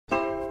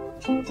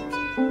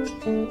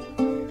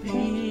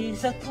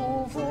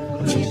Rizatuvo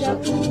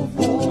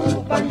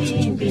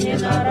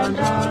palimbing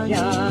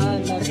narandaya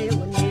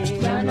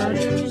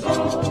Yanareu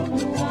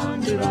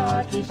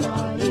Nuandirati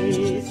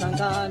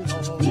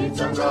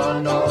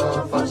Sangano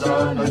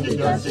Fazana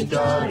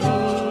Gigasikara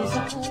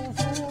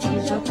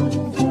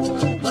Rizatuvo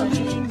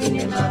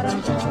palimbing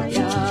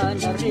narandaya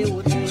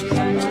Yanareu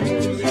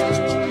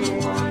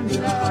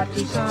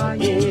Nuandirati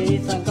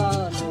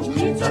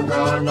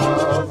Sangano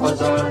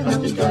Fazana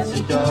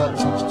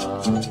Gigasikara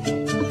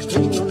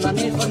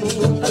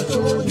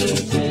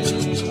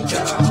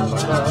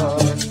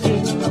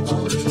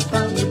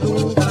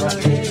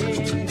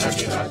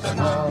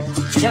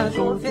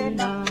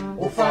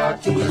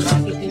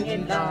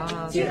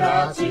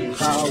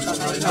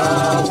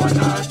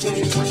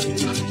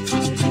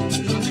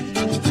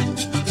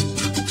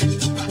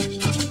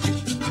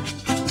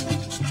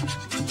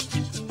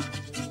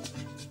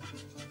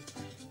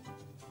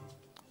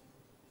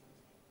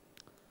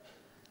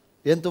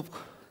Entop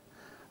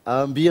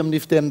mbi amin'ny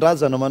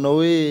fitenin-drazana manao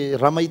hoe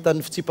raha mahita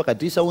ny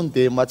fitsipakadrisa hono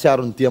dia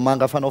mahatsiaro ny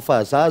diamanga fanao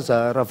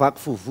fahazaza, raha vaky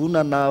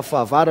fovonana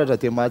fahavaratra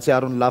dia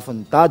mahatsiaro ny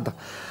lafin'ny dada,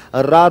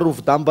 raha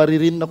rovidamba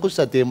ririnina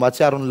kosa dia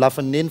mahatsiaro ny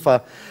lafin'ny neny,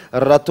 fa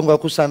raha tonga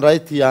kosa ndray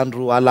ty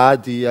andro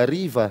alahady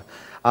ariva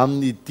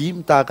amin'ny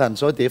dimy tahaka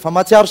an'izao dia efa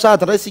mahatsiaro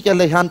sady ray sika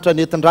ilay hanitra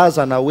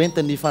nentin-drazana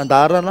hoentiny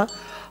fandarana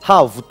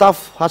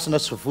havotafo hasina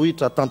sy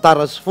vohitra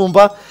tantara sy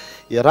fomba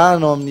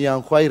iarahana amin'ny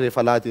ankoay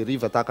rehefa lahady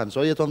ariva tahaka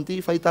an'izao eto amin'ity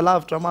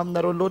fahitalavitra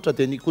maminareo loatra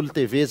dia By Kolo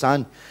Tv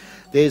zany.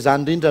 Dia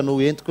izany indrindra no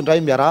entiko indray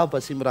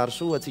miarahaba sy mirary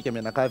soa atsika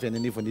mianakavy any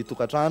anivon'ny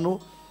tokantrano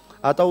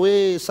atao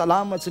hoe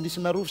salama tsy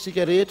nisy narofo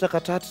sika rehetra ka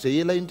tratry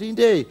izay ela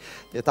indrindra e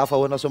dia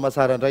tafahoana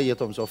soamatsara indray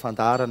eto amin'izao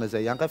fandarana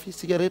izay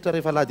ankafisika rehetra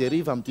rehefa lahady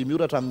ariva amin'ny 10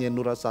 oratra amin'ny 9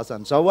 ora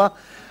sasany izao a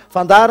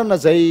fandarana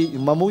izay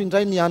mamoy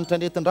indray ny hanitra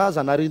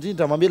nentin-drazana ary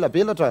indrindra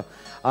mamelabelatra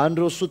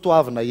andreo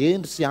sotoavina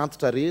endry sy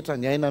antitra rehetra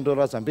ny ainandreo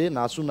razambe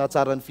nahasoana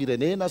tsara ny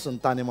firenena sy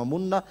ny tany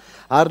amamonina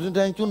ary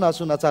indrindra ihany koa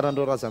nahasoana tsara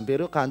andreo razambe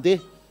reo ka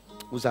andeha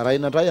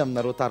hozaraina indray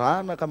aminareo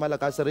taranaka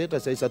malagasy rehetra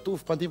izay zatovy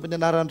mpandimbiny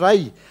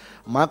anarandray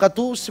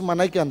mankatoa sy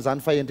manaiky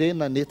an'izany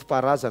fahendrena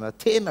netim-paharazana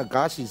tena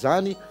gasy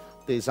izany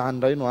dia izany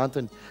indray no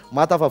antony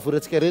mahatafavory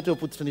antsika rehetra eo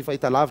potitry ny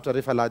fahitalavitra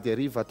rehefa lahady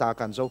ariva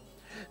tahaka an'izao.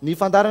 Ny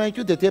fandarana ihany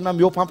koa dia tena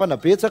miopampana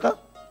betsaka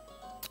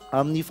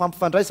amin'ny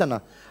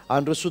fampifandraisana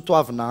andreo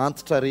sotoavina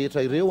antitra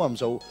rehetra ireo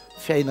amin'izao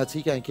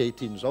fiainantsika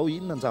ankehitriny izao.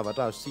 Inona ny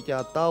zavatra azosika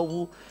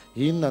atao,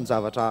 inona ny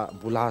zavatra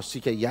mbola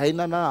azosika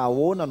iainana,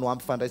 ahoana no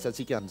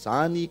ampifandraisantsika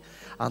an'izany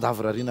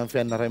andavorariana amin'ny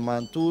fiainana ray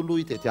manontolo,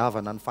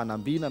 itediavana ny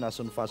fanambinana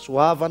sy ny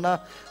fahasoavana,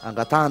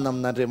 angatahana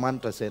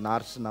amin'Andriamanitra izay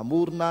nahary sy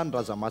namorona, ny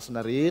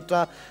razamasina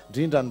rehetra,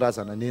 indrindra ny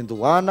razana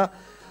nendohana.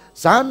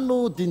 Zany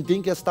no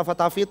dindinika sy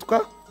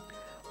tafatafetoka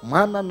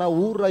manana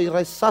ora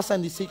iray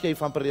sasany isika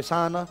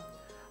ifampiresahana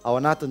ao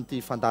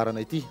anatin'ity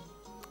fandarana ity.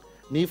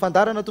 Ny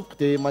fandarana tompoko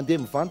dia mandeha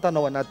mivantana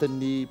ao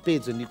anatin'ny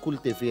page By Kolo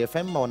TV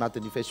FM ao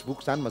anatin'ny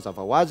Facebook zany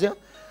mazava ho azy a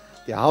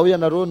dia ao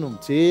ianareo no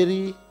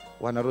mijery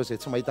ho anareo izay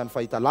tsy mahita ny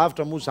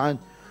fahitalavitra moa zany.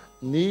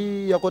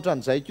 Ny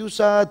akoatran'izay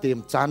kosa dia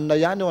mijanona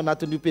ihany ao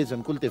anatin'io page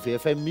By Kolo TV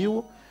FM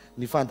io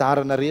ny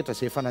fandarana rehetra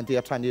izay efa nandeha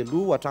hatrany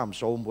aloha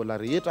hatramin'izao mbola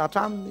rehetra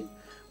hatramin'ny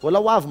mbola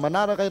ho avy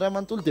manaraka iray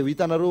manontolo dia ho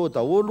hitanareo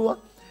daholo a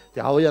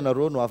dia ao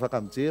ianareo no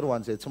afaka mijery ho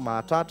an'izay tsy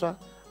mahatratra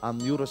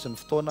amin'ny ora sy ny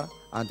fotoana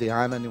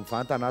andehanany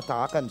mivantana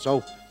tahaka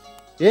an'izao.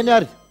 Eny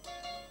ary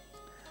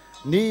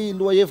ny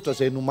loha hevitra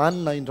izay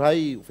nomanina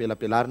indray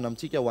velabelarina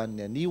amintsika ho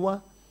an'ny anio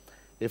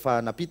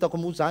efa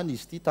napitako moa zany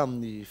izy ity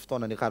tamin'ny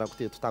fotoanany akarako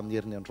teto tamin'ny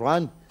herin'ny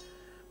androany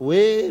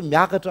hoe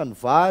miakatra ny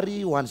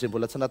vary ho an'izay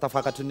mbola tsy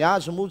natafakatry ny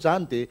azo moa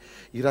zany dia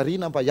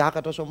irariana mba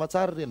hiakatra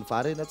soamatsara reny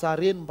vary eny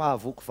atsara eny mba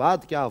ahavoky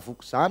vadika,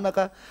 ahavoky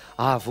zanaka,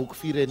 ahavoky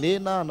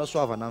firenena,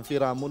 hanasoavana amin'ny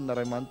fiarahamonina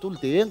ray manontolo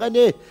dia engany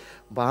e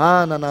mba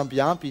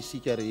hananambiampy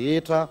isika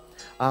rehetra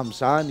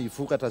amin'izany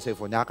vokatra izay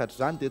vao niakatra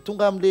zany dia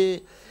tonga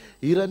amin'le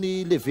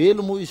irany le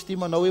velo moa izy ity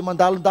manao hoe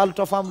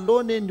mandalondalotra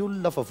familony ny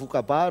olona fa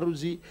vokabaro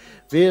izy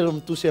very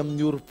mitosy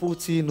amin'ny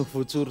orom-potsy no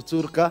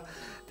voatsoritsoroka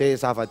dia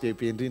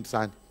zava-dehibe indrindra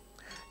zany.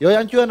 Eo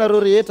ihany koa ianareo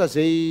rehetra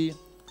izay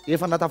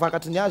efa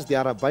natafakatry ny azy dia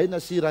arabaina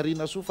sy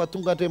rariana soa fa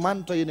tonga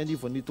Andriamanitra eny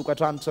anivon'ny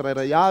tokantrano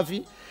tsirairay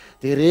avy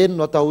dia reny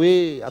no atao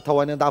hoe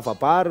atao any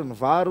andavabary ny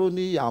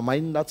varony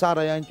amainina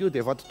tsara ihany koa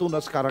dia efa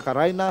totoana sy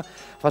karakaraina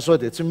fa sao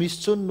dia tsy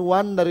misy tsony no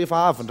hoanina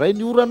rehefa avy indray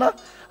ny orana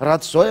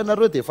raha tsy izao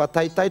ianareo dia efa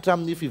taitaitra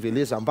amin'ny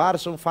fivelezam-bary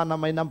sy ny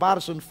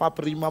fanamainam-bary sy ny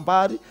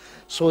fampirimam-bary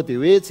sao dia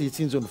hoe tsy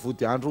hitsinjo ny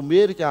vody andro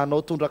merika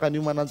hanao tondraka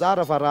an'io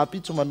mananjara fa raha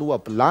pitso manoa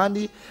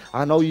bilany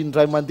hanao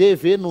indray mandeha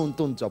ve no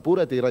nytony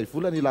jabora dia iray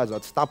volana ilaza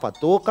tsy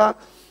tapadoka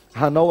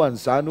hanao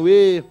an'izany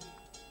hoe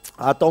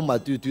atao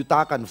madiodio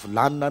tahaka ny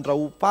volanina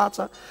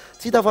andraho-patsa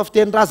tsy hita fa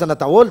fitenin-drazana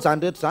daholo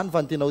zany rehetra zany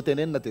fa ny tena ho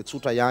tenenina dia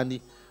tsotra ihany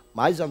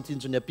mahaiza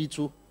mitsinjo ny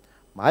apitso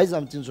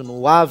mahaiza mitsinjo ny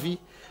hoavy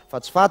fa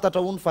tsy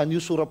fantatra hono fa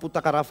nio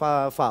sora-potaka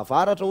raha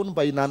fahavaratra hono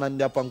mba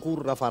hinanan'ny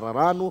ampankoro raha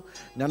fararano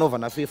ny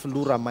anaovana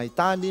fefilora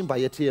maitany mba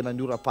hiatrehana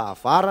ny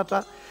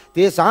ora-pahavaratra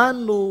dia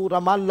zany no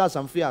raha malo laza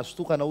amin'ny fihazo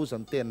tokana ozy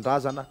ny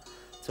tenin-drazana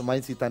tsy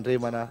maintsy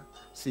hitandremana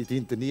sy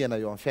dindiniana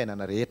eo amin'ny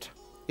fiainana rehetra.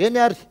 Eny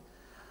ary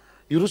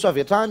iroso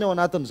avy hatrany ao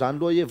anatin'izany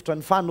lohahevitra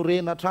ny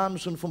fanorena trano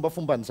sy ny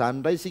fombafomban'izany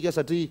indray isika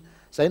satria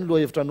izay ny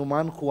lohahevitra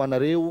nomaniko ho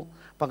anareo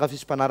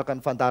mpankafisy mpanaraka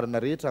ny fandarina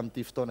rehetra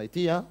amin'ity fotoana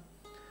ity a.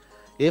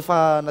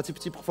 Efa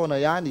natsipitsipiko foana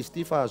ihany izy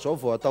ity fa zao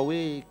vao atao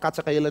hoe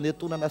katsaka elany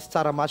etonana sy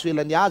tsaramaso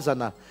elany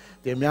azana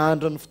dia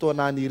miandro ny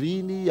fotoana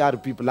aniriny ary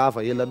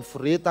bibilava elan'ny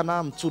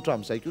foretana mitsotra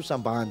amin'izay kosa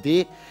mba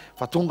handeha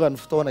fa tonga ny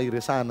fotoana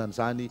iresahana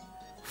an'izany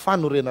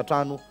fanorena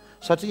trano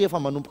satria efa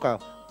manomboka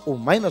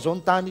omaina zao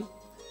ny tany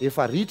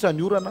efa ritra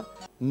ny orana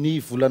ny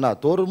volana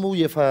doro moa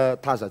efa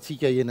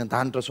tazantsika eny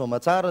an-danitra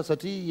soamatsara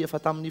satria efa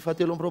tamin'ny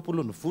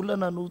 17 ny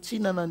volana no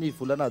tsinana ny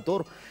volana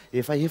doro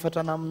efa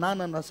efatra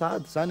naminanana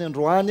sady zany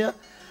androany a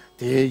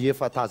dia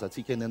efa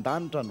tazantsika eny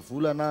an-danitra ny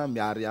volana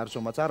miariary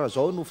soamatsara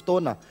zao no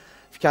fotoana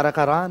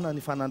fikarakarana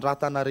ny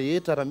fanandratana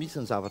rehetra raha misy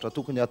ny zavatra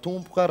tokony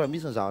atomboka raha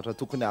misy ny zavatra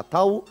tokony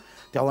atao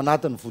dia ao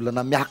anatin'ny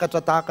volana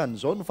miakatra tahaka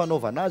an'izao no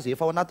fanaovana azy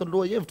efa ao anatin'ny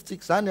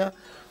lohahevitrintsika zany a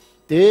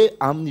dia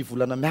amin'ny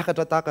volana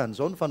miakatra tahaka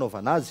an'izao no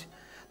fanaovana azy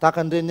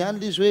tahaka an'ireny ihany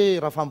l izy hoe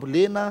raha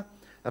fambolena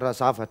raha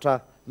zavatra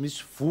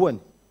misy voany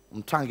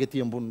mitranga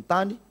ety ambonin'ny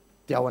tany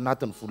dia ao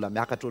anatin'ny vola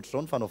miakatra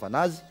ohatr'izao no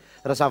fanaovana azy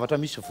raha zavatra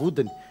misy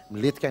vodiny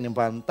miletika any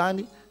ambanin'ny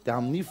tany dia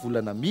amin'ny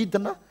volana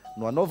midina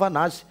no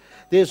anaovana azy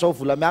dia zao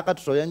vola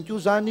miakatra zao ihany koa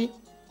zany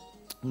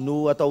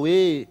no atao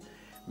hoe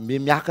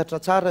miakatra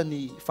tsara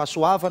ny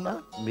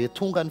fahasoavana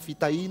tonga ny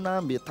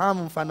fitahina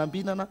tamy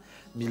fanambinana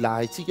mila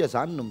haitsika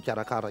zany no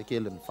mikarakara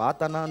kely ny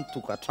vatana ny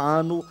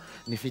tokatrano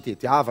ny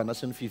fitediavana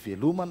sy ny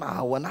fivelomana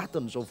ao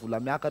anatin'izao vola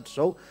miakatra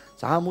zao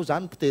za moa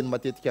zany mpiteny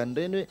matetika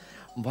an'ireny hoe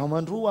mba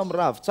mandroa amin'ny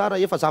ravi tsara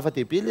efa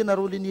zava-dehibe le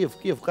nareo le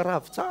nievokevoka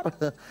ravi tsara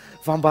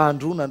fa mba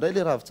androna indray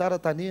le ravi tsara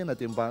tanena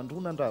dia mba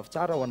androna ny ravi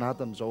tsara ao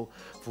anatin'izao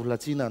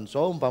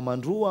volatsinan'izao mba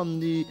mandroa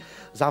amin'ny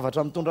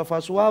zavatra mitondra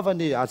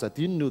fahasoavany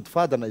azadino ny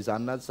odifadana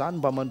izany azy zany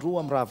mba mandroa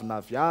amin'ny ravina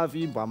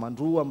viavy mba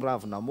mandroa amin'ny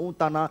ravina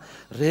montana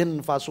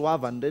reny ny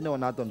fahasoavany ireny ao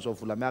anatin'izao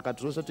vola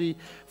miakatra zao satria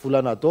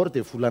volana doro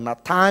dia volana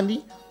tany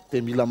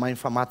dia mila mahay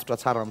famatotra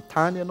tsara amin'ny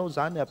tany ianao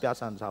zany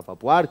ampiasa ny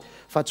zavaboary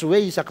fa tsy hoe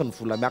isaky ny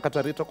vola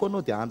miakatra rehetra koa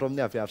anao dia andro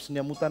amin'ny aviavy sy ny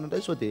amotana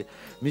indray sao dia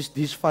misy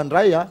diso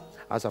fandray a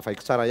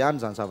azavaiko tsara ihany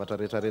zany zavatra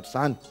rehetrarehetra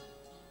zany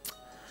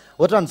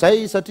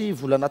ohatran'izay satria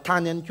volana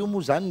tany ihany koa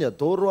moa zany ny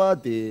adoro a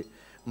dia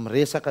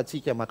miresaka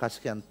atsika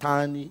mahakasika ny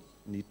tany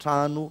ny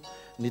trano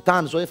ny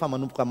tany zao efa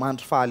manomboka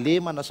mandry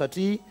fahalemana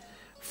satria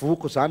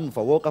voko zany ny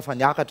vahoaka fa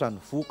niakatra ny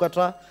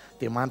vokatra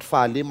dia mandry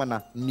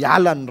fahalemana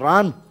miala ny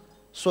rano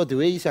sao dia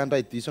hoe isy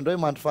andray diso indray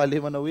mandry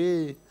fahalemana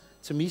hoe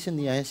tsy misy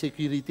ny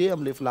insécurité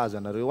amin'ilay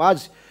filazanareo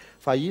azy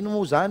fa ino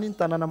moa zany ny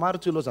tanàna maro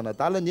tsy lozana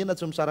dala ny ena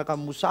tsy misaraka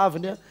amin'ny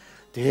mosaviny a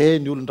dia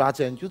ny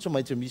olon-dratsy ihany koa tsy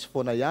maintsy misy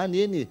foana ihany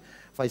eny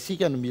fa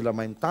isika no mila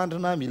mahay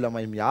mitandrina mila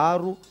mahay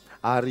miaro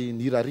ary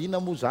ny rariana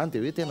moa zany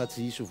dia hoe tena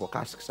tsy hisy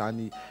voakasika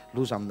zany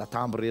loza amina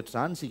tambo rehetra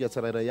zany sika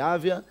tsirairay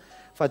avy a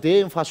fa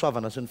dia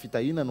mifahasoavana sy ny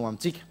fitahina no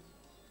amintsika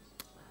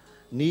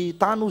ny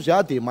tany ozy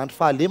a dia mandry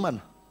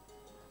fahalemana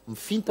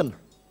mifintina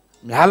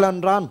miala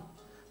ny rano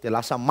dia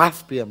lasa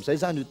mafy be amin'izay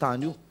zany io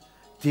tany io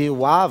dia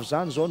ho avy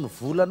zany zao ny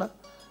volana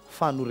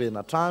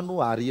fanorena trano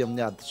ary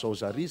amin'ny ady zao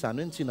zary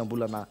zany hoe ny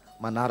tsinam-bolana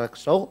manaraka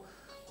izao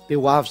dia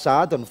ho avy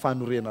sahady ny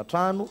fanorena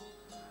trano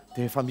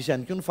dia efa misy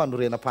ihany koa ny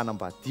fanorena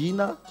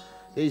mpanambadiana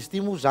dia izy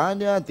ity moa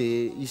zany a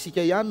dia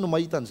isika ihany no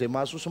mahita an'izay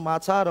mahasoso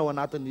mahatsara ao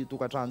anatin'ny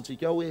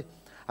tokantranontsika ao hoe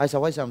aiza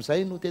ho aiza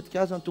amin'izay no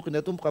tetika azy ny tokony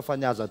atomboka fa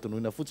niaza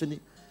adinoina fotsiny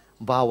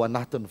mba ao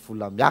anatin'ny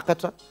vola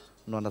miakatra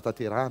no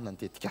anatanterahana ny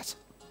tetika aza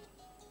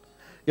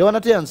eo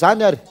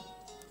anatrehan'izany ary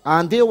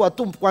andeha ho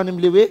atomboko any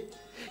amin'le hoe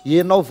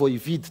ianao vao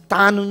hividy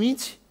tany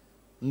mihitsy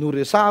no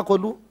resahako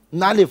aloha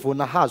na le vao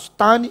nahazo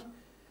tany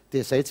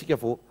dia zay tsika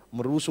vao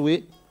miroso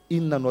hoe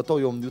inona no atao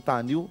eo amin'io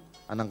tany io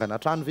anangana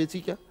trano ve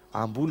tsika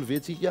amboly ve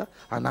tsika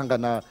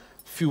anangana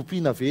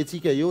fiompiana ve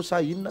tsika eo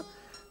sa inona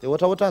dia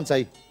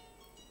ohatraohatran'izay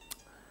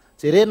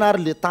jerena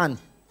ary le tany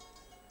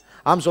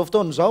amin'izao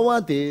fotoan'izao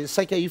a dia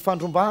saika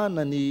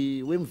hifandrombahana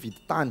ny hoe mividy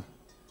tany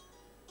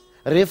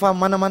rehefa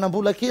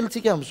manamanam-bola kely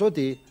tsika amin'izao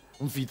dia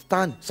mividy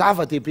tany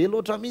zava-dehibe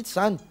loatra mihitsy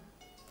zany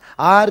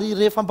ary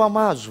rehefa mba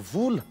mahazo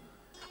vola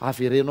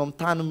avereno amin'ny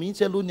tany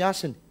mihitsy aloha ny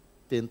asiny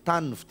dia ny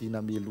tany no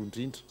vidiana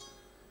melondrindra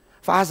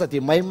fa aza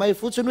dia maimay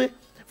fotsiny hoe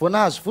vao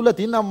nahazo vola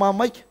dia inona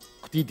mahamaika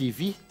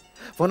kodidy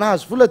vao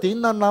nahazo vola dia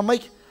inona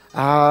nahamaika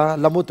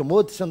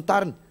lamodimody sy ny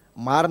tariny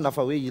marina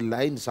fa hoe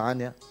ilainy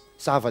zany a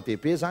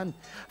zava-dehibe zany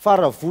fa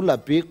raha vola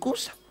be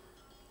kosa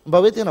mba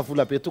hoe tena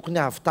vola be tokony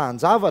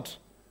avytan-javatra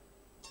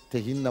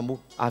dia inona moa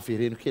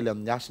avereno kely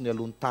amin'ny asiny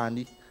alohan'ny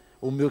tany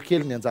omeo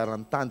kely ny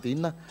anjaran'ny tany dia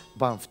inona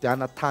mba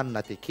mividiana tany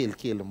na dia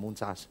kelikely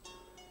monja aza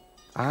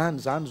any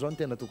zany zao ny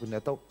tena tokony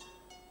atao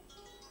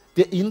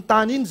dia iny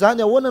tany iny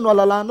zany ahoana no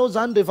alalanao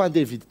zany rehefa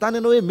andeha vidy tany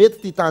ianao hoe mety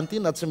ty tany ty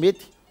na tsy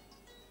mety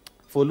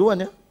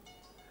voalohany a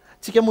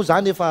tsika moa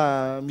zany efa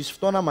misy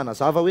fotoana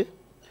manazava hoe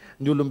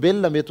ny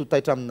olombelona mety ho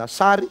taitra amina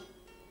sary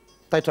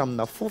taitra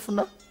amina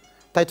fofona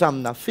taitra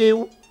amina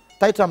feo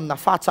taitra amina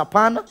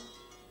fahatsapana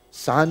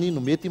zany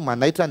no mety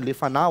manaitra n'le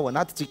fanahy ao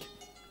anaty tsika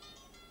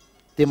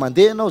dia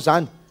mandeha ianao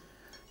zany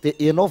dia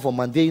ianao vao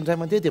mandeha indray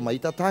mandeha dia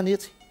mahita tany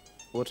etsy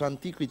ohatra ny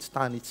tiako itsy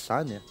tany itsy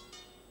zany a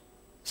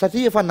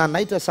satria efa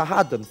nanaitra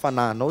sahady ny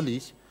fanahinao le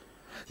izy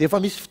dia efa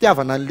misy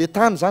fitiavana n'le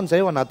tany zany zay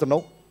ao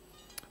anatinao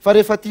fa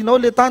rehefa tianao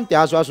le tany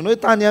dia azoazonao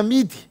hoe tany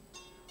amidy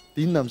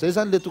dia inona amin'izay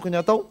zany le tokony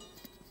atao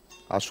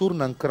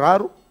asorona ny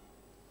kiraro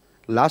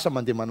lasa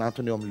mandeha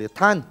manantony eo amin'le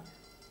tany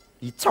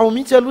hitsao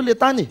mihitsy aloha le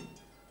tany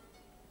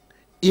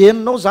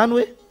eninao zany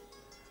hoe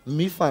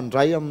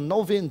mifandray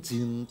aminao ve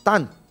nyjin'ny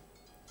tany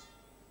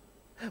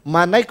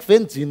manaiky ve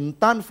nyjin'ny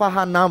tany fa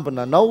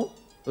hanambina anao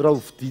raha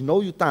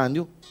hovidinao io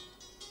tany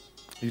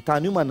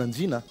io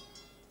mananjina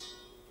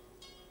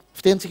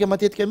fitentsika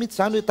matetika mihitsy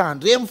zany hoe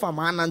tandremo fa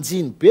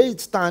mananjiny be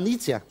itsy tany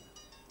itsy a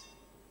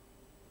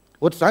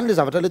ohatra zany le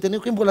zavatra le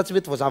teneko hoe mbola tsy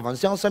mety voazavany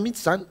siansa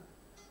mihitsy zany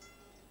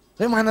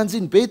hoe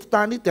mananjiny be ity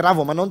tany ity dia raha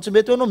vao manao ny tsy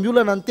mety eo anao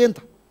miolana ny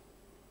tenta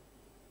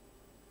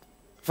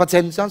fa tsy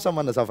hainy siansa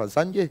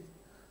manazavan'izany e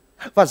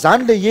fa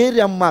zany le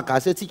hery amin'ny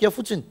mahagasy atsika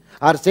fotsiny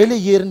ary zay le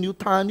herin'io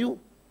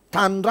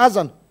tany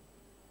razana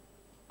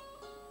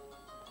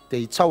dia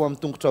hitsao amin'ny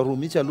tongotra roa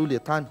mihitsy aloha le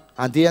tany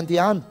andeha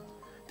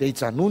dia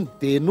hijanony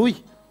dia enoy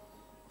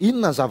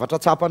inona ny zavatra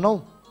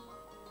tsapanao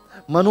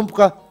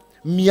manomboka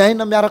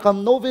miaina miaraka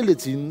aminao ve le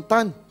jin'ny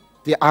tany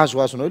dia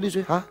azoazonao le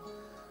izy hoe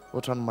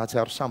ohatra ny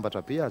mahatsiaro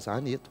sambatra be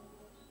zany eto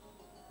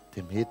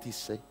dia mety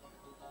izy zay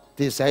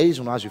dia zay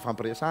izy no azo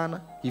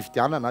ifampiresahana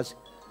hividianana azy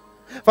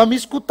fa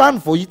misy koa tany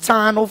vao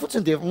hitsahanao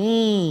fotsiny dia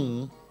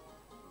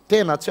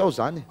tena tsy ao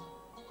zany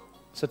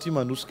satria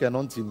manosika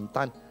anao ny jin'ny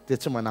tany dia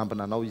tsy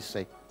manambina anao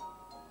izy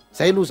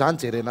zay aloha zany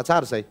jerena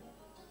tsara zay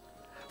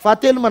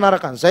fahatelo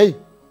manaraka an'izay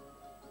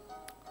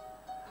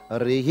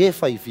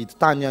rehefa hividy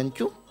tany ihany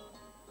koa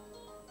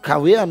ka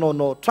hoe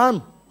anaonao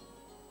trano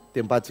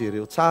dia mba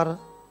jereo tsara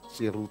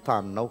zay roa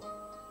taninao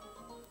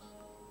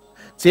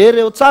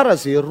jereo tsara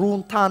zay roa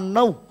ny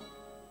taninao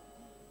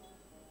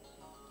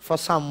fa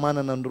samy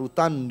manana ny roa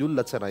tany ny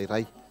olona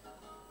tsirairay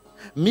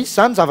misy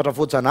zany zavatra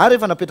voajanahary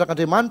efa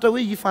napetrak'Andriamanitra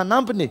hoe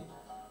hifanambiny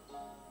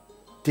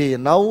dia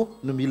ianao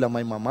no mila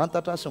mahay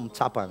mamantatra sy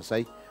mitsapa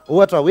an'izay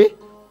ohatra hoe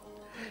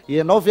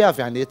ianao ve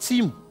avy any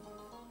atsimo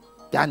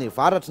dia any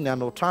avaratry ny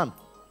anao trano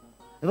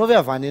ianao ve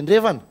avy any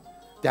andrefana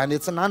dia any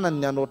atsinanany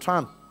ny anao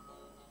trano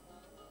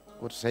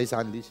ohatra zay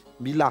zany le izy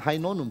mila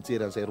hainao no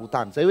mijery an'izay roa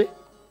tany zay hoe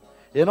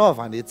ianao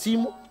avy any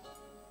atsimo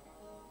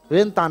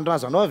hoe ny tany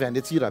razanao avy any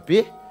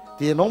atsirabe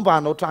dia ianao mba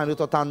hanao trano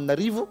eto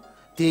Antananarivo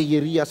dia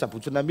ery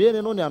Sabotsynamena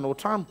ianao ny hanao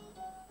trano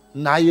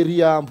na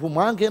ery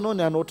Ambomanga ianao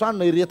ny hanao trano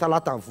na ery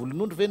Talata ny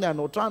Volonondry ve ny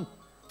hanao trano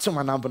tsy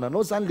manambina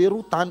anao zany le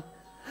roa tany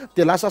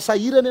dia lasa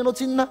sahirana ianao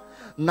tsinona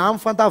na amin'ny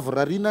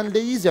fandavorariana an'le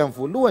izy amin'ny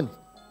voalohany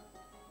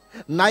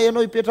na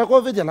ianao hipetraka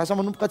ao ve dia lasa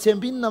manomboka tsy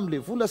ambinina amin'le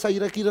vola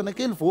sahirakirana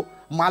kely vao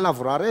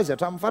malavorary azy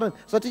hatramin'ny farany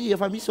satria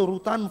efa misy roa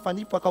tany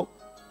mifanipaka ao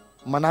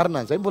manarina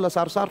an'izay mbola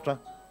sarosarotra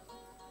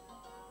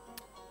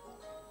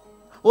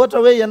ohatra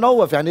hoe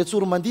ianao avy any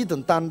Tsoromandidy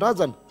ny tany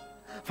razana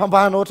fa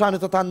mba hanao trano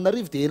eto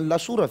Antananarivo dia eny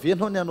Lasora ve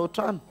ianao ny hanao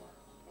trano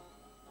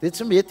dia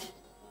tsy mety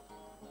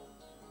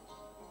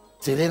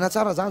jerena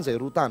tsara zany zay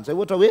roa tany zay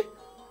ohatra hoe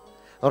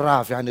raha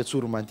avy any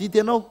Tsoromandidy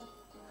ianao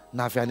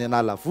na avy any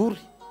Analavory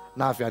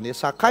na avy any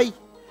Sakay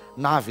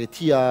na avy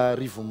aty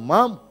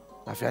Rivomamo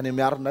na avy any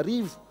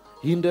Miarinarivo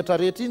iny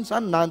rehetrarehetra iny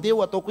zany na andeha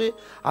ho ataoko hoe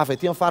avy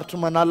aty amin'ny faritry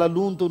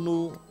Manalalondo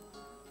no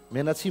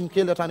Menatsimo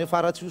kely hatrany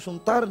Faratsiosy ny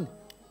tariny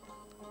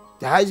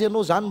dia aiza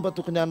ianao zany mba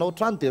tokony hanao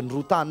trano dia ny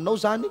roa taninao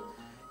zany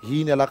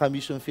iny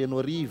Alakamisy ny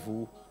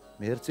Fenoarivo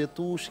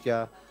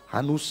Meritsetosika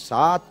Anosy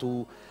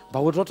Zato mba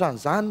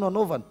ohatrohatran'izany no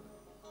anaovana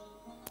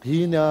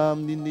iny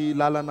amin'iny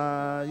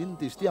lalana iny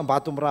dia izy ty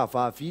Ambato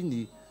Mirahavavy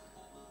iny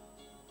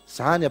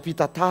zany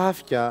Ampita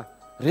Tafika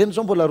reny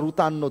zao mbola roa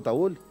taninao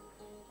daholo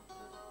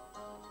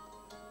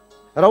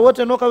raha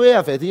ohatra ianao ka hoe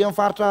avy aty amin'ny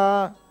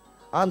faritra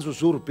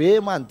Anjozorobe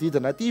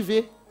manodidina aty ve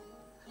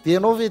dia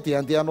ianao ve dia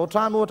andehanao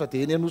trano ohatra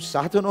dia eny Anosy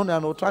Zato ianao ny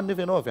hanao trano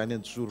nefa ianao avy any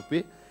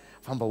Anjozorobe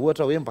fa mba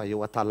ohatra hoe mba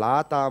eo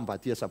Talata mba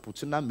aty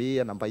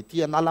Sabotsynamena mba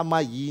ity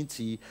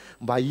Analamahitsy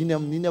mba iny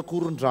amin'iny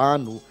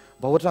Akorondrano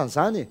mba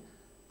ohatran'izany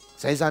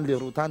zay zany le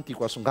roa tany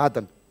tiako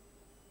asongadana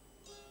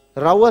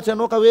raha ohatra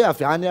ianao ka hoe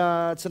avy any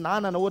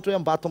Atsinanana ohatra hoe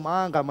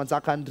Ambatomanga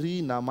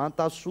Manjakandrina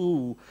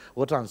Mantasoa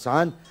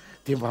ohatran'izany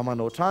dia mba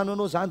manao trano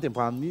ianao zany dia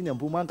mba amin'iny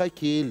Ambomanga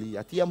kely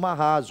aty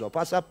Mahazo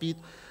Ampasapito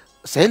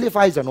zay le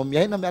fahaizanao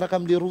miaina miaraka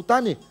amin'le roa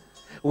tany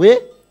hoe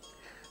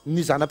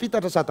ny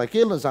zanapitatra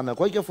Sadakely ny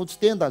zanagoaika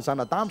Fotsitenda ny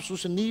zanadambo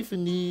Sosinify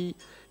ny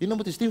ino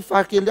moa izy ty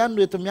mifahakely ihany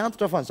no eto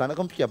miantotra fa ny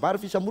zanaka mipikabary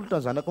fisamolotra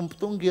ny zanaka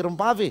mipitonga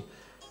Ngerimbavy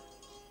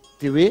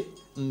dia hoe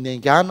ny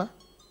aingana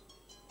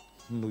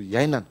no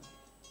iainana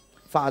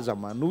fa aza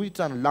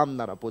manohitra ny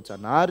lamina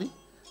ara-boajanahary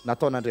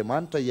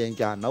nataon'Andriamanitra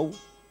hiainganao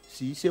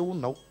sy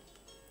hisehonao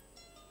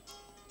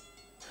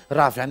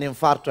raha avy any amin'ny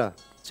faritra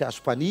tsy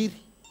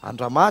Azo-Paniry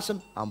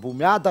Andramasina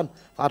Ambomiadana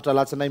faritra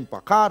Latsinay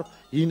Mibakaro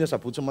iny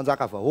Sabotsy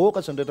Manjaka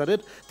Vahoaka sy ny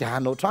rehetrarehetra dia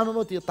hanao trano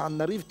anao ty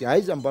Antananarivo dia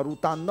aiza mba roa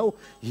taninao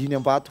iny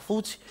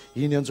Ambatofotsy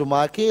iny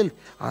Anjomahakely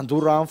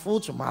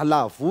Andoranfotsy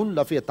Malavolo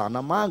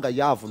Lafedanamanga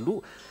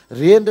Iavoloha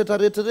reny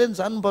rehetrarehetra reny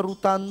zany mba roa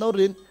taninao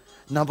reny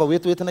na mba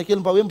hoetoentina kely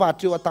mba hoe mba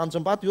hatreo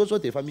atanjom-bato eo zao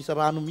dia efa misy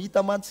rano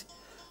mita mantsy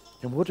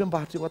dia ohatra hoe mba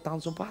hatreo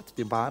atanjom-bato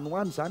dia mba hany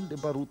hoany zany dia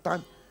mba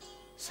roa-tany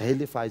zay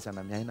le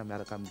fahaizana miaina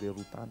miaraka amin'le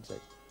roa-tany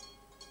zay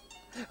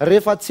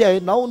rehefa tsy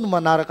hainao no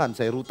manaraka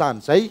an'izay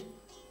roa-tany zay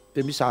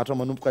dia misy zahatra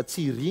manomboka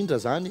tsy irindra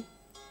zany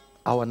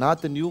ao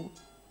anatiny io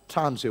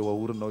trano zay ho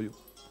aorinao io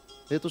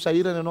mety ho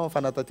sahirana ianao amin'ny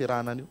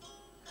fanatanterahana an'io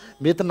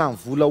mety na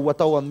mivola ho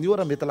atao amin'io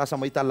raha mety lasa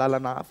mahita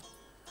lalana hafa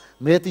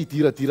mety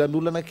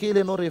hidiradiran'olana kely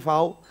ianao rehefa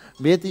ao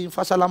mety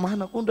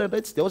fahasalamana koa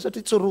ndraindray tsy dia ao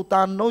satria tsy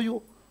roa-taninao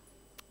io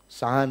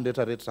zany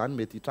rehetrarehetra zany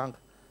mety hitranga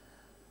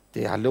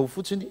dia aleo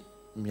fotsiny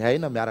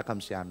miaina miaraka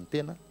amin'izay an'ny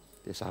tena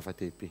dia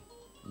zava-dehibe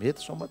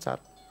mety soma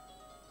tsara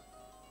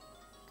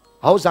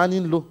ao zany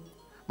iny loha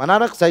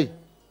manarak'izay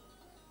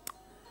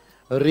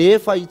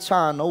rehefa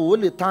hitsahanao eo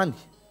le tany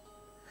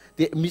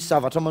dia misy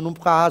zavatra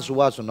manomboka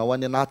azoazonao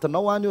any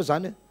anatinao any eo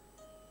zany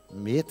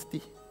mety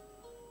ty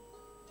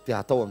dia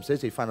atao amin'izay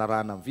zay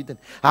fanarahana amin'ny vidiny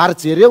ary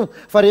jereo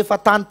fa rehefa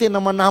tany tena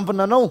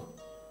manambina anao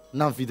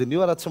na amin'ny vidiny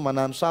io raha tsy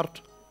manano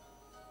sarotra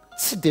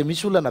tsy dia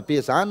misy olana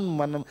be zany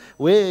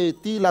hoe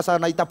ty lasa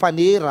nahita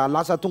panera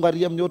lasa tonga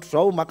ry amin'ny ohatro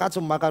zao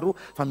makatsy makaroa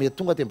fa mety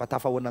tonga dia mba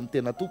tafahoana amin'ny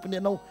tena tompony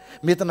ianao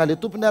mety na le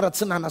tompony raha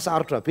tsy nana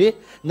sarotra be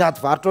ny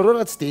adivarotra reo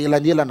raha tsy dia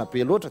elanelana be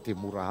loatra dia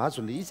mora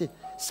azo le izy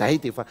zay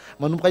dia efa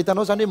manomboka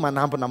hitanao zany hoe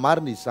manambina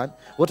marina izy zany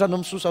ohatra no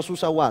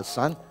misosasosa ho azy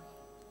zany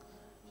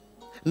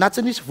na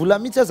tsy nisy vola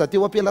mihitsy aza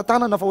teo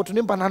ampelantanana fa ohatrany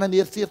hoe mba nanany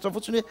eritreritra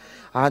fotsiny hoe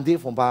andeha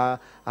vao mba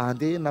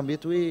andeha na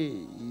mety hoe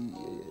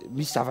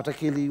misy zavatra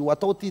kely ho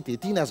atao ty dia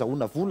ty ny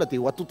azahoana vola dia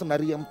ho atotona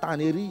ry amin'ny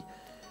tany ery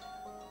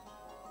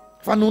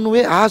fa noho ny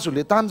hoe azo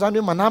le tany zany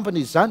hoe manambina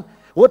izy zany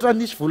ohatra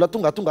nisy vola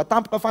tonga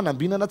tampoka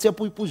fanambinana tsy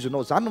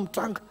ampoipoizinao zany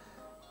mitranga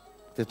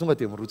dia tonga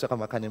dia mirotsaka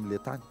makany amin'le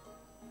tany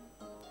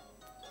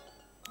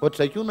ohatra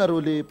zay koa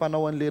nareo le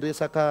mpanao an'le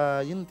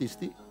resaka inona ty izy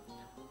ty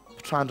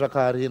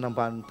trandraka rena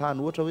ambanin'ny tany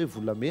ohatra hoe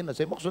volamena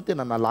zay mako zao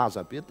tena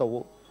nalaza be tao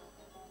ao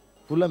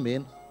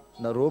volamena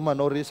nareo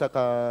manao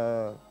resaka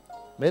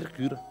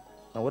mercure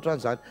na ohatra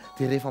an'izany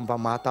dia rehefa mba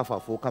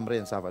mahatafavoaka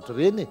amin'ireny zavatra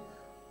reny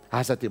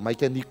aza dia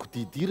maika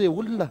nikodidi re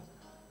olona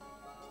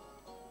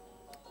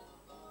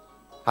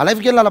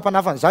alayfa kely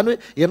lalam-panafan'izany hoe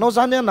ianao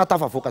zany a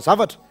natafavoaka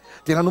zavatra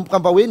dia nanomboka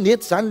mba hoe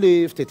nety zany le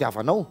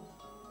fitetiavanao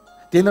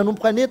dia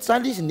nanomboka nety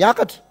zany izy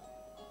niakatra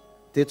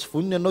dia tsy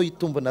voniny ianao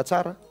hitombona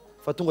tsara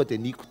fa tonga dia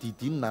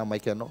nikodidi iny na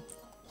maika anao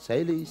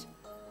zay le izy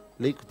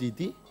le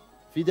kodidi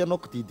vidy anao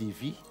kodidi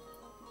vy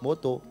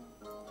moto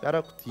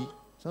fiarakodi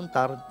sy ny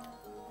tariny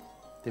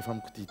dia efa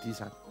mikodidi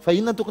zany fa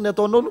inona tokony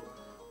ataon'olo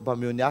mba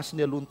meo ny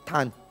asiny aloha ny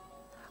tany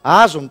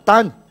azo ny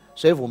tany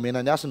zay vao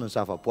mena ny asiny ny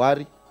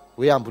zavaboary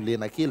hoe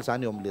ambolena kely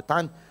zany eo amin'le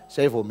tany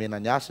zay vao mena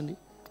ny asiny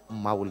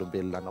maha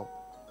olombelona anao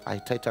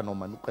ahitraitra anao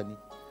manokany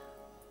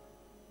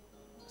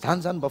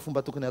zany mba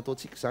fomba tokony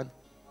ataontsika zany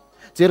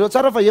jereo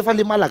tsara fa efa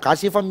le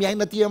malagasy efa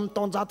miaina ty amin'ny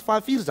taonjato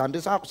fahafiry zany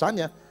resako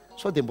zany a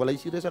sao dia mbola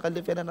isy resaka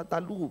le fiainana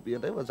taloha be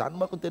indray fa zany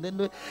manko ny teneny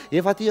hoe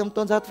efa ty amin'ny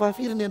taonjato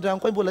fahafiry ny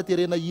andranoko hoe mbola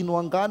terena ino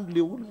angano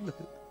le olona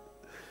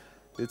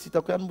dia tsy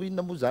hitako ihany mo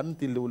inona moa zany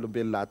ty le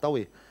olombelona atao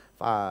e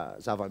fa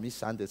zava-misy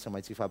zany dia tsy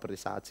maintsy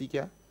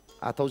ifampiresantsika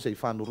atao zay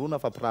fanorona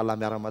fa mpirahalahy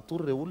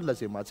miara-matory re olona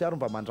zay mahatsiaro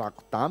mba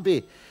mandrako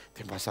damby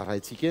dia mba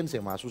zaraintsika eny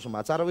zay mahasoso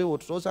mahatsara hoe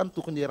ohatra zao zany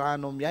tokony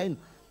irahanao miaina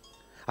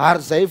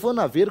ary zay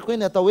foana averiko hoe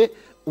ny atao hoe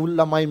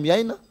olona mahay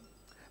miaina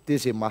dia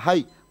zay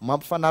mahay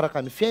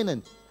mampifanaraka ny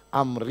fiainany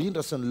amin'ny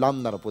rindra sy ny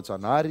lamina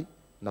ara-boajanahary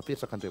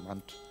napetraka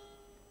Andriamanitra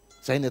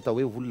zay ny atao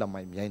hoe olona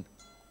mahay miaina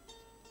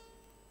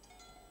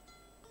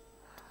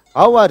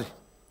ao ary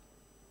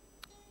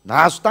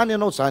nahazo tany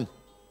ianao zany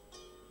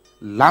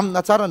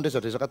lamina tsara ny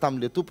resadresaka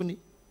tamin'le tompony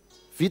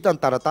vita ny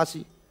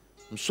taratasy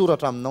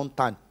misoratra aminao ny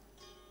tany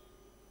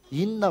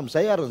inona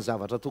amin'izay ary ny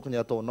zavatra tokony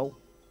ataonao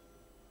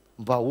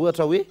mba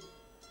ohatra hoe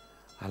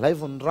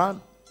alaivo ny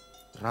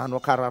rano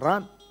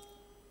akararano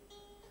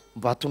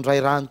mba tondray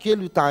rano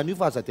kely io tany io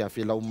fa aza dia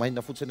avela ho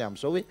maina fotsiny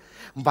amin'izao hoe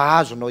mba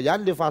azonao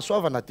ihany le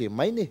fahasoavana dia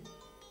maina e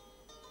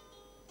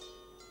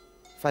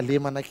fa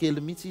lemana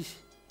kely mihitsy izy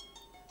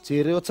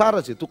jereo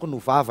tsara zay tokony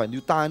hovavany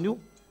io tany io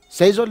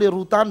zay zao le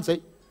roa tany zay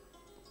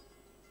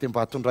dia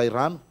mba tondray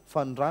rano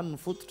fa ny rano ny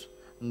fototra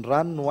ny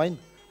rano no aina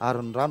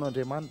ary ny rano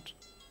Andriamanitra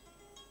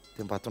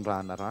dia mba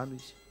tondrahana rano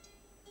izy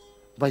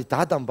mba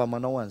hidada mba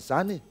manao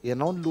an'izany e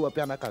ianao ny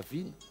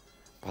loham-pianakaviana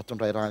mba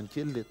tondray rano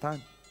kely le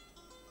tany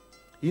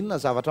inona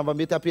zavatra mba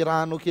mety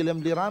ampiarahanao kely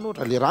amin'le rano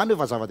ohatra le rano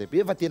efa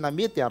zava-dehibe fa tena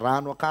mety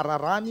rano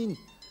akararano iny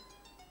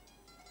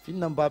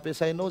finona mba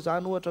ampiasainao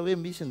zany ohatra hoe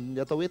misy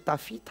ny atao hoe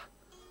tafita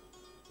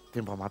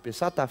dia mba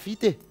mampiasa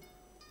tafita e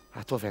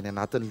ataovy any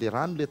anatin'le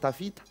rano le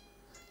tafita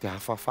dia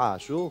hafafa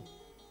azo eo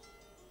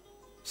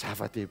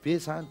zava-dehibe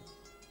zany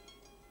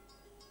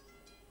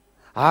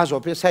azo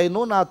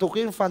ampiasainao na ataoko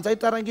hoe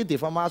mifanjaitra range dia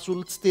efa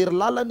mahasolo tsy tery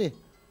lalana e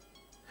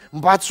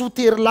mba tsy ho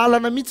tery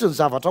lalana mihitsy ny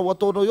zavatra ho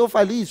ataonao eo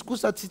fa le izy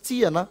kosa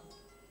tsitsihana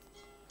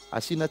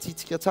asiana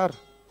tsitsika tsara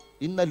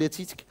inona le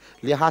tsitsika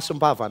le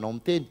hasim-bavanao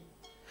miteny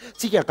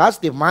tsika gasy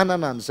dia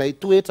manana an'izay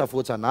toetra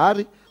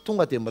voajanahary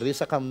tonga dia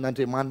miresaka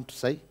amin'Andriamanitra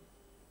zay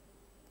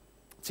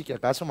tsika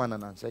gasy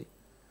manana an'izay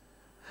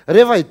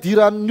rehefa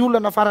hidiran'ny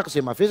olana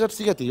farak'izay mavesatra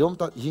tsika dia eo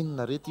amin'ta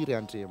inona rety iry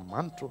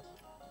Andriamanitra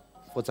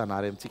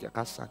voajanahary amintsika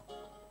kasy zany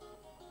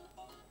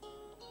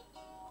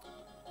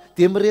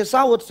dia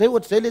miresa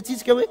ohatr'izay le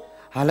tsitsika hoe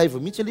alaivo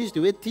mihitsy le izy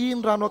dia hoe tia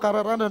ny rano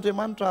akararana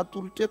Andriamanitra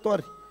atolotra eto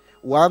ary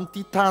ho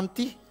amin'ity tany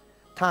ity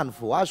tany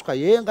voazo ka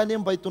engany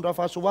mba hitondra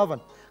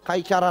fahasoavana ka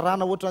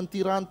hikararana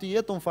ohatran'ity rano ty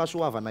eto ny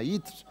fahasoavana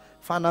hiditra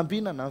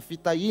fanambinana ny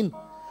fitahiana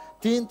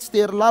tiany tsy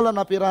tery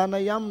lalana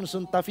ampiarahanay aminy sy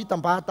ny tafita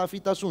mba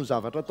hatafita soa ny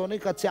zavatra ataonay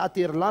ka tsy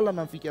hatery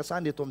lalana ny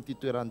fikasany eto amin'ity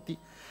toeran'ity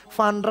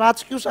fa ny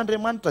ratsy kosa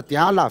Andriamanitra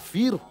dia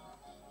alaviro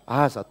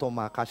aza atao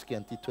mahakasika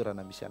an'ity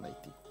toerana misy anay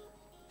ity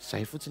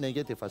zay fotsiny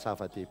ange dia efa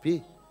zava-dehibe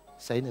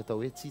zay ny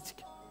atao hoe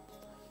tsitsika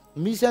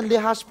misy an'le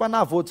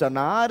hasom-panahy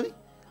voajanahary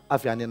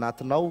avy any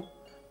anatinao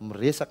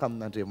miresaka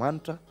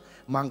amin'Andriamanitra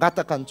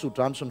mangataka ny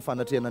tsodrano sy ny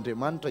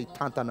fanatrehan'Andriamanitra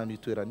hitantana ny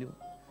toerana io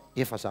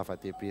efa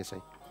zava-dehibe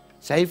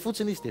zay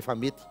fotsiny izy dia efa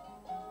mety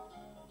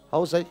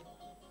ao zay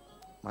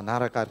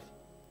manaraka ary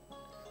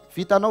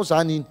vitanao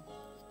zany iny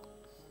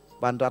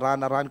mba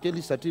ndrarahana rano kely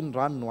izy satria ny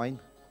rano no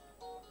aina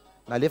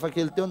nalefa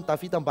kely teo ny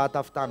tafita mba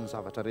hatafitany ny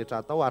zavatra rehetra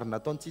atao ary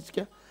nataony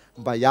tsitsika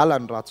mba hiala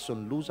ny rato sy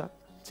ny loza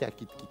tsy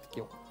hakitikitika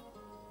eo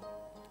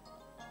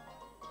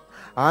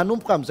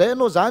anomboka amin'izay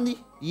ianao zany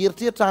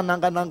hieritreritra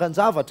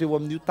hananganangan-javatra eo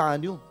amin'io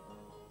tany io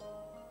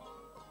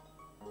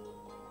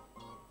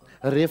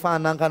rehefa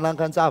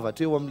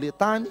hananganangan-javatra eo amin'le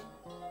tany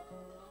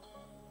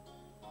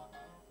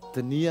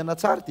dinihana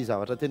tsara ty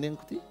zavatra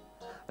teneniko ty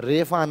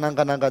rehefa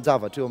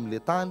hananganangan-javatra eo amin'le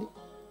tany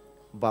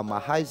mba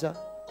mahaiza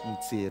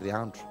mijery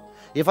andro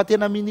efa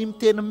tena minimy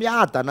teny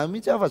miadana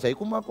mihitsy fa zay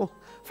koa mako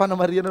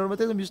fanamariana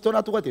mateza misy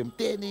taona tonga dia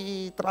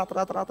miteny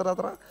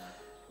tratratratratra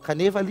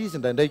kanefa le izy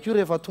indraindray ko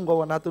rehefa tonga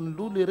ao anatin'ny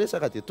loha le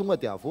resaka dia tonga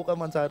dia avoaka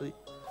manjary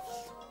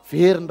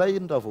verindray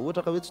indra vao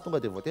ohatra ka hoe tsy tonga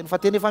dia voateny fa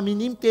tena efa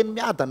minimy teny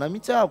miadana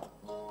mihitsy ahako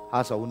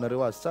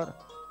azahoanareo azy tsara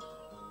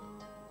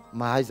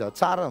mahaiza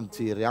tsara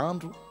mijery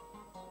andro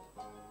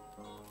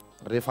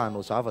rehefa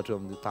hanao zavatra eo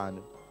amin'io tany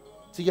io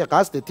tsika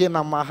gasy dia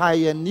tena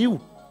mahay an'io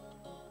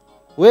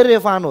hoe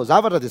rehefa hanao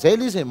zavatra dia zay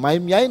le izy mahay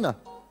miaina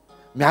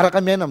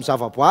miaraka miaina amin'ny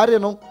zavaboary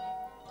ianao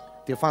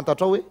dia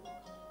fantatrao hoe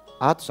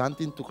ato zany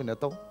ty ny tokony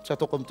atao tsy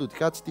ataoko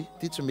mitodikatsy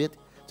ty tsy mety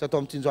tsy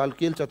atao mitsinjo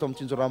alokely tsy atao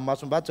mitsinjo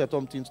ranomasom-bady tsy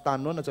atao mitsinjo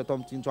tanonona tsy atao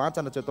mitsinjo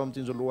antsana tsy atao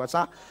mitsinjo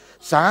lohasa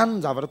zany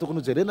ny zavatra tokony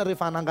hojerena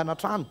rehefa hanangana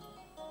trano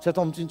tsy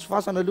atao mitsinjo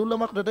fasana le olona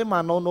mako ndraindray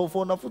manaonao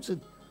foana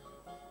fotsiny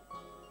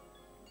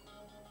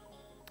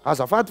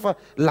azafady fa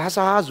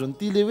lasa azony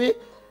ty le hoe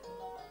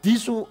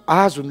diso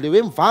azony le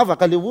hoe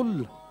mivavaka le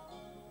olona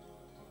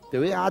dia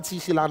hoe tsy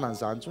hisy ilana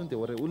an'izany ntsony dia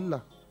ore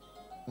olona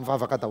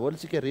mivavaka daholo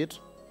tsika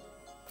rehetra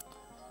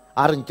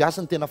ary ny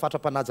gasy ny tena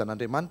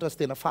fatra-panajan'Andriamanitra sy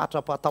tena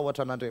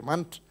fatra-patahotra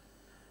an'Andriamanitra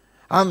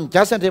amin'ny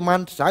gasy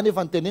Andriamanitra zany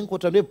efa nyteneniko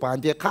ohatrany hoe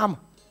bandy akama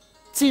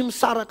tsy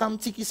misaraka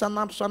amintsika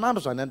isan'andro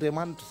san'andro zany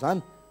Andriamanitra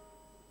zany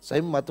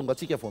zay mahatonga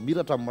atsika vao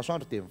miratra amin'ny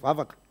masoandro dia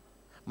mivavaka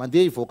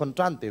mandeha hivoaka ny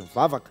trano dia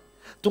mivavaka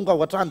tonga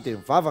ao an-trano dia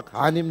mivavaka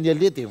any amin'ny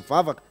ale dia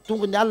mivavaka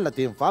tonga ny alina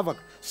dia mivavaka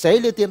zay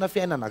le tena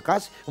fiainana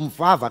gasy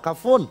mivavaka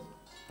foana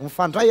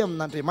mifandray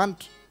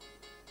amin'Andriamanitra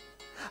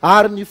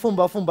ary ny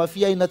fombafomba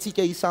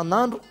fiainantsika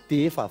isan'andro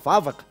dia efa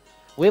vavaka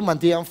hoe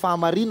mandeha amin'ny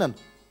fahamarinana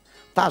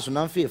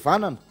tazona amin'ny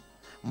fihevanana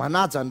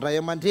manaja ny ray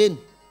aman-dreny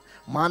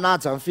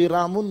manaja ny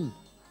fiarahamonina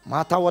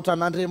matahotra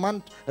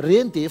an'Andriamanitra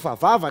reny dia efa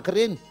vavaka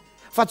reny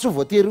fa tsy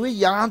voatery hoe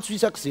hiantso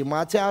isak'izay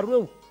mahatsiaro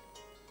eo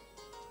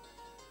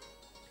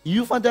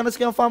io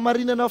fandehanantsika amin'ny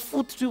fahamarinana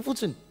fototra io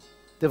fotsiny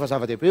dia efa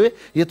zava-dehibe hoe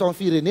eto amin'ny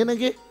firenena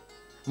nge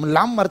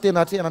milamina ary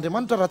tena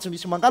atrehan'Andriamanitra raha tsy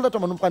misy mangalatra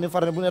manomboka any amin'ny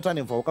farany ambony hatrany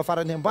amin'ny vahoaka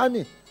farany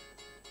ambany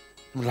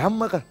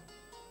milamina ka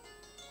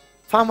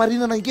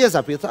fahamarinana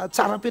ngeza be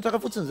tsara petraka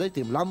fotsiny zay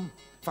dia milamina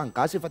fa ny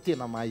gasy efa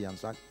tena mahay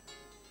an'izany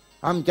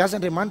amin'ny gasy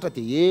Andriamanitra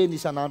dia eny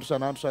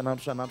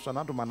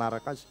isan'andro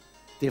manaraka azy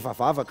dia efa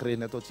vavaka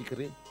reny ataontsika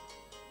reny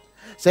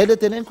zay le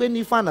teneniko hoe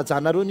ny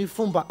fanajanareo ny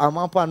fomba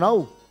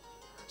amampanao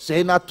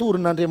zay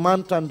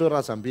natorin'Andriamanitra n'ireo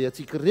razambe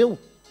atsika ireo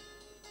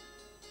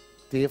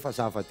dia efa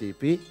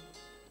zava-dehibe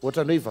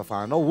ohatrany hoe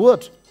ivavahanao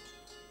ohatra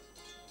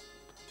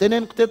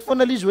teneniko teto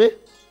foana le izy hoe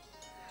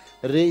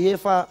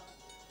rehefa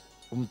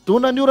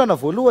midona ny orana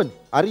voalohany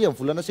ary amin'ny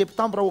volana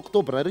septambra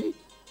oktobra ary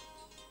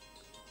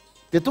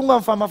dia tonga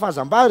amin'ny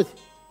famafazam-bary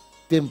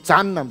dia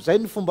mijanona amin'izay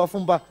ny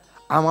fombafomba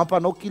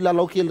amampanao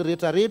kilalao kely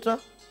rehetrarehetra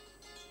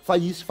fa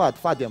hisy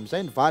fadifady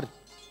amin'izay ny vary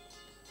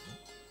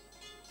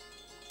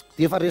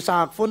dia efa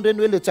resahako foana ireny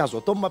hoe le tsy azo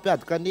atao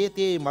mampiady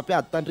kanety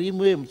mampiady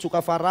tandrimo hoe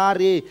mitsoka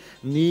farary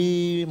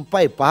ny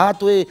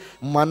mipaibato hoe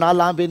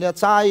manala amby eny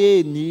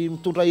atsahy ny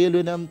mitondra elo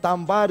eny amin'ny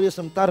tambary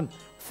sy mitariny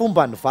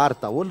fomba ny vary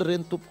daholo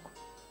ireny tompoko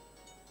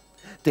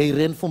dia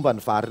ireny fomba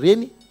ny vary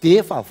ireny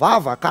dia efa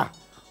vavaka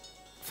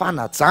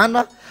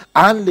fanajana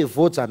an'le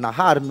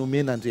voajanahary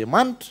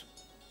nomen'Andriamanitra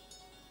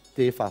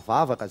dia efa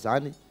vavaka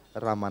zany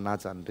raha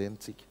manaja an'ireny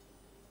tsika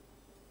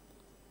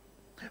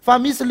fa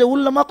misy le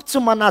olona mako tsy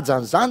manaja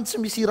an'izany tsy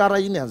misy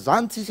irarahiny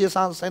an'izany tsy isy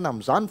esansaina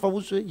amin'izany fa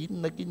ozy hoe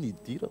inona kiny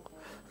hidirako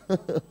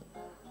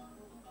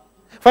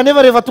fa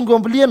nefa rehefa tonga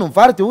ambliana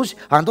mivary dia ozy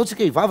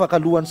andaotsika hivavaka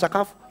alohan'ny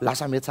sakafo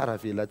lasa me tsara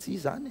velatsy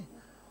zany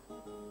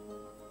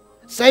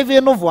zay ve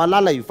ianao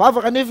voalala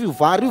hivavaka nefa io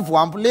vary io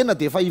voambolena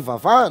dia efa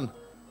hivavahana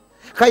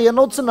ka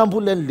ianao tsy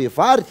namboly an'le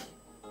vary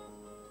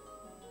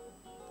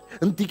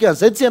ny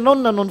dikan'izay tsy ianao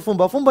no nanao ny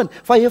fombafombany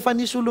fa efa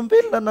nisy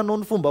olombelona nanao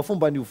ny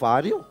fombafombany io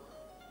vary io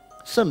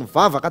sy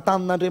nivavaka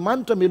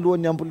tamin'Andriamanitra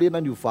melohan'ny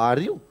ambolenany io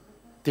vary io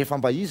dia efa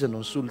mba izy no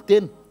ny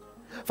solotena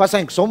fa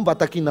saingy izao mba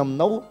takina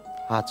aminao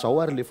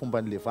atsao ary le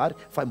fomban'le vary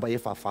fa mba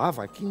efa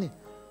vavaka iny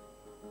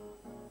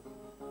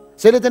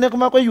zay le teneko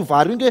mako hoe io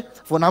vary io nge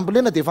vao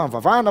nambolena dia efa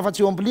mivavahana fa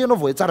tsy eo ambolia anao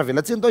vao hoe tsara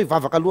velatsiny tao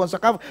hivavaka alohan'ny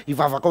sakafo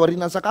hivavaka ao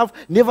aorian'ny sakafo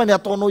nefa ny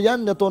ataonao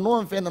ihany ny ataonao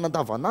amin'ny fiainana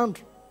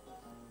andavanandro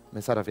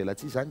me tsara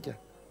velatsy zany ka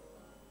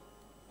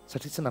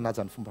satria tsy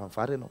nanaja ny fomba ny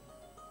vary ianao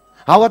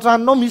ao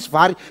an-tranonao misy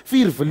vary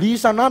firy vilia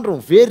isan'andro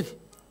mivery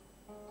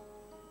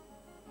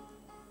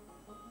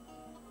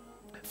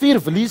firy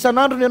vilia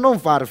isan'andro ny ianao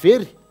mivary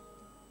very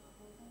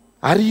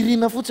ary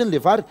irina fotsiny le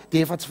vary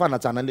dia efa tsy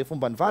fanajana an'le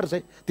fomba ny vary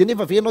zay dia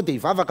nefa ve ianao dia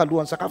hivavaka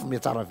alohan'ny sakafo me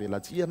tsara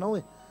velatsy ianao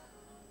e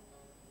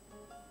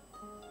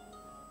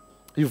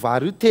io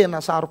vary io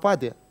tena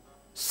saropady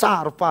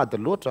saropady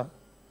loatra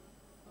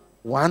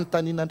ho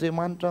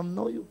anontanian'Andriamanitra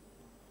aminao io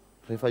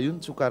rehefa io ny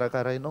tsy ho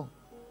karakarainao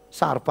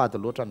saropady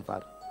loatra ny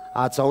vary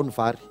atsao ny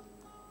vary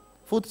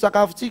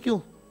foto-tsakafotsika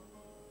io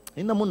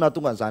inona moa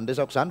nahatonga an'izany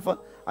resako izany fa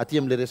aty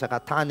amin'le resaka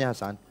tany ahy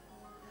zany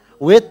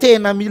hoe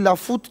tena mila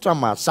fototra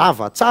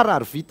mazava tsara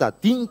ary vita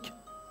dinika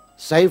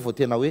zay vao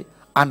tena hoe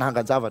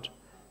anangan-javatra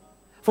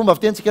fomba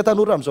fitentsika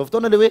tanora amin'izao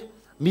fotoana le hoe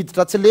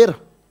miditra tsy lera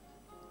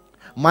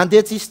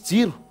mandeha tsisy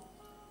jiro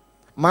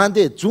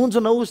mandeha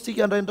jonjona ozy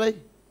tsika indraindray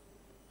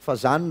fa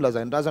zany no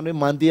lazain'razany hoe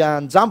mandeha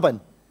anjambany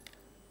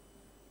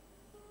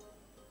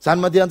zany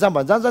mandeha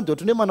anjambany zany zany dia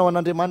ohatrany hoe manao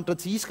an'Andriamanitra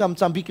tsy isika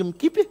mitsambiky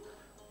mikipy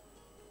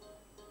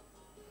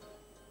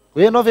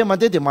hoe ianao ve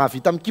mandeha dia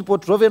mahavita mikipy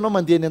ohatr'izao ve ianao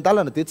mandeha ny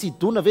an-dalana dia tsy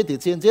hidona ve dia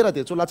tsy enjera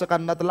dia tsy ho latsaka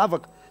any anaty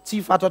lavaka tsy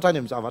hifatratra any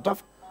amin'ny zavatra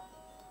hafa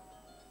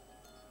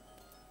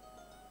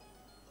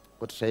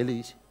ohatr'izay le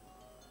izy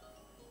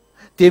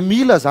dia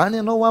mila zany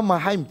ianao a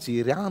mahay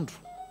mijery andro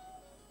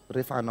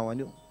rehefa hanao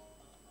an'io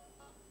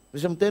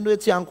misy miteny hoe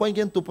tsy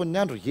ankoainga ny tompon'ny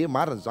andro ye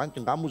mariny zany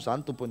nga moa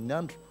zany tompon'ny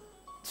andro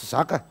tsy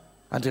zaka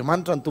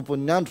Andriamanitra ny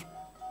tompon'ny andro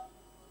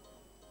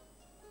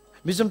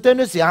misy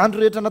miteny hoe zay andro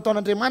rehetra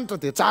nataon'Andriamanitra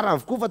dia tsara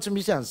avokoa fa tsy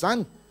misy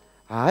an'izany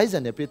aiza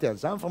ny apety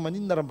an'izany fa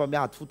maninona raha mba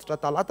miady fototra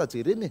talata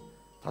jereny e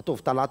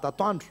ataovy talata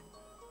atoandro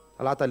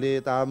talata le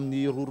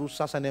amin'ny roroso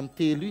sasany amin'ny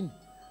telo iny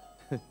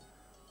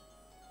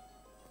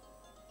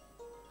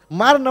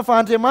marina fa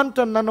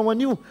Andriamanitra ny nanao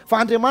an'io fa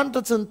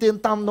Andriamanitra tsy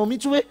niteny taminao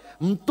mihitsy hoe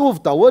mitovy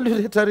daholo io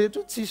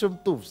rehetrarehetra io tsisy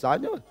mitovy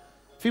zany eo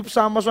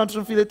fiposahan'ny masoandro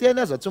sy ny filetehany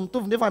aza tsy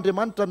mitovy nefa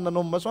Andriamanitra ny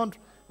nanao ny masoandro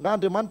nga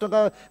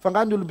Andriamanitra fa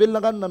nga ny olombelona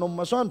nga ny nanao ny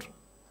masoandro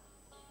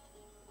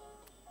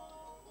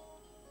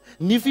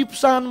ny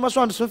fiposahan'ny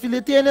masoandro sy ny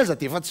filetehany aza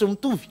dia efa tsy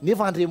mitovy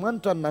nefa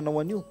Andriamanitra ny nanao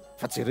an'io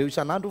fa jereo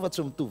isan'andro fa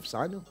tsy mitovy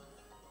zany io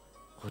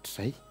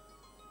ohatr'izay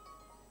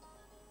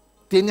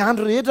dia ny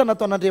andro rehetra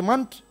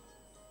nataon'Andriamanitra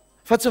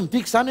fa tsy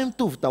midika zany hoe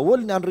mitovy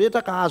daholo ny andro rehetra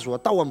ka azo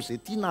atao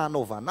amin'izay tiana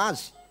hanaovana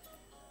azy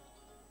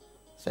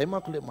zay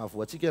manko le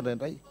mahavoantsika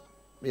indraindray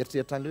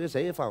mieritreritra an'le hoe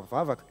zay efa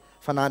mivavaka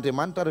fa na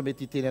Andriamanitra ary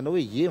mety hiteny anao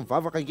hoe ye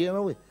mivavaka nge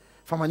anao hoe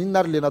fa maninona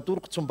ary le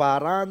natoroko tsy mba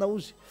harahana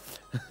ozy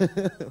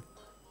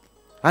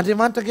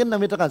Andriamanitra nge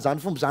nametraka an'izany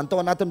fomba zany tao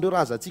anatin'ireo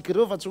razantsika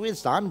ireo fa tsy hoe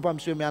zany mba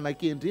miseho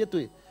mianan-kendreto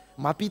hoe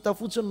mampita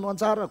fotsiny no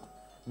anjarako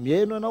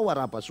mihaino ianao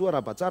arabasoa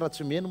arabatsara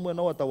tsy mihaino moa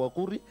ianao atao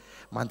akory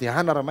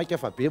mandehana raha maika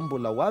fa be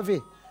mbola ho avy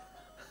e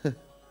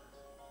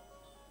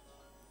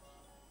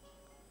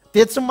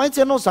dia tsy maintsy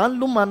ianao zany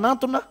aloha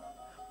manantona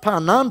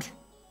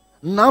mpanandro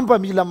namba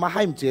mila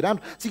mahay mijery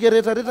andro tsika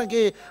rehetrarehetra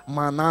nge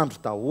manandro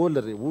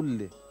daholo re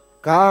olole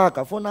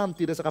gaga foana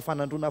amin'ity resaka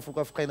fanandrona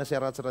afokafokaina sy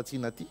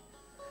aratsiratsiana ty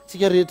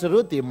tsika rehetra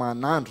reo dia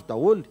manandro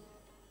daholo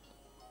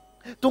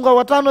tonga ao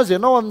an-trano azy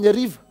ianao amin'ny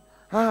ariva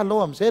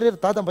alao amin'izay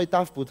rehetra dada mba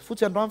hitafy-body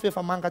fotsy androany fa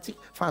efa mangatsika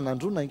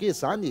fanandrona nge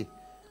zany e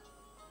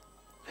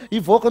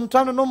ivoaka ny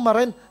trano ianao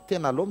maraina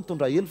tena alao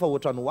mitondra helo fa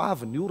ohatra ny ho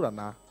avy ny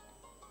orana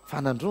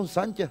fanandrona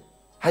zany ka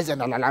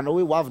aizany alalànao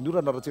hoe ho avy ny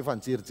orana raha tsy efa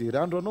nijerijery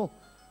andro anao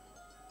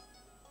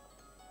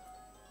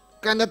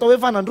ka ny atao hoe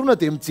fanandrona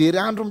dia mijery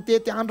andro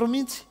mitety andro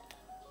mihitsy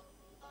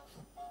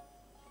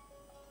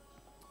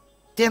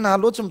tena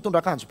aloha tsy mitondra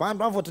akanjo ba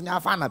andro any fa ohatra ny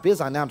hafana be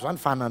zany andro zany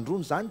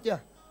fanandrona zany ka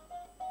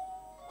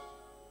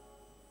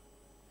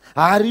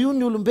ary io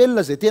ny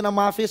olombelona zay tena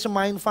mahafesy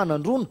mahay ny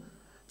fanandrona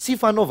tsy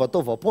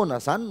fanaovataovam-poana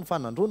zany ny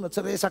fanandrona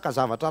tsy resaka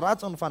zavatra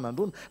ratsy ny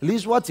fanandrona le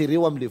izy ho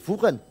ajereo amin'le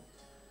vokany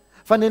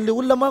fa ny an'le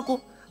olona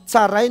manko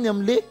tsarainy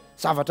amin'le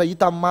zavatra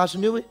hita amin'ny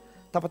masony eo hoe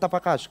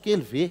tapatapakazo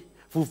kely ve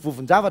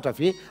vovovovon-javatra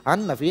ve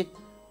anina ve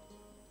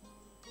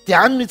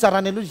dia any no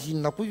hitsarany aloha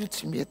inona koa io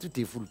tsy mety io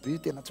dia volobe io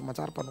tena tsy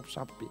mantsara mpanao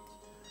mpisampy be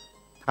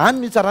any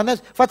no hitsarany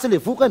azy fa tsy le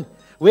vokany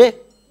hoe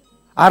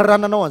ary raha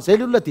nanao an'izay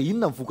le olona dia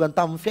inona mivokany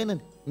tamin'ny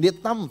fiainany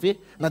nety taminy ve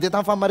nandeha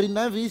tamin'ny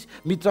fahamarinana avy izy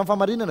miditra amin'ny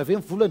fahamarinana ve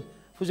mivolany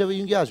fozay hoe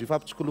inge azo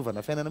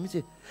ifampitsikolovana fiainana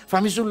mihitsy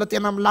fa misy olona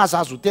tena milaza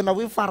azo tena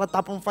hoe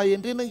faratapin'ny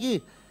fahendrena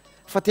nge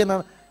fa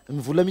tena ny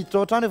vola miditra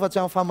ao an-trano efa tsy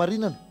amin'ny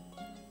fahamarinana,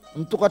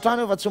 ny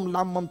tokantrano efa tsy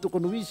milamina amin'ny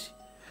tokony ho izy,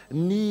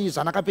 ny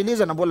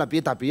zanakam-pelezana mbola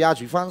be tabe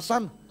azo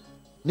ifanosana,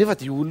 nefa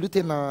dia olona io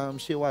tena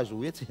miseho azy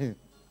ho etsy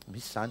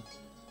misy zany.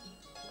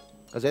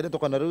 Ka zay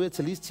ataoko anareo hoe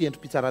tsy lisy tsy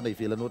endrim-pitsarana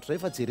ivelana ohatr'izay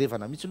fa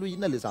jerevana mihitsy aloha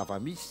inona le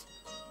zava-misy.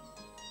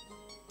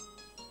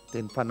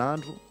 Dia ny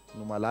mpanandro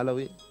no malala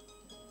hoe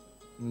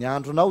ny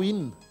andronao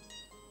inona,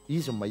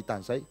 izy mahita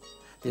an'izay,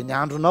 dia ny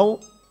andronao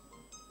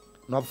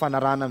no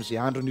ampifanarahana amin'izay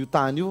andron'io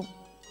tany io,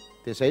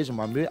 dia zay izy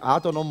mamy hoe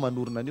ato anao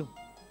manorina an'io.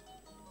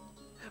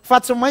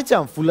 Fa tsy maintsy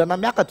amin'ny volana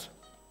miakatra.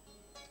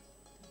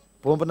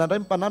 Bombina indray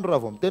mpanandro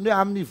raha vao miteny hoe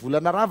amin'ny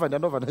volana ravany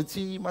anaovana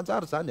tsy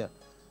manjary zany a,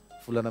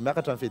 volana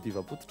miakatra amin'ny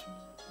fehadivam-pototra.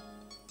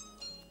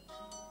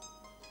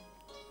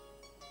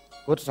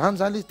 Ohatr'izany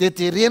zany izy dia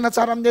terena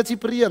tsara amin'ny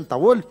atsipiriany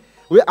daholo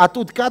hoe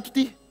atodikato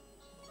ity,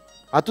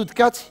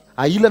 atodikatsy,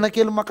 ailana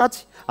kely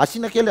makatsy,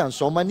 asiana kely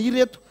an'izao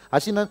maniry eto,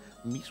 asiana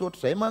misy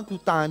ohatr'izay manko io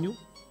tany io.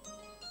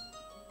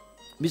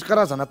 Misy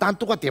karazana tany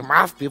tonga dia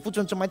mafy be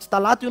fotsiny tsy maintsy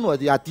talata io no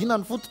adina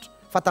ny fototra,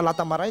 fa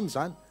talata marainy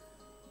zany.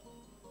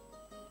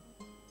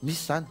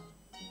 Misy zany.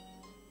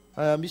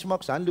 Misy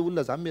manko zany le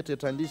olona zany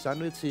mieritreritra an'izy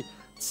zany hoe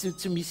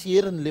tsy misy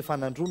heriny le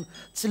fanandrona,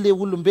 tsy le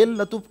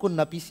olombelona tompoko ny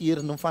nampisy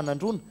heriny ny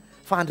fanandrona,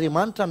 fa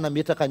Andriamanitra no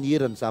nametraka ny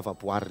herin'ny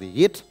zavaboary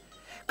rehetra.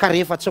 Ka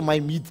rehefa tsy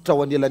mahay miditra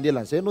ao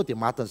anelanelan'izay ianao dia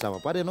maty ny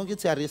zavaboary, ianao nge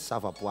tsy haresy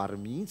zavaboary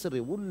mihitsy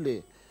re olona.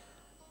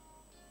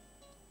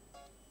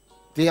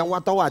 Dia ho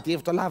atao ady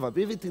hevitra lava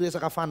be ve ty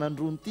resaka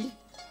fanandrony ity,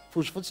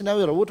 fotsifotsiny aho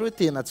hoe raha ohatra hoe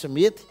tena tsy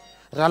mety,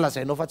 raha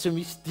lazainao fa tsy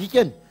misy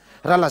dikany,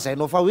 raha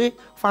lazainao fa hoe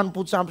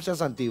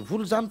fanompontsampisasan'ny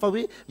devoly zany fa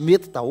hoe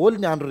mety daholo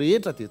ny andro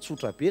rehetra dia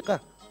tsotra be ka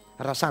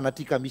raha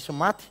sanatrika misy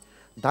maty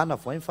ndana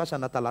voay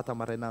mifasana talata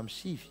maraina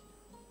amin'ny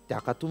 7 dia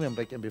akatomy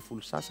amin'ny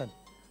 12 sasany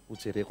ho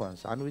jereko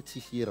an'izany hoe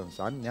tsisy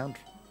herin'izany ny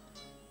andro.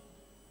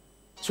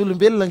 Tsy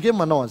olombelona nge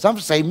manao an'izany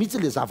fa zay mihitsy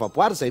le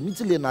zavaboary, zay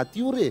mihitsy le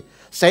natiora,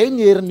 zay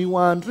ny herin'io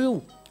andro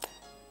io.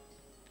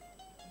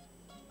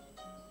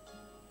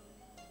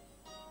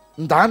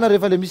 Ndana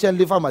rehefa le misy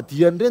an'le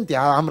famadiany ireny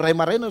dia amin'ny ray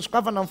maraina ny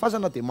sokafana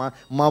mifasana dia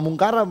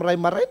mamongara amin'ny ray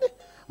maraina,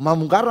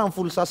 mamongara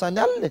amin'ny 10 sasany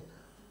alina.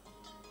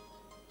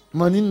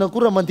 Maninona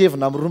koa raha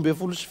mandevina amin'ny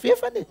 12 sy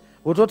fefany,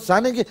 ohatrohatra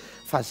zany ange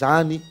fa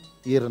zany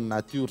herin'ny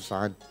natiora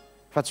zany,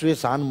 fa tsy hoe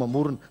zany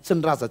mamorona, tsy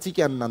ny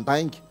razantsika ny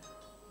nandainga,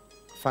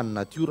 fa ny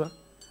natiora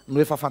no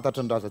efa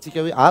fantatry ny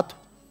razantsika hoe ato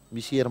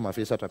misy hery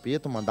mavesatra be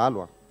eto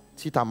mandalo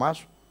tsy hita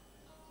maso,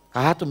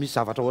 ato misy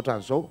zavatra ohatra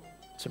an'izao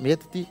tsy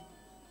mety ity.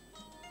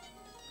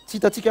 Tsy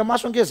hitantsika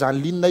maso ange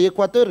zany linina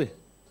équateur,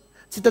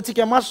 tsy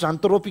hitantsika maso zany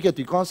tropique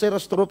du cancer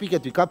sy tropique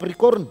du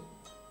capricorne,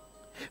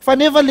 fa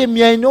nefa le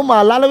miaina eo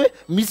mahalala hoe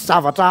misy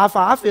zavatra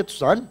hafahafa eto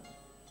zany.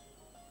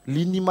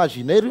 Linina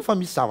imaginaire io fa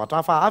misy zavatra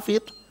hafahafa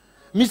eto,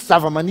 misy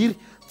zavamaniry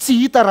tsy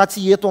hita raha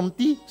tsy eto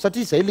amin'ity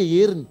satria zay le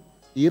heriny,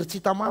 hery tsy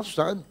hita maso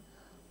zany.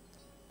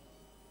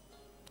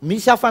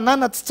 Misy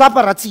hafanana tsy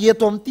tsapa raha tsy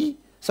eto amin'ity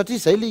satria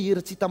zay le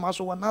hery tsy hita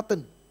maso ao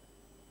anatiny.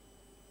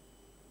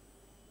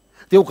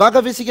 Dia ho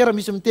gaga ve sika raha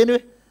misy miteny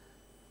hoe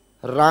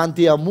raha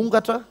andeha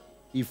mongatra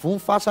ivo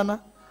mifasana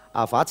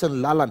avatsy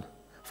ny lalana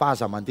fa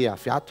aza mandeha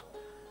avy ato.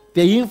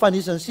 Dia iny fa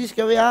nisy ny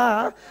sisika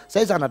hoe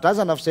zay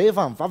zanadrazana fa zay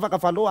efa mivavaka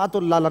fa aloha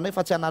ato ny lalana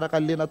fa tsy hanaraka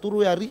an'le natory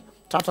hoe ary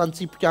tratra ny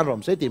tsipikandro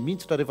amin'izay dia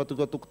mintsitra rehefa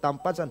tokatoko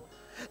tampasana.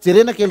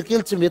 Jerena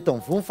kelikely tsy mety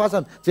mivo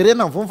mifasana,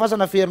 jerena mivo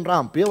mifasana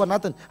ferin-rano be ao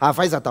anatiny,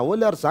 avaiza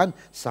daholo ary zany,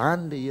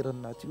 zany le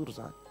herin'ny natiora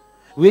zany.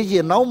 Hoe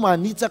ianao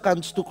manitsaka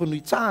ny tsy tokony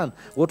hitsahana,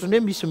 ohatrany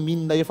hoe misy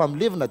minina efa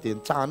milevina dia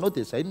nitsahanao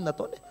dia zay ny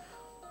nataony.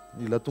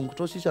 Mila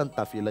tongotrao sisa ny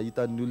tavela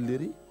hitan'ny olona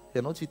ery,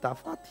 ianao tsy hita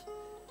afaty.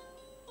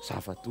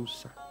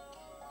 Zava-doza zany.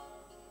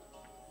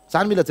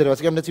 Zany mila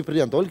jerevasika amin'ny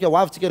atsipiriany daholo ka ho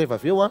avytsika rehefa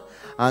avy eo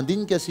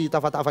andinika sy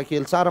tafatafa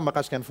kely tsara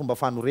mahakasika ny fomba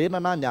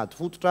fanorenana, ny ady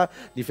fototra,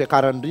 ny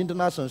fiakaran'ny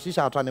rindrina sy ny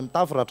sisa hatrany amin'ny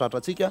tafo raha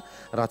tratratsika,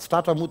 raha tsy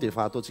tratra moa dia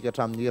efa ataontsika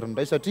hatramin'ny herin'ny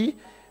iray satria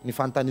ny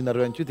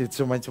fanontanianareo ihany koa dia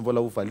tsy maintsy mbola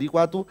hovaliko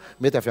ato,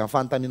 mety avy amin'ny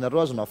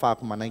fanontanianareo azo no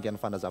ahafahako manainga ny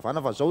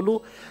fanazavana fa zao aloha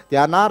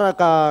dia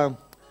anaraka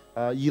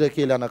hira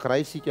kely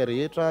anankiray sika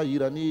rehetra,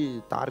 hirany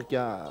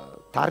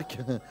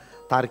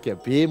tarika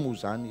be moa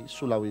zany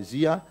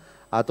Solaoezia,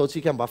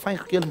 ataontsika mba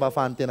faingo kely mba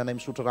ahafahany tenanay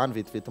misotro rano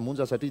vetivety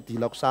monja satria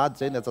dilako sahady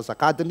zay ny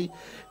atsasakadiny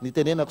ny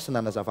tenenako sy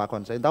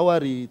nanazavako an'izay ndao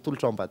ary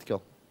tolotra ao ambadika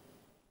ao.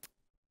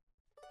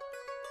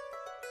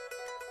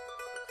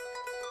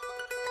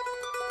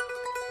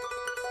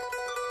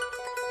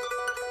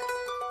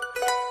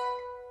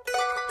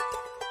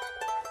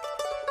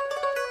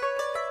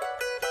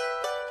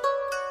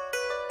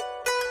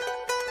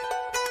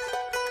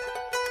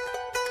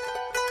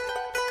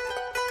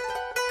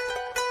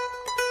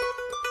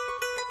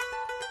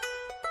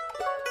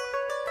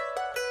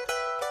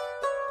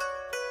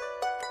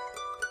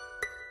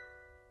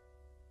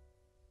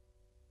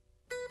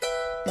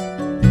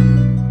 Thank you.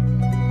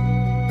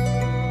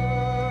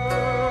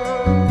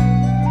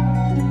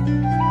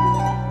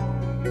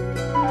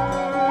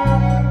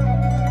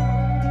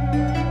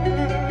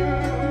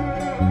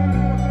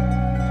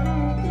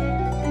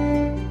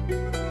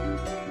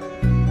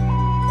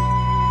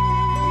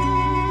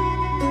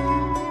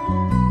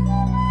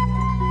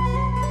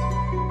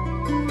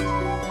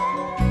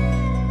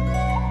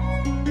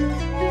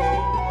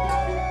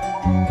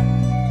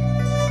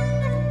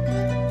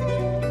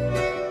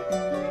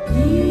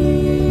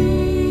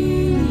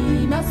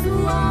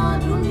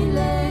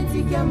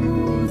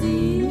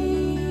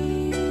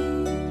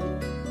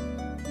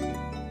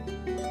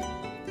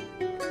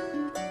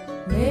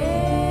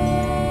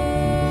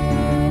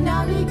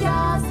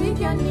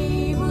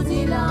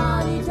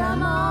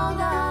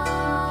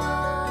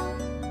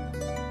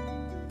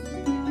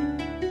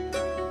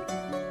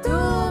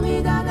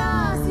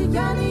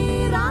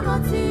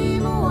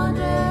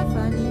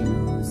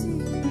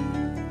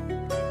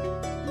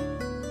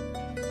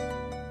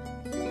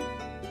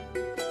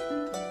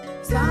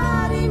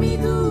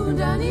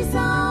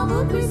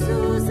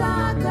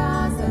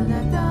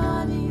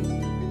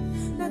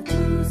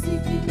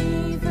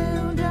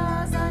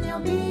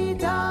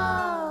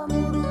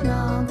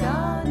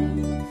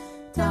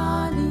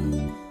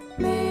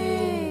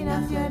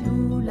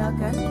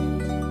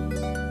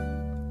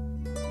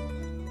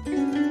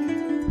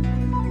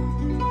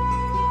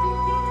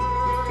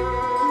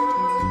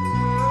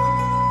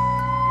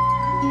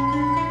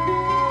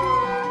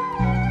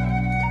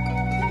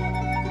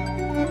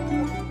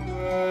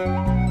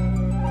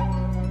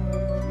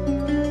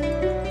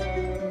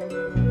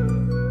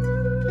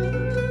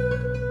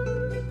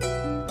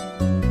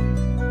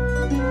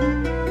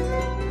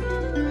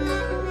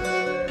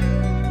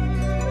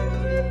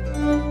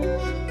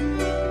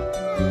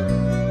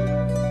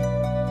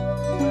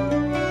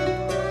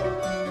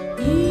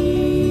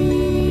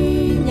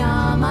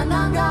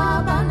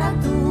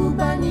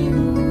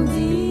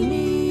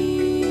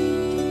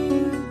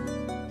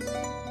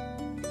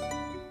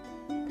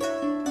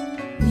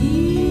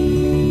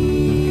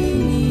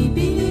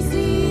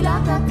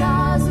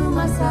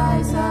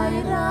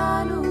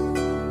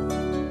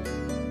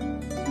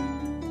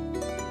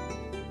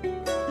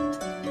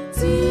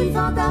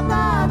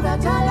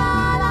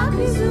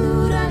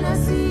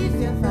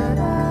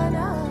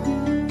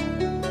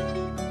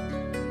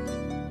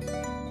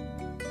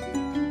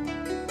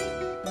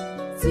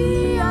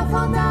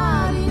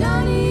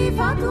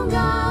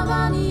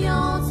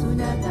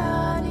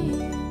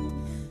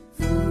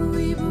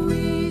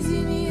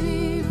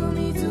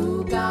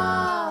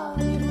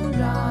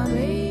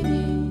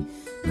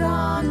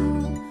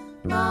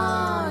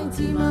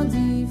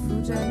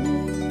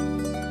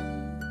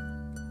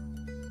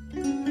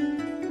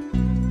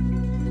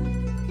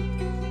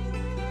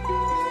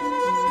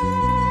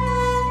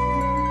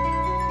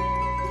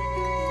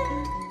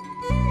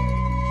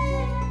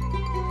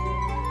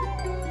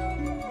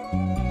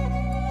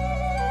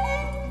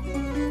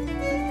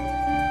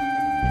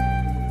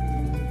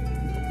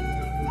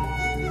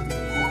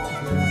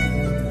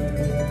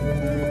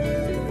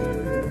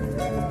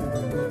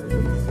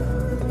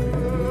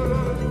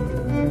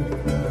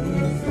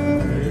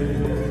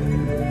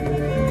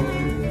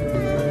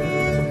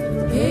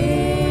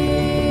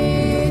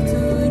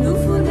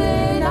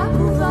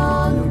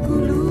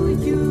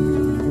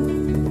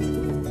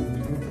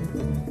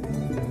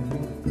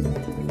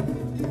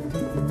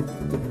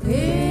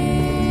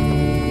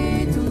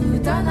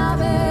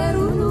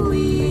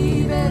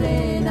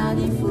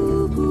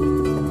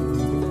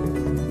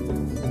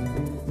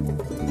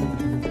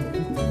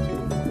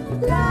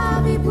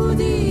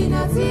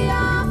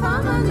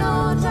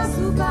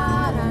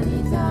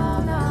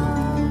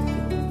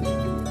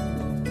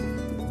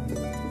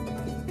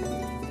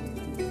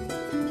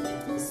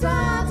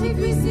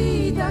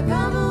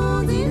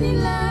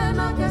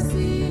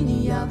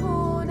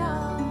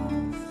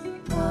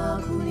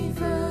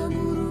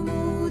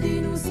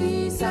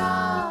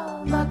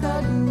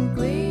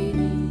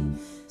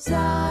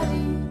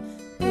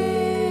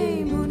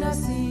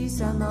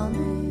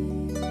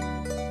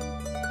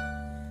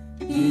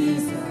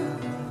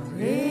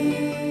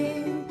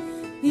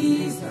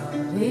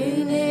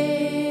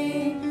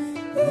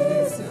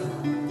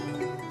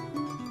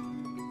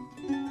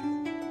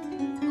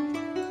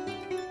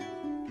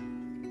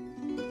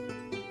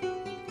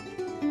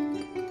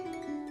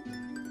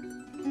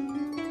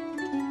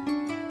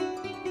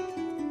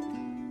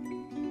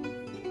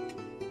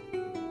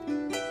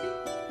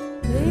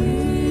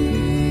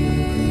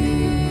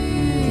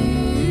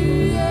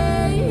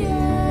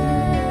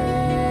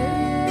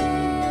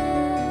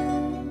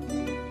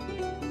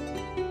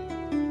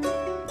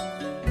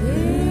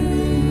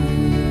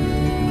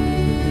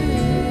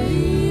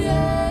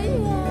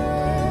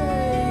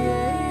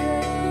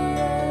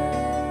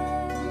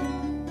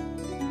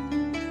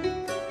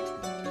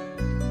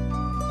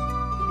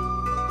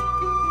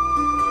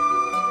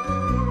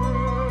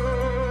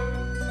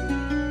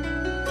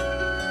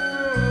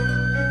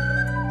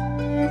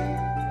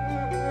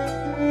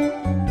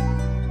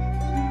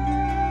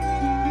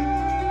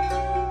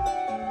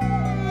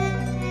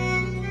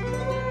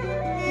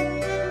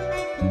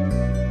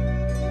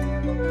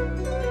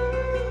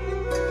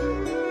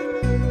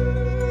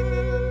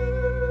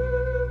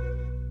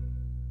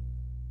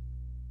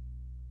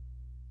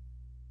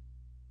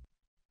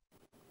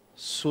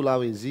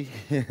 Sulawesi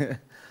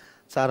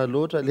tsara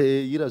loatra le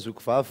hira zoko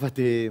vavy fa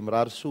dia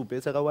mirary soa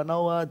betsaka ho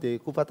anao a dia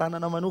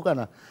kofatanana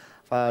manokana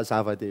fa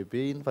zava-dehibe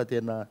iny fa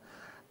tena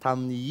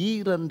tamin'ny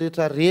hirany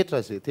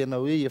rehetrarehetra zay tena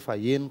hoe efa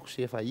henoko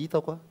sy efa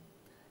hitako a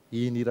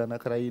iny hira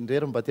anankiray iny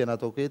rery mba tena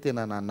ataoko hoe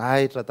tena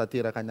nanahitra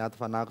tanteraka ny aty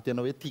fanahiko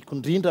tena hoe tiako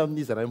indrindra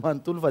amin'izy ray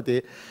manontolo fa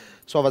dia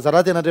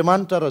soavatsara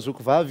ten'Andriamanitra raha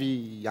zoko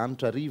vavy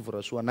anitra rivo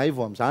raha soanay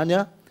vo amin'izany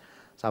a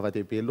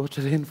zava-dehibe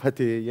loatra reny fa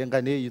dia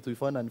engane itoy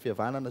foana ny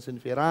fihavanana sy ny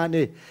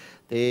fiarahany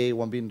dia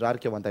ho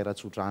ambinin-drarika ho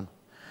andaira-tsodrano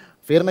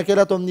verina kely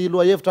ato amin'ny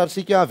loha hevitra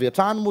arsika avy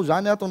hatrany moa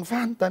zany ato ny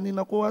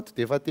fanontaniana koa ato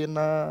dia efa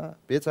tena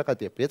betsaka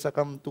dia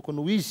betsaka amin'ny tokony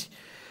ho izy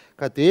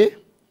ka dia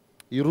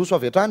iroso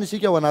avy hatrany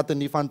isika ao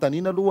anatin'ny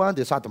fanontaniana aloha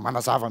dia sady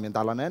manazava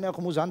miandalana ihany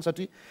ako moa zany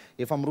satria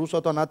efa miroso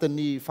ato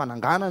anatin'ny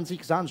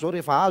fananganantsika zany zao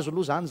rehefa azo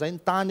aloha zany zay ny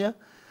tany a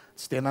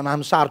tsy dia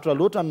nanano sarotra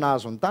loatra ny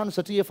nahazo ny tany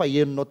satria efa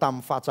enonao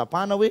tamin'ny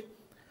fahatsapana hoe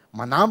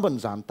manambiny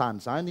zany tany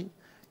zany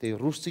dia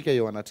irosontsika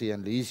eo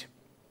anatrehan'le izy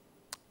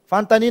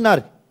fanontaniana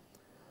ary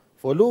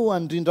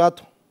voalohany indrindra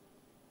ato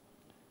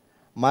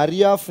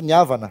Maria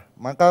finiavana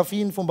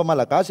mankafy ny fomba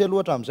malagasy aloha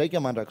hatramin'izay ka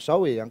mandrakizao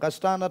hoe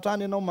ankasitrahana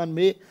hatrany ianao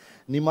manome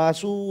ny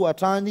mahasoa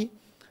hatrany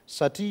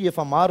satria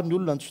efa maro ny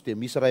olona tsy dia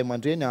misy ray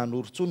aman-dreny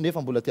anorontsony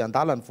nefa mbola te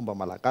handala ny fomba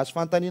malagasy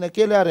fanontaniana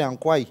kely ary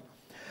ankoay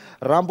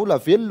raha mbola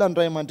velona ny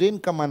ray aman-dreny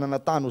ka manana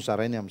tany ho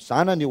zarainy amin'ny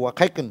zanany eo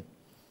akaikiny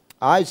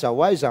aiza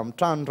ho aiza amin'ny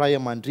trano ray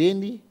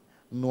aman-dreny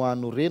no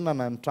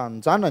anorenana ny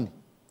tranonjanany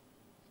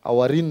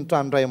ao arin'ny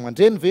trano ray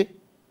aman-dreny ve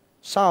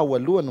sa ao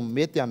alohany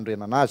mety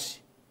anorenana azy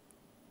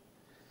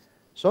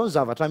zao ny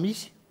zavatra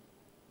misy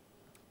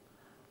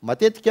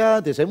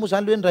matetika dia zay moa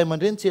zany le hoe ny ray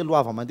aman-dreny tsy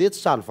eloava mandeha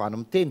tsy salovany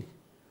miteny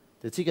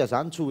dia tsika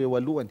zany tsy ho eo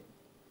alohany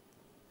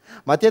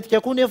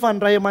matetika koa nefa ny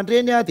ray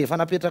aman-dreny a dia efa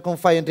napetraka ny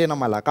fahendrena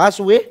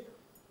malagasy hoe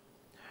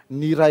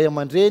ny ray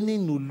aman-dreny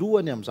no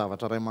lohany amin'ny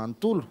zavatra ray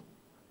manontolo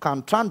ka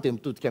ny trano dia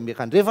mitodika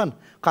miakandrefana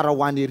ka raha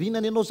ho any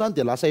erinany ianao zany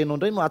dia lasa ianao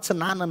indray no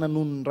atsinanana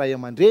noho ny ray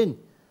aman-dreny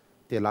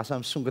dia lasa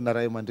misongona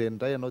ray aman-dreny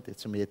indray ianao dia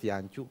tsy mety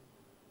ihany koa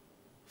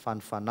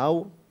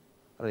fanofanao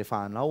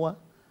rehefa anao a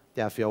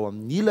dia avy ao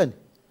amin'ny ilany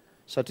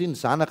satria ny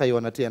zanaka eo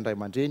anatrehan'ny ray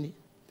aman-dreny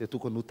dia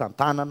tokony ho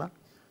tantanana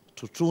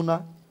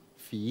trotrona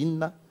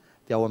fihinana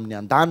dia ao amin'ny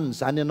andaniny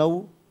zany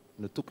ianao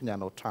no tokony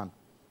hanao trano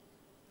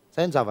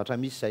zay ny zavatra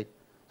misy zay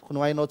tokony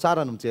ho hainao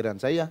tsara no mijery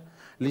an'izay a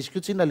le izy ko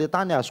tsinona le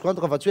tany azo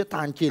antoka fa tsy hoe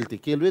tany kely dia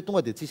kely hoe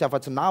tonga dia tsisy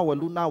afa-tsy na ao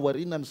aloha na ao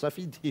aoriana ny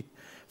safidy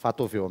fa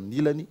ataovy eo amin'ny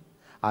ilany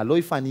aleo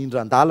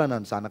ifanindran-dalana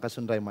ny zanaka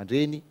sy ny ray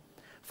aman-dreny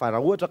fa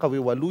raha ohatra ka hoe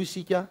ho aloha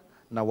isika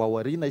na ho ao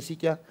aoriana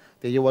isika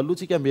dia eo aloha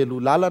tsika melo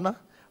lalana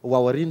ho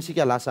ao aoriana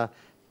isika lasa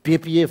be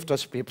mpihevitra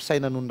sy be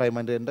mpisaina noho ny ray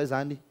aman-dreny indray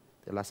zany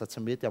dia lasa tsy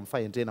mety amin'ny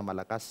fahendrena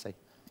malagasy zay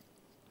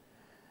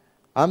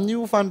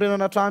amin'io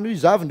fanorenana trano io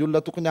izavy ny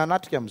olona tokony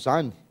hanatrika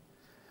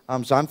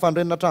amin'izany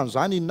fanorenana trano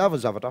zany inona avy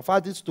ny zavatra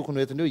fady tsy tokony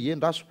hoentiny hoe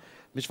endraso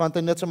misy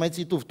fanontaniana tsy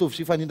maintsy hitovitovy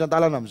sy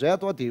fanindran-dalana amin'izay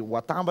ato a dia ho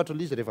atambatra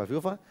aloha izy rehefa avy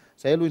eo fa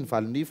zay aloha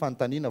nyvalin'ny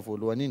fanontaniana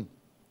voalohany iny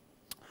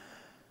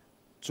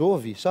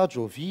jovy sa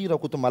jovy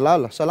rakoto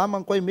malala salama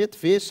ny koay mety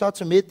ve sa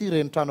tsy mety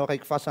reny trano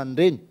akaiky fasany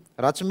reny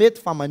raha tsy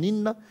mety fa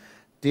maninona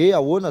dia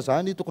ahoana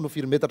zany tokony ho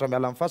firy-metatra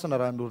miala amin'ny fasana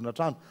raha norona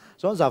trano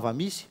zao ny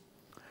zava-misy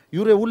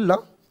io re olona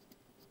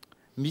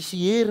misy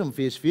hery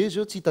mivezivezy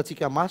eo tsy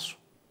hitatsika maso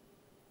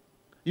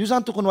io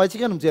zany tokony ho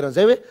haitsika no mijery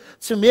an'izay hoe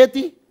tsy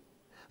mety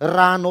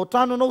raha anao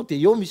trano anao dia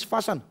eo misy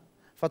fasana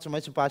fa tsy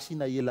maintsy mpa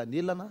hasiana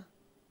elanelana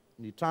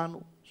ny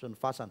trano sy ny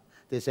fasana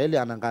dia zay le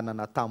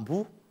ananganana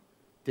tambo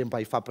dia mba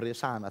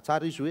hifampiresahana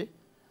tsara izy hoe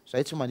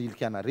zay tsy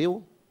manilika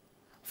anareo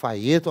fa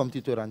eto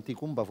amin'ity toeran'ity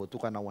koa mba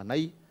voatokana ao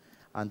anay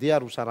andeha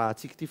arosa raha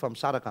antsika ity fa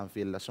misaraka amin'ny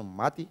velona sy ny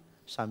maty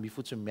samy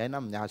fotsiny miaina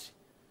amin'ny azy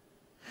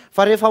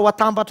fa rehefa ho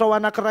atambatra ao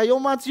anankiray eo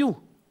mantsy io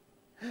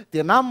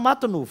dia na ny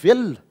maty no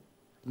velona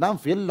na ny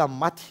velona ny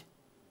maty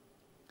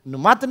ny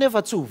maty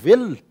nefa tsy ho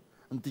velona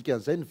ny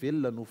dikan'izay ny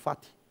velona no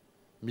faty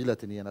mila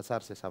dinihana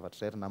tsara izay zavatra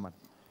zay ry namana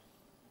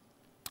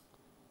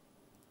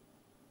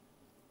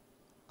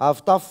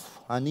avy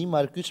tafo any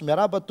Marcus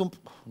miaraba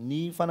tompoko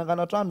ny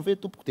fanangana trano ve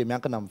tompoko dia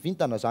miankina amin'ny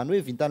vintana zany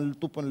hoe vintan'le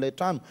tompon'ilay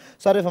trano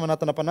sa rehefa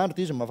manatana mpanandro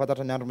dia izy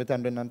mahafantatra ny andro mety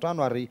anorenana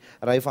trano ary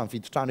raha efa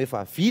mividy trano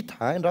efa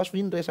vita indraso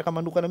iny resaka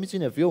manokana mihitsy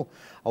iny avy eo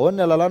ahoana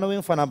ny alalana hoe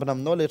mifanambina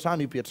aminao ilay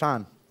trano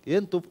hipetrahana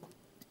eny tompoko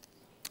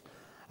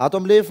ato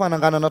amin'le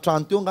fananganana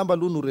trano teo ngamba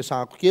aloha no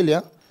resahako kely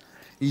a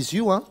izy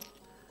io a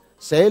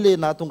zay le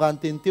nahatonga ny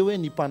teny teo hoe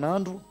ny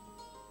mpanandro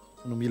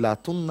no mila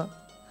atonina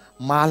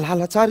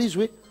mahalala tsara izy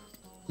hoe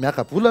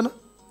miakabolana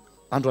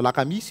andro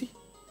alakamisy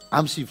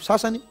amin'ny sivy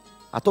sasany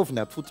ataovy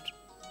ny ady fototra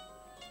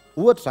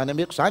ohatra zany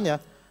ameko zany a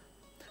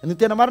ny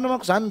tena marina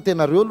manko zany ny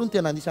tena reo aloha ny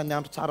tena anisan'ny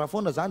andro tsara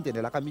foana zany dia ny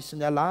alakamisy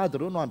ny alahady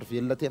reo no andro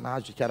velona tena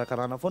azo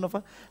ikarakarana foana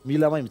fa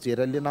mila mahay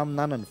mijery an'le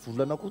naminana ny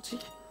volana koa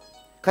tsika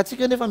ka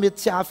tsika nefa mety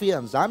tsy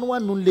hafehan' izany ho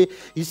any noho le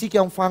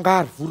isika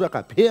mifangaro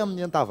voraka be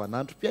amin'ny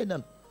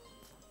andavanandrom-piainana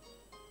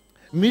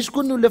misy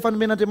koa ny olona efa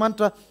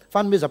nomen'Andriamanitra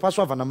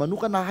fanomezam-pahasoavana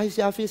manokana hay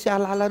sy hafe sy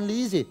halalan'le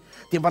izy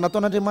dia mba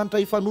nataon'Andriamanitra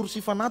hifanoro sy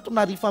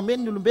hifanatona ary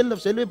hifameny ny olombelona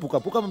fa zay le hoe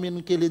bokaboka mameno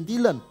ny kely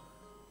andilana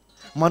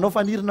manao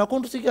fanirina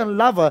akondro sika ny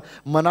lava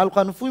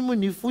manaloka ny fohy moa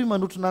ny fohy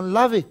manotrona ny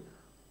lava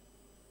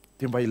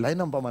dia mba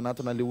ilaina mba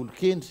manatona le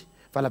olo-kendry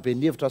valabe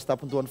ny hevitra sy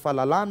tapondohan'ny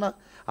fahalalana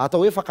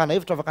atao hoe fakana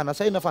hevitra fakana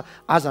saina fa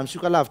aza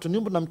misioka lavitry ny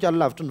ombona mikalo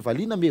lavitry ny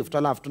valiana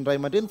mihevitra lavitry ny ray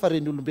aman-dreny fa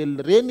reny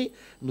olombelona reny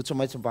no tsy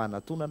maintsy mba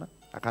hanatonana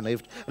akana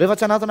hevitra rehefa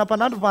tsy anatona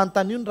mpanandro mba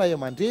hanontany io ny ray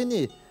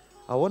aman-dreny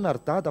ahoana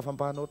ry dada fa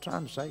mba hanao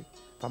trano zay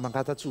mba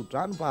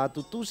mangata-tsodrano mba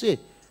hatotosy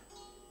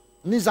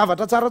ny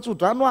zavatra tsara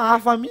tsodrano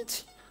hafa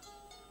mihitsy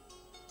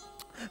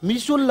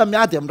misy olona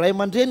miady amin'ny ray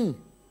aman-dreniny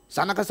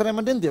zanaka sy ray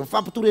aman-dreny dia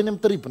mifampitoreny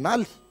amin'ny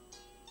tribonaly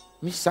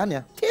misy zany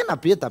a tena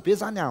be da be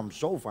zany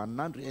amin'izao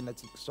vaninandro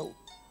iainantsika izao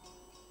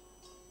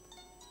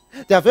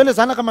dia avy eo le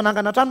zanaka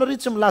manangana trano ary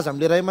tsy milaza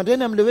am'le ray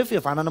aman-dreny am'le hoe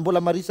fihavanana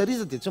mbola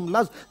marisarisa dia tsy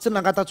milaza tsy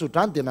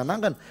nangatatsodrano dia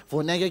nanangana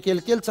vao niainga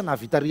kelikely tsy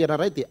nahavita rihana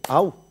ray dia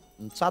ao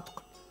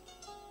nitsatoka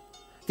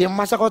dia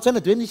masaka ao an-tsaina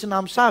dia hoe nisy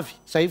namosavy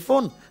zay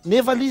foana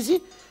nefa l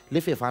izy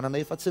le fihavanana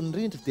efa tsy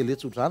nirindry dia le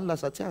tsodrano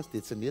lasa tsy azy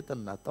dia tsy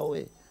netiny natao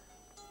hoe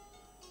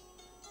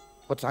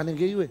ohatr'izany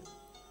ange io e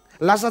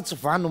lasa tsy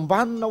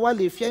vanombanona ho a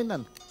le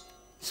fiainana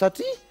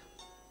satria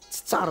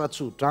tsy tsara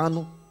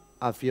tsodrano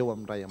avy eo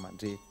amin'ny ray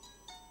aman-dreny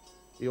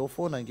eo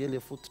foana ange le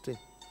fototra e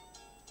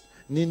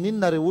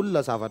nininona re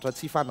olona zavatra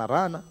tsy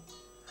fanarahana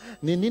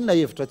nininona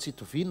hevitra tsy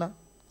toviana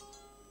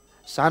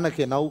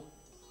zanaka ianao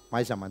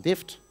mahaiza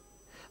mandefitra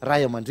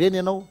ray aman-dreny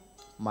ianao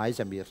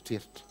mahaiza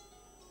mieritreritra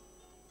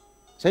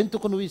zay ny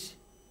tokony ho izy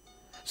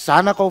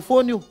zanaka ao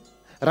foana io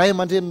ray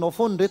aman-dreninao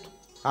foany reto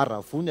ary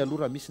ravony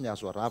aloha raha misy ny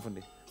azo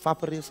araviny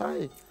fampiresa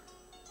e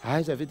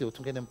aiza ave dia ho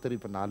tonga any amin'ny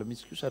tribunal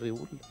misy kosa re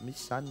olona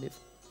misy zany nefa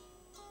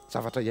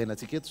zavatra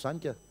iainantsika eto zany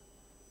ka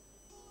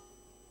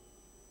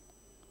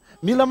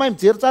mila mahay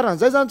mijery tsara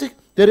an'izay zany tsika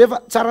dia rehefa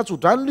tsara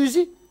tsodrano lo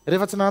izy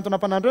rehefa tsy nahantona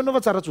mpanandro eny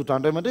fa tsara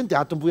tsodrano ray aman-dreny dia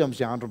atomboy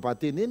am'izay andro mba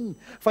teny eniny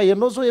fa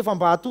ianao zao efa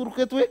mba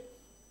hatoroko eto hoe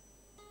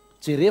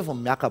jereva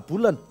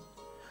miakabolana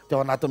dia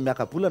ao anatin'ny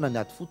miakabolana ny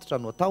ady fototra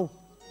no atao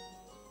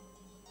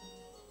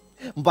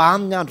mba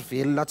amin'ny andro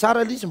velona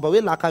tsara l izy mba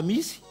hoe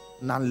lakamisy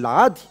na ny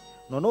lahady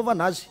no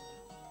anaovana azy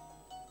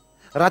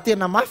raha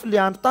tena mafy le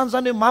andro tany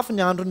zany hoe mafy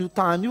ny andro n'io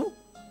tany io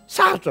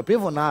sarotra be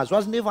vao nahazo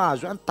azy nefa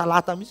azo any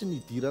talata misy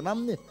nidirana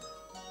aminy e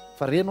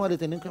fa reno ale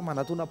teneniko hoe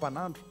manatona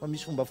mpanandro fa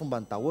misy fombafomba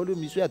ny daholo io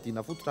misy hoe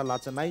adina fototra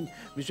latsinainy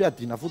misy hoe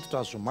adina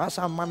fototra zoma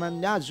samy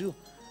manany azy io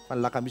fa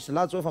ny lakamisy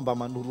latsy hoe fa mba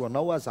manoro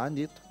anao azy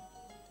any eto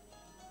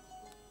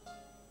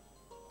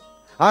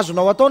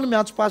azonao atao ny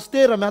miantso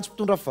pastera miantso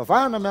mpitondra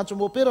fivavahana miantso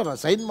mopera raha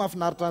zay ny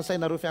mahafinaritra ny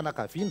sainareo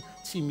fianakaviana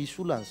tsy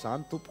misy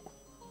olan'izany tompoko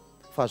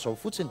fa zao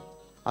fotsiny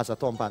aza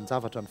atao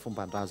ambanjavatra ny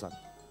fomban-drazana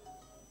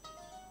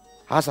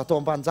aza atao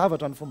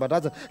ambanjavatra ny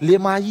fomban-drazana le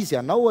maha izy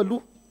anao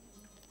aloha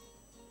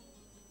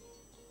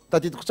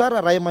tadidiko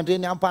tsara ray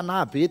aman-dreny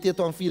ampanahy be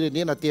teto amin'ny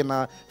firenena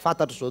tena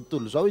fantatro zao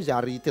tontolo zao izy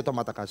ary teto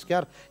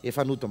Madagasikara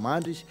efa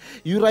nodimandry izy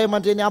io ray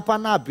aman-dreny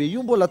ampanahy be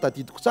io mbola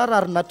tadidiko tsara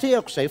ary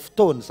natrehako zay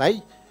fotoana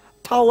zay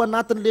tao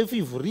anatin'le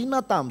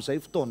fivoriana tamin'izay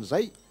fotoana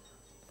zay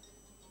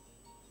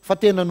fa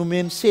tena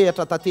nomeny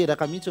sehatra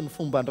tanteraka mihitsy ny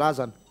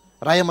fomban-drazana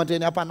ray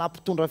aman-dreny ampanahy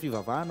mpitondra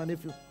fivavahana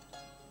nefa io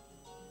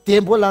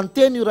dia mbola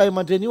niteny io ray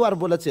aman-dreny io ary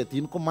mbola tsy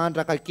adiniko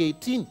mandraka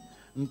kehitriny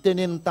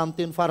nyteneniny tamin'ny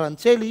teny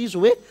farantsely izy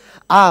hoe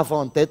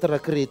avant d'être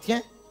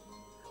chrétien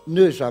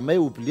ne jamais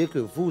oublier que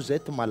vous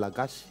êtes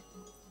malagasy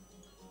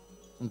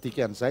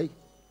midika an'izay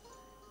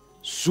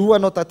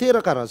zoanao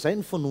tanteraka raha zay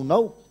ny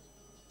finoanao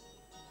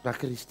raha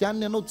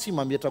kristianina ianao tsy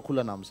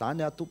mametrakolana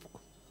amin'izany aho tompoko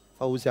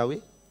fa ozy aho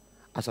hoe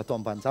aza atao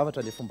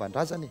ambanjavatra le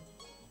fomban-drazana e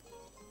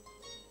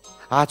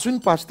atsoy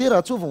ny pastera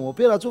atsova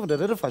mopera atsova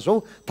ndraindray fa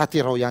zao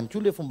tanterao ihany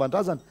koa le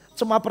fomban-drazana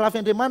tsy mampirafy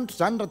Andriamanitra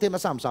zany raha tena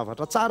samy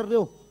zavatra tsara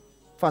ireo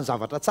fa ny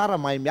zavatra tsara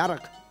mahay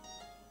miaraka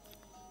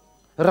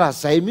raha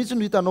zay mihitsy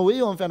no hitanao hoe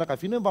eo amin'ny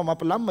fianakaviana hoe mba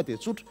mampilamina dia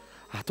tsotra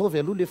ataovy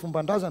aloha le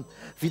fomban-drazana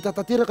vita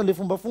tanteraka le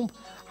fombafomba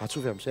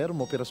atsovy amin'izay ary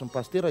mopera sy ny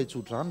pastera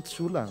hitsodrano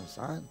tsy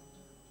olan'izany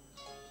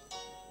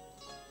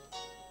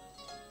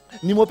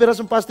ny mopera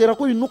sy ny pastera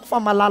koa inoko fa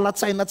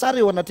malala-tsaina tsara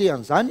eo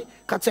anatrehan'izany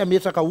ka tsy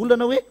hametraka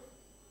olana hoe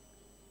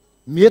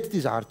mety ty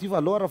zahary ty va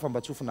aloha raha fa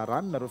mba tsofina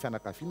rano nareo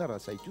fianakaviana raha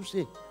zay kosa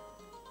e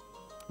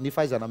ny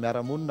fahaizana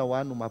miaramonina ho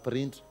any no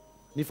mampirindra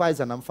ny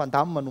fahaizana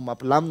mifandamina no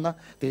mampilamina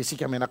dia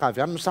isika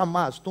menakavy any no samy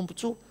mahazo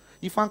tompontsoa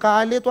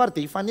hifankahaly eto ary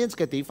dia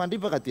hifanenjika dia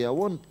hifandrivaka dia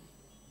ahoana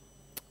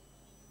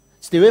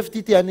tsy dia hoe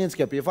fitity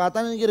hanenjika be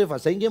fahatany nge rehefa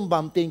zay nge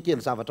mba miteny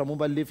kely zavatra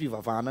momba n'le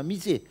fivavahana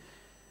mihitsy e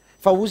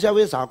fa ozy aho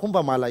hoe za koa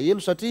mba malahelo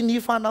satria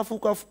ny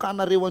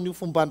fanafokafokanareo an'io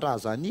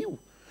fomban-drazana io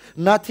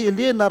na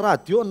tele na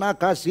radio na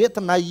gazety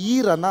na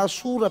hira na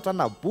soratra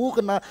na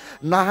boky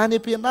na hany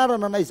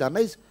am-pianarana na iza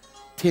na iza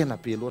tena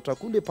be loatra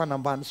koa le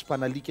mpanambany sy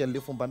mpanalika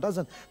an'le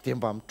fomban-drazana dia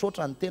mba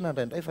mitrotra ny tena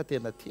indraindray fa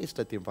tena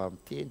tesitra dia mba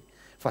miteny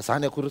fa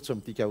zany akory tsy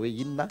midika hoe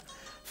inona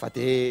fa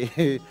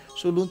dia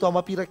solonto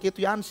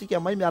amapiraketo ihany sika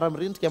may miara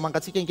mirindrika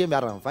mangatsika inge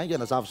miara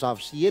mivaingana zavozavo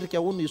sy herika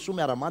ho ny soa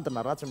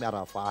miaramandina ratsy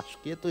miara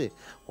vasoketo e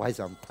ho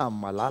aiza mitamy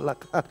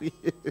malalaka ary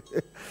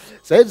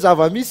zay ny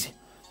zava-misy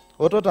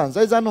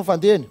ohatrohatran'izay zany no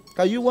fandehany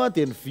ka io a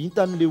dia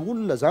nivintan'le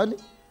olona zany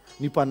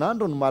ny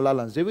mpanandro no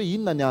mahalala an'izay hoe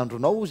inona ny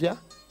andronao ozy a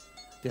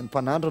dia ny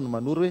mpanandro no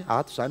manory hoe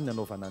ato zany ny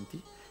anaovana an'ity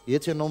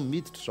etsy ianao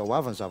miditra zao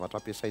avy ny zavatra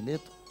ampiasaina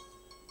eto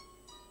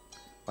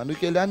manohy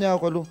kely ihany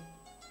ahako aloha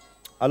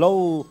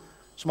alao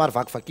somary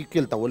vakivakiko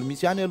kely daholo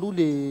misy ihany aloha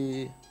le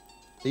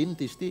ino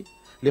ty izy ty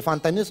le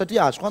fanontaniana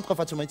satria azoko antoka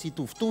fa tsy maintsy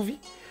hitovitovy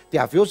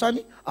dia avy eo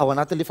zany ao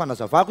anatin'le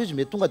fanazavako izy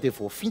mety tonga dia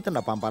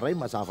voafintina bambaray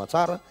mazava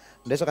tsara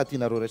nresaka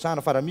tianareo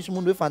resahana fa raha misy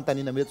moa ny hoe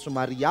fanontaniana mety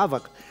somary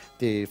hiavaka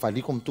dia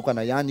valiko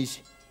mitokana ihany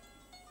izy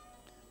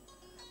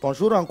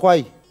bonjour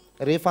ankoay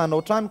rehefa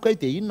hanao trano kay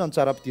dia inona no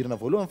tsara ampidirina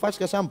voalohany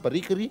fasika samy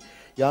brikry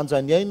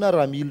ianjany aina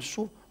raha mily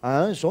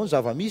soa zao ny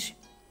zava-misy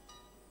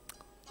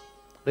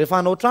rehefa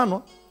hanao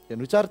trano dia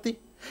noho tsara ty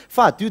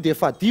fadio dia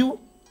fadio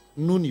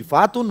no ny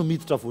vato no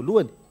miditra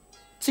voalohany.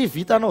 Tsy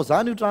vitanao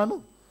zany io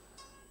trano,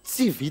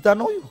 tsy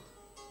vitanao io.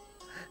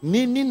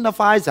 Ninona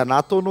fa aizana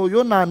ataonao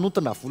eo na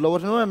anotona vola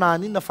ohatranao na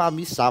ninona fa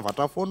misy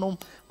zavatra foanao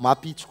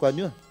mampitsoka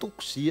an'io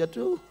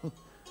tokozihatra eo.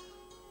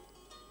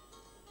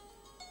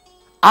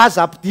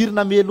 Aza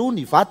ampidirina melo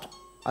ny vato,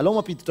 alao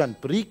mampiditra ny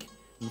briky,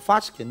 ny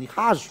fasika, ny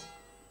hazo,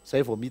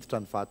 zay vao miditra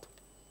ny vato.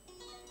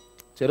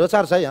 Jereo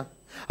tsara zay a.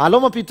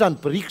 Alao mampiditra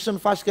ny briky sy ny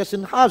fasika sy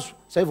ny hazo,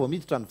 zay vao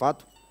miditra ny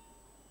vato.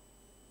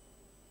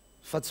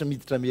 Fa tsy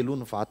miditra melo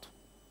ny vato.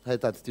 Hay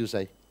tady tio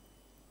zay.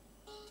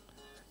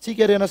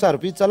 Tsika rena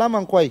sarobidy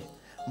salama ny koay.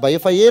 Mba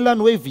efa ela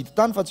no hoe vidy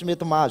tany fa tsy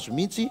mety mahazo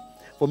mihitsy,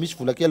 vao misy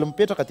vola kely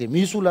mipetraka dia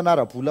misy olana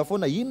ara-bola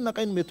foana, inona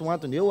kay no mety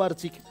antony eo ary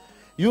tsika.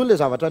 Io le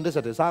zavatra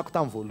ndresadresahako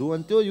tamin'ny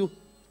voalohany teo io.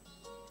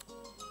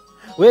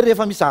 Hoe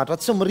rehefa misy zavatra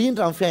tsy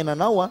mirindra amin'ny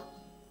fiainanao a,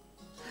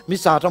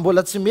 misy zavatra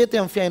mbola tsy mety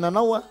amin'ny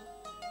fiainanao a,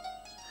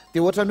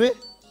 dia ohatrany hoe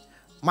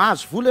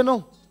mahazo vola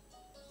ianao.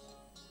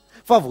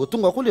 Fa vao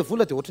tonga koa le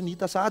vola dia ohatrany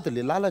hita sahady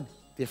le lalany,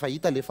 dia efa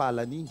hita le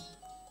fahalan'iny.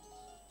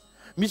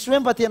 Misy hoe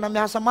mba tena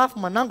miasa mafy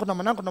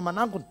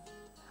manangona.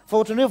 Fa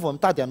ohatrany hoe vao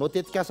mitady anao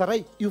tetikasa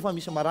ray, io fa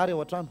misy marary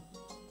ao an-trano.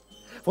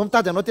 Vao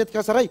mitady anao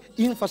tetikasa ray,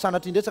 iny fa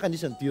sanatry indresaka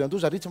nisy ny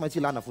diran-doza ary tsy maintsy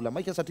ilana vola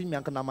maika satria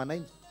miankina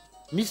amanainy.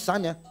 Misy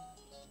zany a.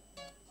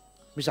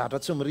 Misy zavatra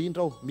tsy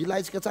mirindra ao. Mila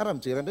haitsika tsara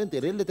mijery andreny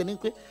dia reny le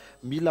teneniko hoe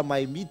mila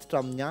mahay miditra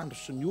amin'ny andro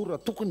sy ny ora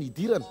tokony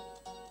hidirana.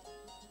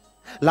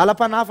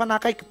 Lalam-panahafana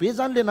akaiky be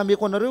zany le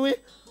nameko anareo hoe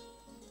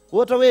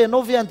ohatra hoe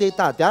ianao ve andeha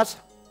hitady asa,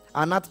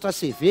 anatitra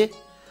CV,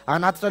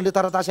 anatitra le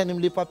taratasy any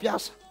amin'le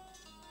mpampiasa.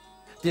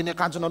 Dia ny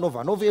akanjo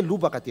nanaovanao ve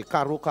lobaka dia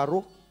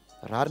carreau,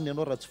 rariny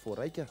ianao raha tsy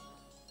voaraika.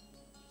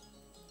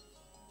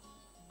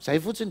 Zay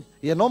fotsiny,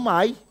 ianao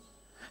mahay,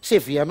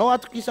 CV anao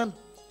atokisana,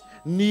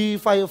 ny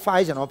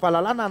fahaizana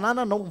mampahalalana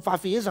anananao, ny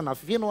fahafehezana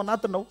fenao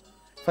anatinao,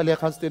 fa le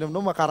akanjo teny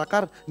aminao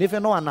makarakara, nefa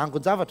ianao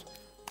anangon-javatra.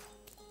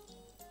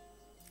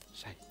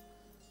 Zay.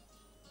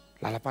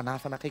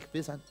 Lalam-panahafana akaiky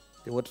be zany.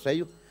 Dia ohatr'izay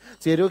io.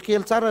 Jereo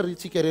kely tsara ry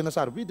tsika rena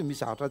sarobidy, misy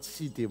zavatra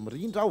tsy dia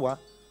mirindra ao a.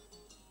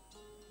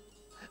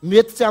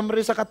 Mety tsy amin'ny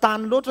resaka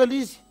tany loatra le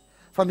izy,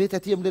 fa mety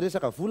aty amin'le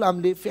resaka vola,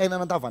 amin'le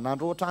fiainana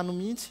andavanandro ao an-trano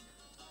mihitsy.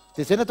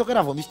 Dia zay natao hoe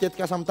raha vao misy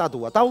tetikasa mitady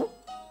ho atao,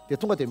 dia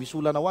tonga dia misy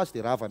olana ho azy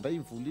dia rava indray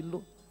vola iny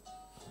loha.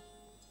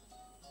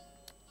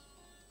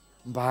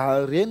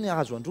 Mba reny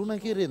azo androna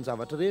ke reny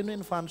zavatra reny hoe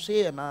ny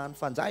fanosehana, ny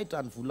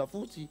fanjaitra, ny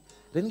volafotsy,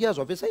 reny nge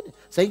azo ampiasaina.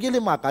 Zay nge le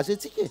mahagasy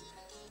antsika.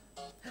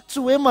 Tsy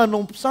hoe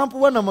manao mpisampy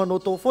ho na manao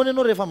tao foana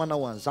ianao rehefa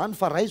manao an'izany,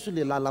 fa raiso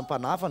le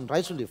lalam-panahafany,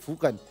 raiso le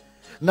vokany.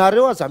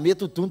 Nareo aza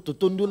mety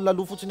toton'ny olona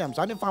aloha fotsiny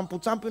amin'izany hoe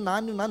fampotsampy io na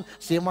any io na any,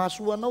 zay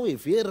mahasoanao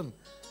heverina.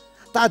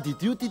 Tady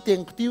ity io ty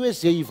teniko ty hoe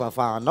zay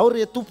ivavahanao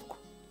re tompoko,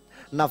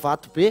 na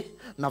vato be,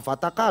 na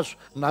vatakazo,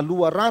 na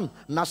loharano,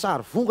 na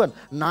sary vongana,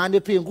 na any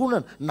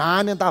am-piangonana, na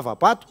any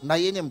an-davabato, na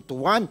eny amin'ny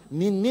doany,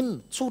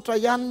 ninninona, tsotra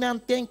ihany ny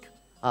anoteniko.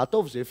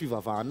 Ataovy zay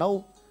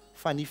fivavahanao,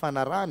 fa ny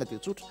fanarahana dia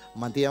tsotra,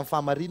 mandeha amin'ny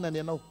fahamarinana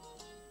ianao.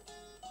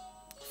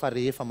 Fa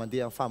rehefa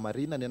mandeha amin'ny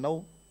fahamarinana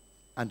ianao,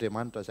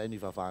 Andriamanitra zay no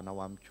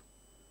ivavahanao amiko.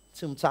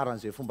 Tsy mitsara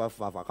an'izay fomba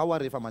fivavaka ao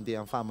rehefa mandeha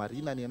amin'ny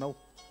fahamarinana ianao,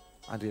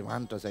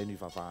 Andriamanitra zay no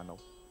ivavahana ao.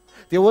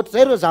 Dia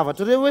ohatr'izay ireo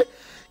zavatra ireo hoe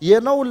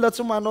ianao olona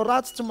tsy manao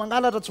ratsy, tsy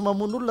mangalatra, tsy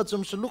mamono olona, tsy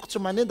misoloko, tsy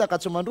manendaka,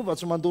 tsy mandrova,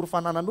 tsy mandoro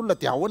fananan'olona,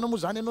 dia ahoana moa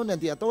zany ianao ny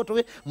andeha atao ohatra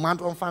hoe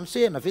mandro amin'ny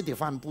fanosehana ve dia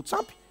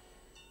fanompo-tsampy.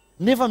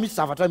 Nefa misy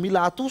zavatra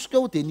mila atosika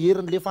ao dia ny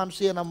herin'le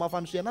fanosehana amin'ny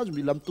mahafanosehana azy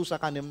mila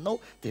mitosaka any aminao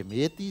dia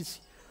mety izy.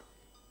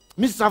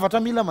 Misy zavatra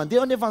mila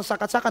mandeha nefa ny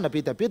sakatsakana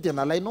be dia be dia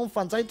nalainao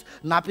mifanjaitra,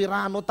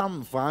 nampiarahanao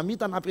tamin'ny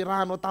vamita,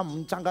 nampiarahanao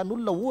tamin'ny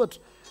tsangan'olona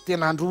ohatra, dia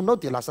nandronao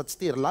dia lasa tsy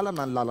tery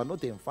lalana ny lalanao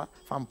dia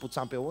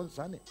famimpo-tsampy ahoana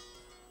zany.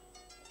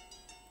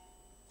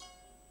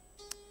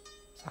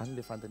 Zany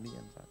le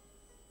fandinihana zany.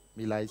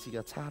 Mila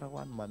haitsika tsara ho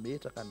any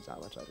mametraka ny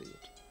zavatra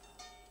rehetra.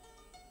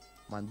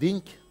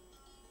 Mandinika,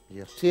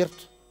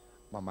 mieritreritra,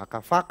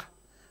 mamakafaka,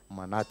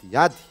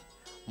 manadiady,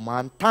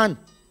 manontany,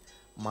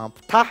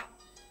 mampitaha,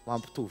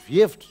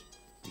 mampitovy hevitra,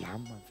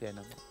 lamina ny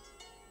fiainanao.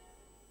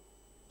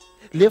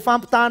 Le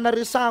fampitahana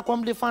resahako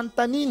amin'le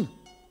fanontaniana,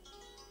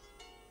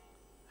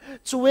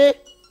 tsy hoe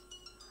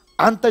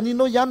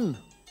anontanianao ihanina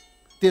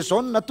dia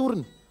zao ny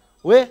natoriny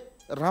hoe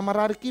raha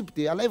marary kibo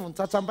dia alaivo ny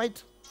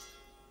tsatsambaitra,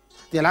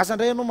 dia lasa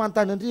indray ianao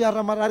manontany andry ary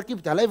raha marary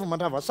kibo dia alaivo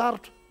mandrava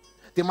sarotra,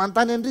 dia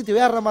manontany andry dia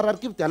hoe ary raha marary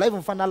kibo dia alaivo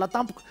ny fanala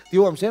tampoka, dia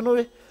eo amin'izay ianao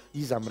hoe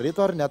iza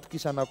mireto ary ny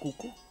atokisana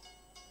kokoa.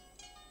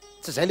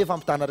 Tsy izay le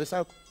fampitahana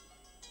resahako.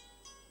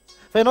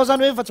 Fa ianao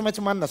zany hoe fa tsy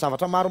maintsy manana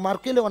zavatra maromaro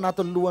kely eo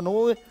anatin'ny lohanao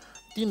hoe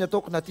tiany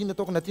ataoko na tiany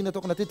ataoko na tiany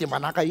ataoko na ty, dia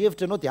manaka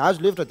hevitra ianao dia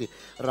azo le hevitra dia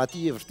raha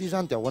ty hevitra ty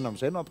zany dia ahoana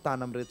amin'izay no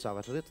ampitahana amin'reto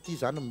zavatra reto, ty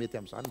zany mety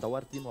amin'izany, ndao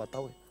ary ty no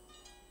atao e.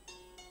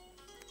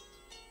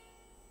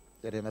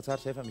 Dia rena tsara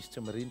izay fa misy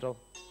tsy mirindra ao,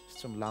 misy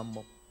tsy milamina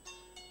ao.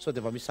 Sao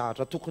dia mba misy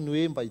zavatra tokony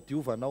hoe mba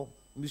hidiovanao,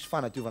 misy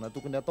fanadiovana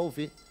tokony atao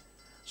ve?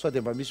 Sao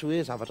dia mba misy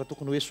hoe zavatra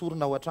tokony hoe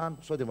sorona ao an-trano,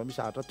 sao dia mba misy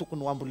zavatra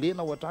tokony ho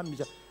ambolena ao an-trano,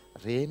 misy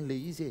reny le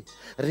izy e,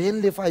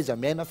 reny le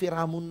fahaiza-miaina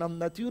fiarahamonina amin'ny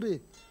natiora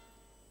e.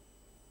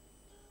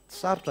 Tsy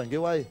sarotra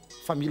angeo ahy,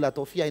 fa mila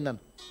atao fiainana.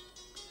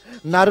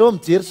 nareo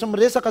mijery sy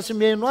miresaka sy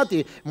mihaino ahy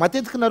dia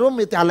matetika nareo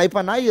mety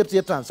alaim-panahy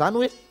eritreritra an'izany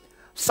hoe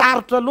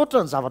sarotra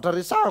loatra ny zavatra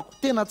resahako,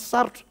 tena tsy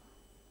sarotra.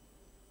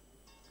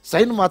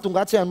 Zay no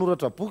mahatonga tsy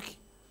hanoratra boky.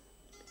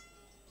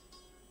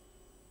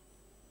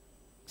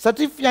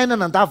 Satria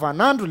fiainana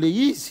andavanandro le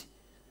izy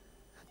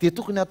dia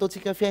tokony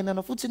ataontsika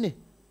fiainana fotsiny.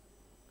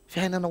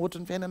 Fiainana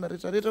ohatran'ny fiainana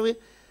rehetrarehetra hoe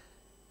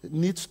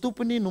ny tsy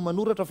tompony no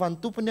manoratra fa ny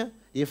tompony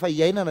efa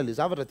hiainana le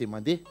zavatra dia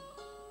mandeha.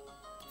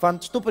 Fa ny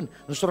tsy tompony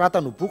ny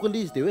soratany ho boky le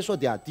izy dia hoe sao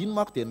dia adino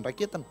mako dia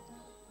nyraketana.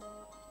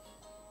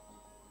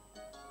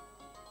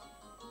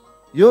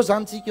 Eo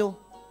zany tsika eo.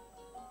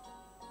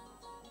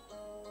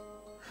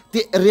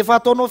 Dia rehefa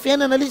ataonao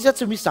fiainana le izy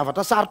tsy misy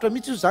zavatra sarotra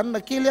mihitsy io zany na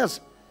kely aza.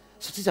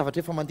 Satria zavatra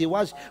efa mandeha ho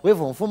azy hoe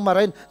vao mifono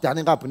maraina dia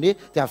any angabone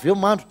dia avy eo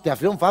mandro dia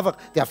avy eo mivavaka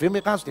dia avy eo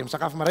miakanjo dia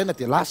misakafo maraina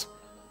dia lasa.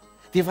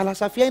 Dia efa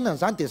lasa fiainana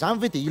zany dia zany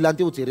ve dia ila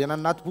andeha hojerena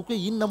anaty boky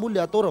hoe inona moa le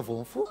atao raha vao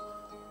mifono.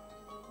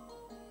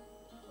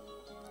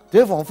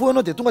 Dia vao mifono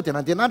ianao dia tonga dia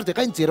nandeha nandro dia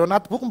kay nijery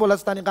anaty boky mbola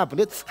tsy tany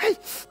angabone. Hay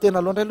tena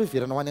aloha indray aloha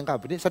iverana ho any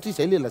angabone satria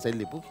izay le lazay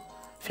le boky.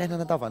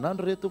 Fiainana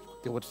andavanandro re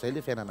tompoko dia ohatr'izay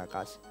le fiainana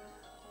gasy.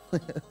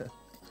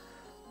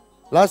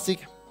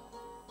 Lasitsika.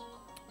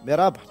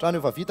 Miaraba, trano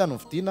efa vita no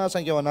vidiana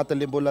saingy ao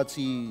anatin'le mbola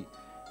tsy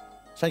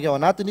saingy ao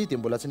anatiny dia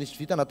mbola tsy nisy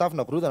vitana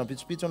tafona gorodana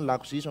pitsopitso ny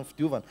lakozia sy ny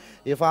fidiovana.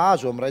 Efa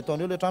azo amin'ray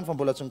taona eo le trano fa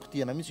mbola tsy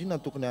nikotihana mihitsy inona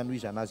ny tokony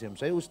hanohizana azy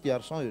amin'izay Osty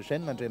Arsan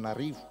Eugène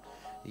Andrenarivo.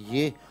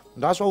 Ye,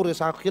 ndraso aho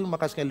resahako kely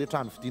makasika an'le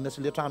trano vidiana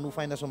sy le trano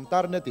hofaina sy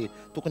mitarina dia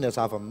tokony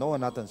hazava aminao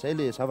anatin'izay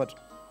le zavatra.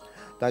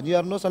 Dani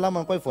Arnaud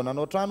salama koa vao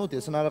nanao trano dia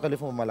tsy naraka le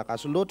fomba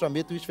malagasy loatra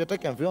mety hisy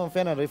fiatraika avy eo amin'ny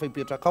fiainana rehefa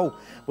hipetraka ao.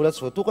 Mbola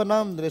tsy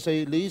voatokana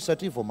resay le izy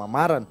satria vao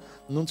mamarana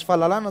noho tsy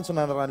fahalalana tsy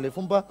nanaran'le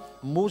fomba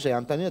moa izay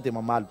anontaniana dia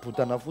mamaly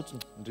botana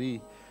fotsiny.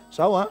 Ndry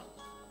zao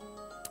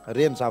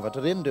reny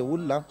zavatra reny re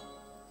olona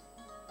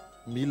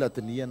mila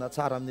dinihana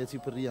tsara amin'ny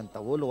atsipiriany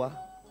daholo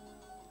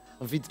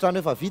mividy trano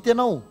efa vita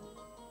ianao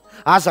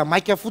aza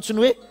maika fotsiny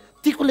hoe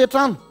tiako le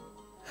trano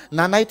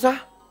nanaitra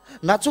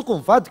na tsoko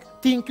mivadika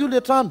tianko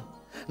le trano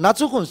na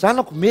tsoko ny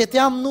zanako mety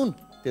amin'ony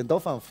dia ndao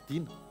fa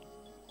mividiana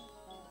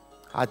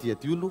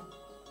adiadio aloha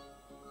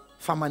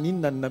fa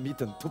maninona ny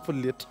namidy ny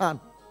tompony le trano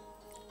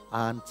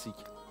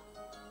anytsika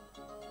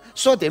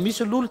sao dia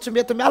misy lolo tsy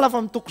mety miala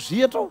fa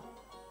mitokozihatra ao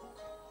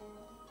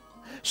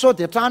sao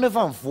dia trano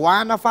efa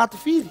mivoahana faty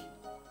firy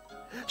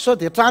sao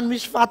dia trano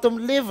misy faty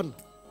milevina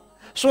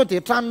sao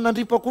dia trano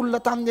nandripako olona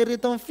tamin'ny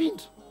arety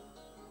mifindra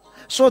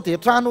sao dia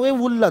trano hoe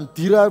olona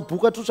nidira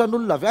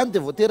bokatrosan'olona avy any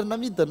dia voaterina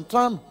midy ny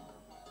trano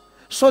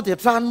sao dia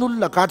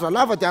tranon'olona gadra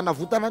lava dia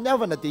anavotana ny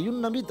avana dia io no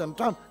namidy ny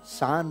trano.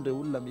 Zany re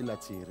olona mila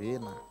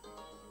jerena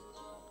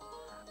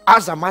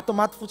aza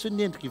matimaty fotsiny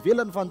ny endrika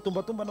ivelany fa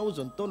nitombatomba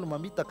ozy ny taolo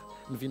mamitaka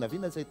ny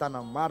vinavina tsy ahitana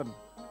amin'ny marina.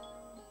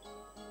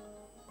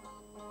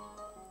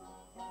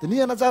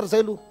 Dinihana tsara zay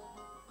aloha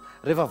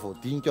rehefa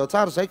voadinika ao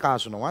tsara zay ka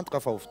azonao antoka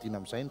fa hovidiana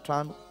amin'izay ny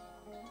trano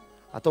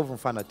ataovy ny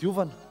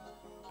fanadiovana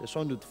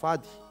lesao ny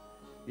odifady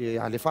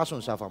alefaso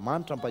ny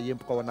zava-manitra mba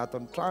hempoka ao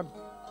anatin'ny trano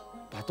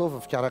mba ataovy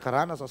ny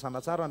fikarakarana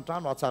sasana tsara ny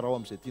trano atsara ao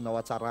amin'izay tianao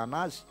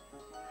atsarana azy.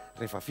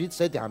 Rehefa vita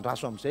zay dia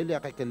andraso amin'izay le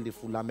akaikin'le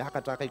vola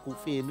miakatra akaiky ho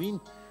feno iny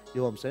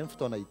eo amin'izay ny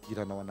fotoana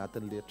hidirana ao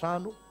anatin'le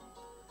trano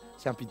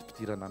sy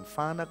ampidipidirana ny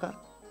fanaka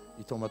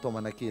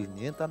hitomatomana kely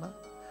ny entana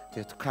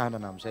dia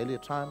tokanana amin'izay le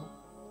trano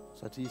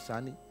satria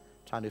izany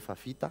trano efa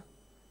vita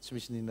tsy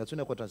misy ninona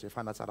ntsony ankoatran'izay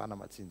fanatsarana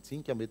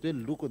majinijinika mety hoe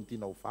ny lokony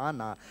tianao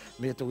vana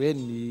mety hoe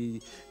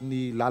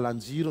ny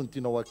lalanjiro ny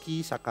tianao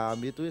akisaka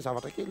mety hoe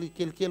zavatra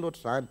kelikely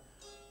oatra zany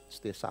tsy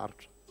dia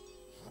sarotra.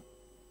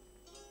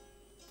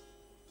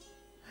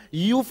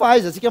 Io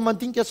fahaizantsika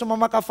mandinika sy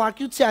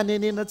mamakafaky io tsy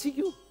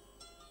hanenenantsika io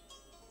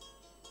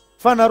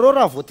fa nareo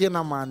raha vao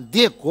tena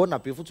mandeha gona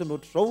be fotsiny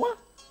ohatr'izao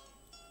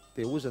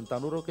dia ozy ny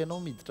tanora ko ianao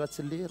miditra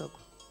tsy lerako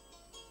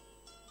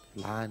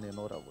lany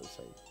ianao raha vao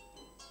izay.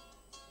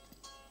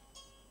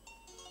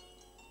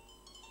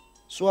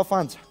 Soa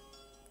Fanja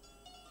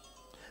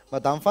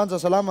Madame Fanja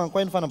salama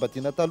ankoay ny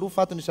fanambadiana taloha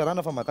faty ny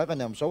sarana fa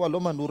magakany amin'izao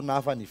aloha manorona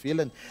hafa ny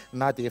ivelany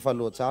na dia efa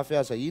loajafy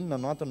aza inona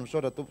no antony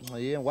misaora tompoko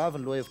hoavy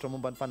ny loha hevitra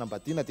momba ny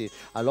fanambadiana dia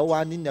alao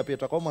any iny ny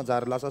apetraka ao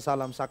manjary lasa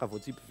sala misaka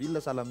voatsipy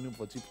sala amin'ny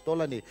voatsipy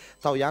taolany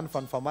tao ihany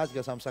fa ny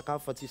famazika samy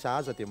sakafo fa tsisa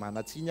aza dia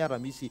manatsiny raha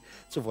misy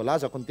tsy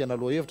voalazako ny tena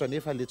loha hevitra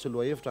nefa le tsy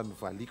loha hevitra ny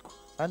valiko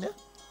zany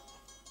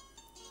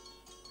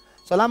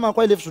salama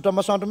ankoay le fizotra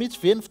masoandro mihitsy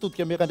ve ny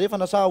fitodika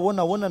miakandrefana sa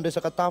ahoana ny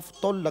resaka tafo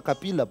taolina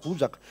kapila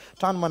bozaka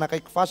trano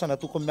manakaiky fasana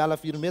tokony miala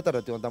 4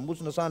 metatra dia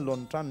andamosina sa ny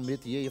lohan'ny trano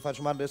mety efa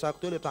somary resako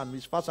teo le trano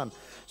misy fasana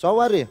zao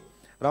are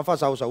raha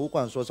fahazahozahoako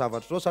an'izao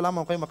zavatra zao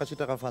salama ankoay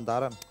makasitraka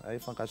fandarana ay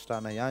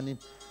fankasitrana ihany iny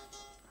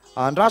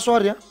andraso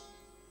ary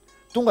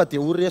tonga dia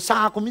ho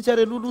resahako mihitsy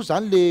are lolo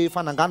zany le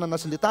fananganana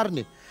sy le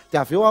tariny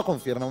dia avy eo ako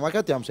miverina mamaky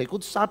aho dia amin'izay koa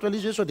tsy sarotra le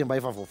izy hoe sao dia mba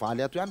efa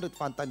voavaly ato ihany reto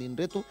fanontaniany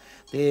reto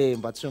dia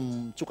mba tsy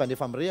mitsoka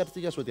nefa mirehatra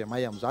tsika sao dia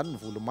may amin'izany ny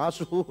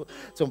volomaso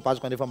tsy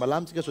mibazoka nefa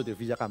malamy tsika sao dia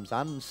vizaka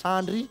amin'izany ny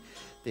sandry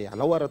dia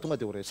alao ara tonga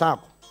dia ho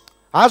resahako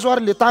azo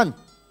ary le tany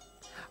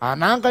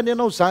anangany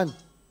ianao zany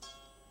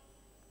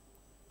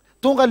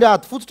tonga le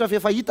ady fototra fa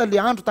efa hita le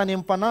andro tany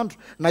amin'ny mpanandro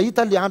na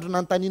hita le andro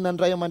nanontaniana ny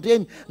ray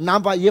aman-dreny na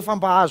efa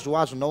mba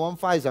azoazonao amin'ny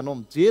fahaizanao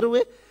mijery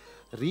hoe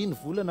ry ny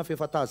volana fa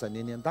efa tazany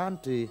eny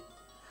an-danitra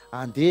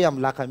andeha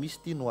amin'ny lakamisy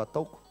ity no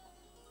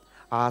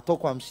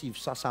ataoko amin'ny sivy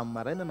sasamy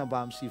maraina na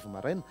mba amin'ny sivy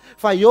maraina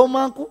fa eo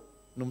manko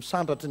no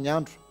misandratry ny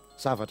andro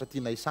zavatra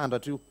tiana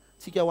isandatra io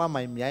tsika ho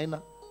mahay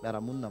miaina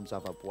miara-monina amin'ny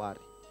zavaboary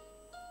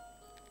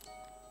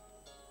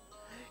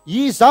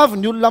izy avy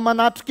ny olona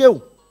manatrika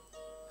eo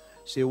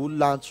zay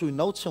olona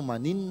antsoinao tsy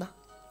maninona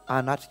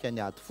anatrika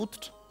ny ady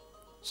fototra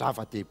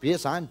zava-dehibe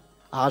zany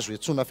azo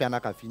etsona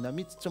fianakaviana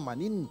mihitsy tsy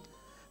maninona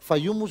fa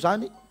io moa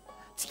zany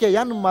tsika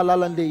ihany no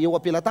mahalala an'le eo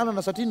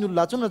ampelantanana satria ny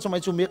olona antsonana tsy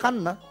maintsy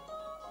homekanina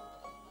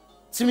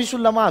tsy misy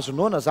olona mahazo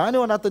noana zany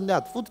eo anatin'ny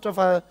ady fototra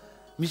fa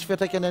misy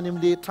fiatraikany any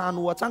amin'le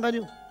trano atsangana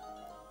io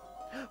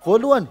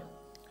voalohany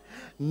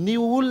ny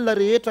olona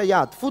rehetra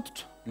hiady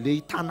fototra le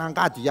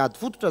hitanangady hiady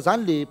fototra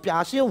zany le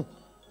mpiasa eo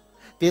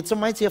dia tsy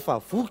maintsy efa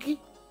voky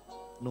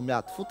no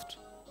miady fototra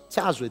tsy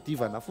azo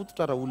edivana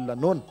fototra raha olona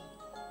noana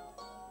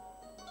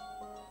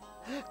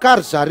ka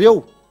ry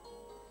zareo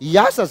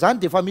hiasa zany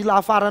dia efa mila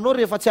hafaranao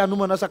rehefa tsy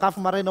hanomana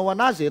sakafo maraina ho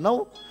anazy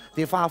ianao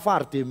dia efa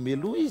hafary dia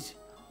mimeloha izy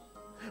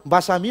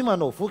mba samy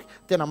manao voky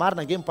tena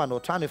marina nge mpanao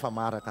trano efa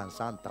maharaka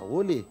an'izany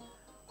daholo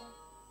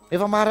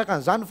efa maharaka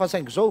an'izany fa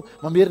saingy zao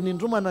mameriny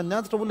indromana ny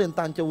antitra olona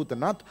nytanika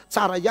hodinanto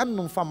tsara ihany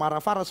no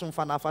mifamarafara sy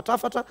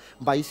mifanafatrafatra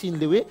mba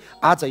hisin'le hoe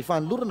aja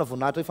ifanolorana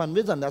voninahitra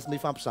ifanomezana ny asina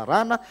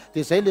ifampizarana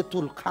dia zay le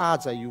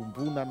tolo-kaja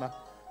iombonana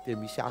dia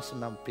misy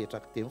asina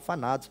mipetraka dia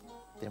mifanaja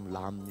dia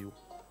milamin'io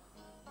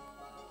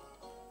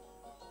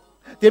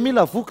dia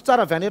mila voky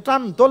tsara avy any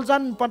an-trano ny dolo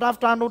zany ny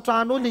mpandrafitra anao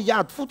trano eo le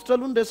hiady fototra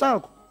aloha ny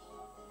resahako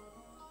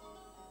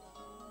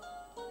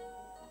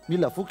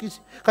mila voky izy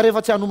ka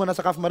rehefa tsy hanomana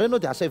sakafo maraina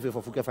dia asaivo efa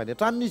voky avy any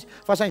an-tranony izy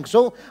fa saingy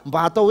zao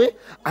mba atao hoe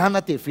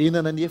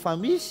anatevenana ny efa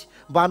misy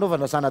mba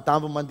hanaovana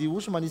zanadambo mandiha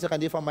oso manisaka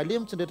ny efa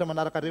malemy tsy ndrehetra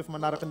manaraka rehefa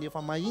manaraka ny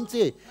efa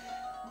mahitsy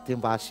dia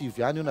mba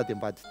hasivy ihany io na dia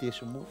mba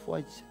ditesy mofo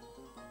izy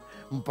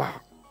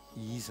mba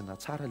izina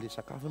tsara le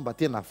sakafo mba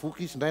tena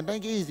voky izy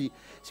indraindrainga izy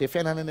zay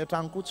fiainana any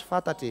an-trano koa tsy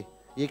fantatry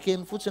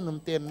ekeny fotsiny no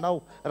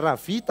miteninao raha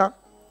vita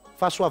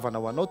fahasoavana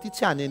ho anao ty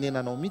tsy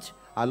hanenenanao mihitsy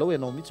alao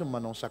ianao mihitsy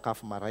manao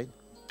sakafo maraina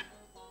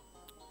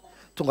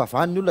tonga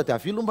avany ny olona dia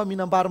avilo mba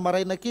mihinam-bary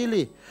maraina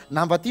kely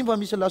na mba ty mba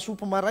misy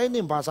lasopy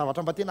maraina mba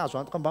zavatra mba tena azo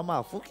antoka mba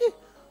mahavoky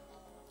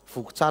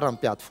voky tsara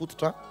mpiady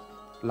fototra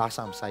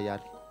lasa amin'izay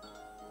ary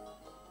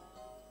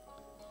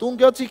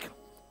tonga eo tsika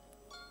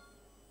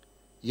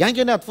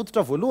iainga ny ady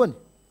fototra voalohany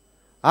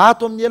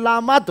ato amin'ny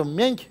elamady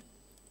miainga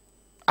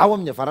ao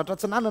amin'ny avaratra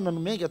tsinanana no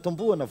miainga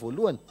tombohana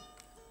voalohany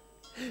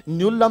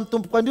ny olona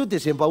mitomboka an'io dia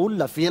zay mba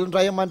olona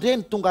velondray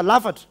aman-dreny tonga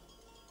lafatra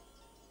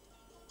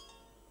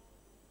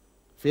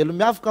velo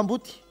miafy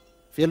kamboty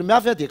velo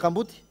miafy dia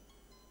kamboty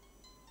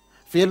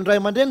velondray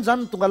aman-dreny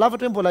zany ny tonga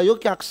lafatra hoe mbola eo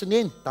kiaky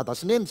sineny dada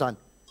sineny zany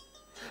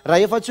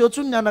raha efa tsy eo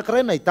ntsony ny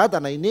anankiray na idada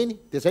na ineny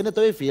dia zay ny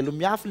atao hoe velo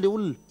miafy le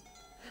olona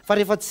fa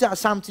rehefa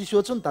samy tsisy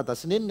eo ntsony dada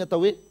sineny ny atao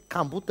hoe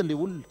kamboty le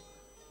olona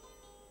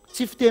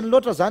tsy fiteny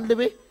loatra zany le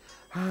hoe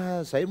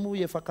zay moa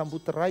efa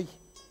kamboty ray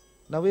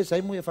na hoe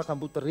zay moa efa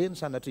kamboty reny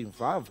sanatry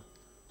mivava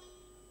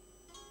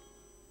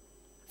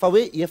fa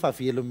hoe efa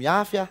velo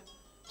miafy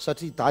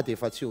satria dady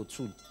efa tsy eo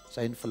ntsony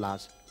zay ny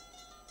filaza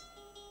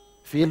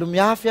velo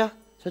miafy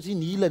satria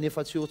ny ilany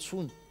efa tsy eo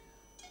ntsony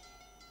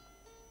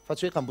fa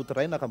tsy hoe kamboty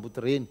ray na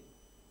kamboty reny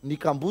ny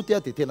kamboty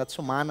dia tena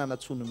tsy manana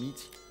tsony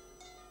mihitsy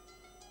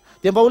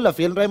dia mba olona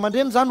velondray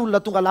aman-dreny zany olona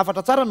tonga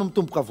lafatra tsara no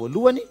mitomboka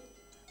voalohany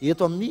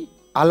eto amin'ny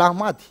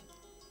alamady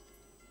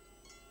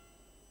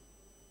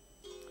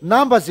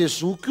namba zay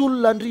zoky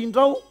olona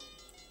indrindrao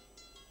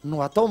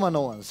no atao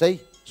manao an'izay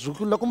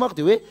zoky olona koa manko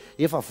dia hoe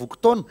efa voky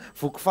taona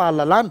voky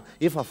fahalalana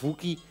efa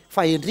voky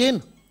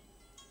fahendrena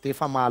dia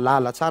efa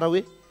mahalala tsara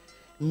hoe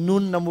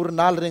nono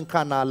namoronala regny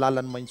ka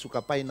nahalala ny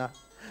mahintsokapaina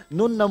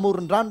nono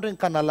namoron-drano regny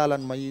ka nahalala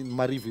ny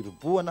marivo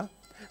iroboana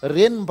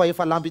reny mba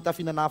efa lamba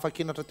hitafiana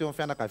hafa-kenatra teo amin'ny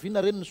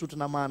fianakaviana reny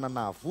nisotrona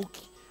mahanana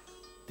voky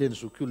dia ny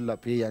zoky olona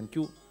be ihany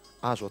koa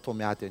azo atao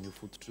miady an'io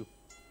fototra io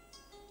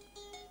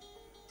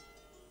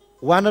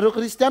ho anareo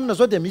kristianina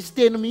zao dia misy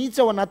teny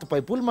mihitsy ao anaty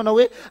baiboly manao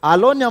hoe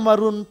alao ny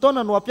amaron'ny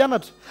taona no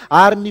ampianatra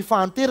ary ny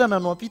fahanterana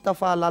no ampita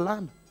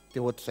fahalalana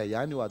dia ohatr'izay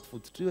ihany io ady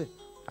fototra io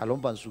alao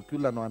mba ny zoky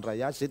olona no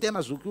andray azy zay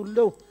tena zoky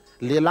olona eo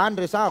lehilahy ny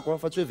resahako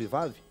fa tsy hoe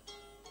vehivavy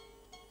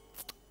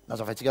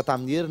nazavaintsika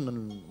tamin'ny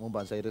heriny momba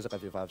an'izay resaka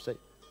vehivavy zay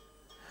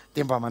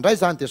dia mba mandray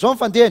zany dia zao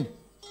mifandehany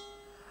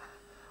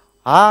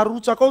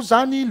arotsaka ao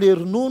zany le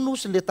ronono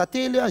sy le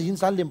tantely iny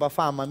zany le mba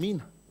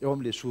fahamamina eo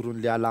amin'le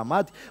zoron'le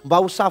alamady mba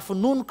ho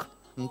safononoka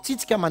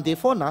mitsitsika mandeha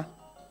foana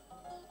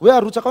hoe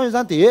arotsaka ao iny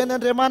zany dia eny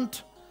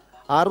Andriamanitra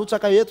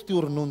arotsaka eto ty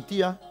ronono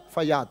ty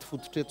fa hiady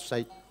fototra eto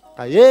zay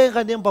ka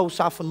engany mba ho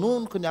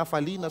safononoka ny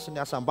hafaliana sy ny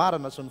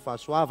asambarana sy ny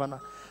fahasoavana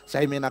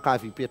zay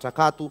menakavy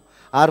hipetraka ato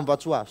ary mba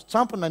tsy ho azo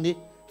tsampona ane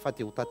fa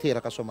dia ho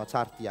tanteraka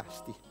soamatsara ty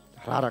azy ty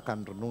raraka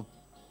ny ronono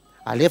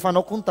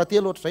alefanao koa ny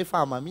tantely ohatr'izay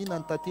fahamamina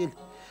ny tantely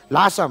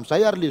lasa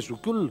amin'izay ary le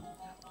zoky olona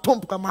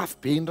tomboka mafy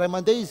be indray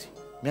mandeha izy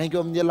miainga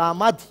eo amin'ny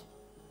alamady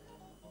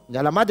ny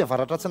alamady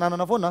avaratra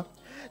tsinanana foana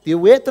dia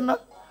hoentina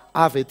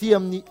avy aty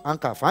amin'ny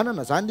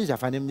ankavanana zany izy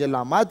avy any amin'ny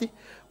alamady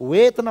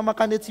hoentina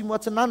makany atsimo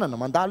atsinanana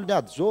mandalo ny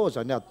ady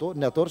zoza ny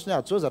adoro sy ny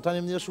ady zoza hatrany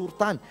amin'ny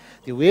asorotany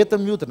dia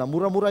hoentina mihodina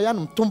moramora ihany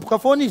mitomboka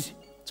foana izy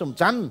tsy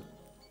mijanona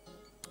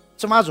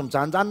tsy mahazo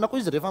mijanjanona koa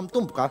izy rehefa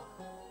mitomboka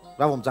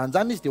raha vao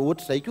mijanjanona izy dia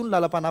ohatr'izay koa ny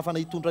lalam-panafana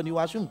hitondra an'io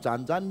azy io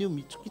mijanjanona io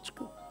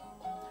mitsokitsoko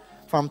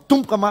fa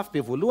mitomboka mafy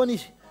be voalohany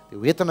izy dia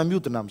hoentina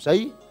mihodina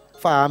amin'izay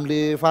fa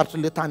am'le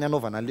faritra le tany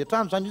anaovana an'le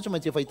trano zany io tsy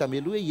maintsy efa hita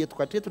melo hoe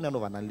etoko hatreto ny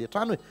anaovana an'le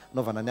trano hoe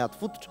anaovana ny ady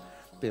fototra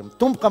dia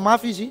mitomboka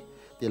mafy izy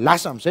dia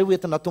lasa amin'izay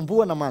hoentina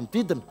tombohana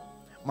manodidina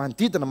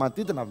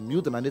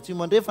mihodina any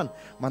atsimo andrefana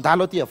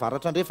mandalo aty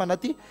avaratra andrefana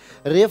aty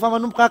rehefa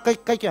manomboka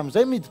akaikikaiky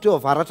amin'izay miditra eo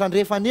avaratra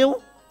andrefana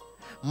eo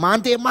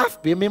mandeha mafy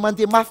be me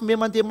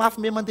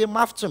mandeha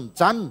mafy tsy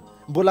mijanona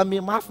mbola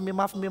me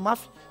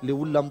mafy le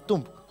olona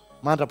mitombo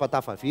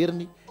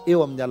mandra-patafaveriny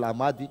eo amin'ny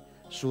alamady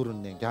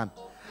zoron'ny angana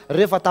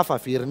rehefa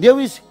tafaveriny eo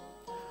izy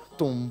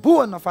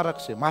tombohana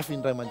farak'izay mafy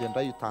indray mandeha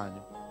indray io tany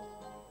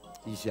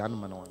io izy ihany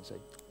manao an'izay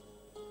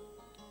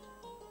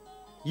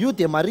io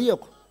dia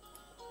mariako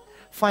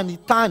fa ny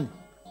tany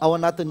ao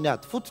anatin'ny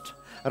ady fototra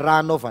raha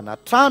anaovana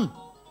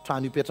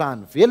trano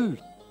ipetrahany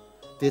velona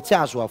dia tsy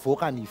azo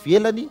avoaka any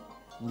ivelany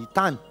ny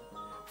tany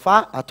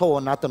fa atao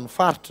anatin'ny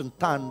faritry ny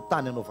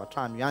tany anaova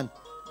trano ihany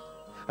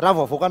raha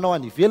vao avoakanao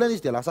any ivelany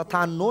izy dia lasa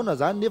tany nona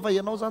zany nefa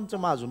ianao zany tsy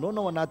mahazo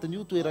nona ao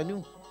anatin'io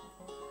toeran'io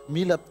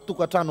mila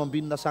tokantrano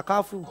ambinina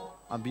sakafo io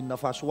ambinina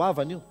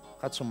fahasoavana io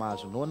ka tsy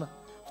mahazo nona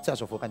fa tsy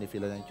azo avoaka any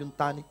ivelany ihany koa ny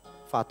tany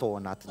fa atao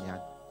anatiny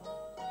ihany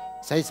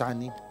zay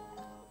zany iny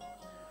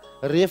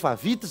rehefa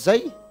vita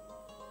zay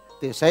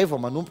dia zay vao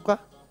manomboka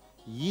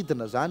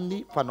hidina zany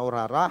ny mpanao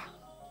raharaha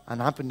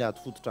anampy ny ady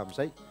fototra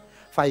amin'izay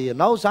fa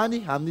ianao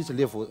zany amin'izy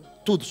le vao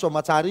tody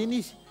soamatsara iny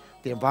izy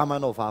dia mba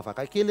manao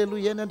vavaka kely aloha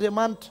iany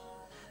Andriamanitra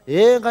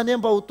engane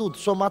mba ho tody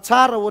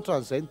soamatsara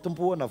ohatran'izay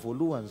nitombohana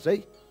voalohany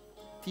zay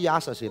ty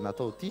asa zay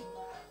natao ty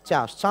tsy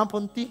azo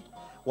tsampony ty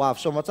ho avy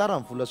soamatsara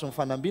ny vola sy ny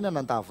fanambinana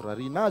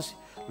andavorariana azy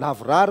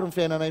lavorary ny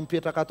fiainanay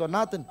mipetraka ato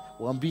anatiny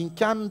ho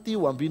ambiny-kaniny ty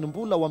ho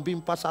ambinim-bola ho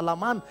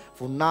ambiny-pahasalamana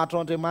voninahitra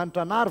ao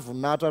Andriamanitra anary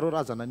voninahitra reo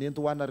razana ny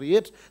entohoana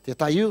rehetra dia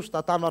taio sy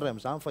tatano ary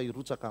amin'izany fa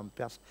hirotsaka amin'ny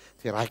mpiasa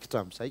dia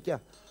raikitra amin'izay ka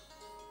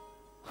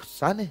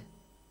zany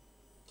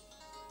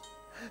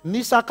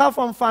ny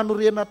sakafo amin'ny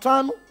fanorena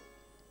trano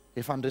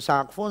efa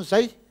nresahako foana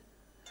zay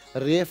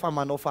rehefa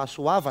manao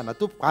fahasoavana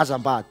tompoko aza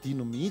mba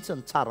adino mihitsy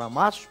ny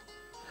tsaramaso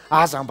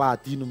aza mba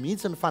adino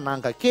mihitsy ny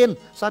fanangakena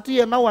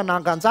satria ianao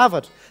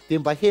anangan-javatra dia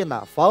mba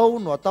hena avao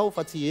no atao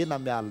fa tsy hena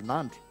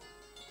mialinandro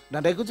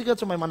nandray koa tsika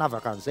tsy mahay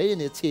manavaka an'izay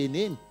eny atsena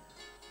eny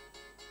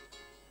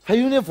fa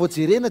io ny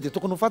voajerena dia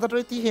tokony ho fantatra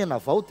hoe ty hena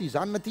avao ty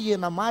zany na ty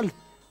hena maly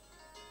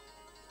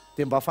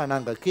dia mba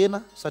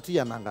fanangakena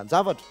satria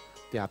anangan-javatra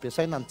dia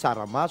ampiasaina ny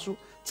tsaramaso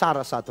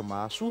tsara sady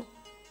mahasoa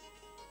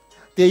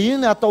dia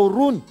iny atao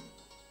rony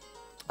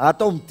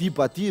atao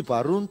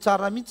midibadiba rony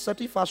tsara mihitsy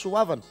satria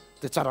fahasoavana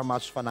dia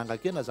tsaramaso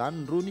fanangakena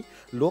zany ny rony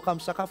loka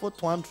amin'ny sakafo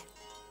atoandro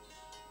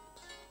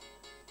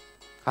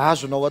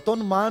azonao atao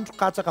ny mahandro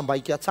katsaka mba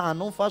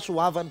hikatsahanao ny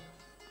fahasoavana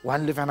ho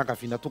an'le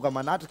fianakaviana tonga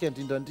manatrika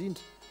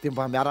indrindrandrindra dia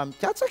mba miara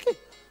mikatsaka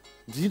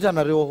indrindra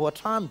nareo ao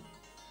an-trano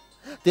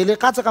dia le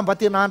katsaka mba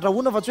tena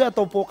andrahoana fa tsy hoe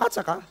atao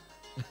po-katsaka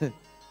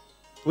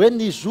hoe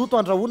ny zoto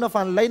andrahoana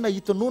fa nylaina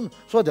hitonona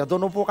sao dia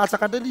ataonao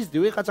po-katsaka indray izy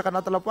dia hoe katsaka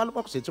anaty lapoaly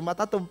mako zay tsy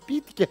matato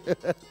mipitika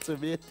tsy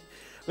mety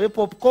hoe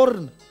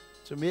popcorn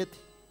tsy mety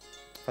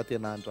fa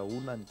tena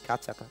andrahoana ny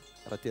katsaka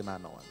raha tena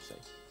anao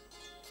an'izay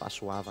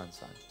fahasoavana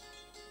zany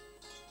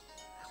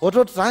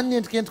ohatrohatra zany ny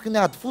endrikendriky ny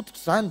ady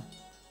fototra zany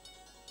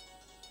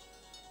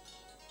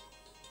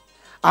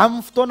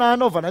amin'ny fotoana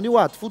anaovana an'io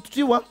ady fototra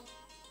io a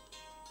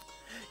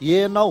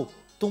ianao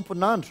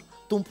tomponandro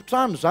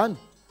tompotrano zany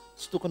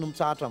tsy tokony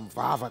mitsahatra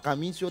mivavaka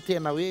mihitsy eo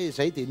tena hoe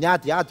zay dia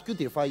niadyady koa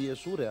dia efa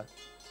esory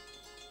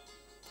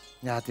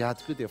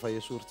niadyady koa dia efa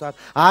esory tsara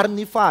ary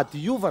ny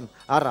fahadiovana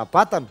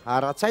ara-batana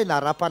ara-tsaina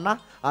ara-panahy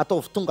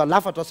ataovy tonga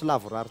lafatra sy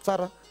lavorary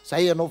tsara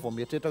zay ianao vao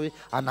mietrehtra hoe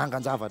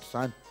anangan-javatra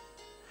zany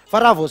fa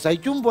raha vao zay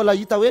koa mbola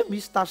hita hoe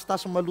misy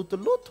tasitasy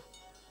malotoloto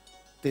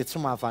dia tsy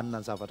mahavanina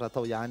ny zavatra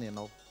atao ihany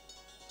ianao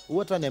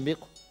ohatra ny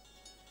ameko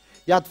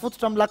hiady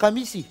fototra amin'ny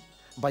lakamisy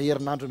mba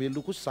herinandro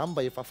meloa kosa zany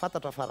mba efa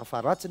fantatra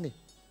farafaratsiny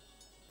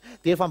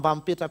dia efa mba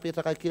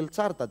mipetrapetraka kely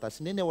tsara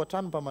dadasineny ao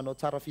an-trano mba manao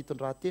tsara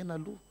fitondrantena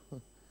aloha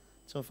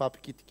tsy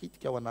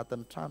mifampikitikitiky ao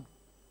anatin'ny trano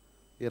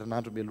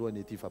herinandro melohany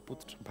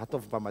edivapototra mba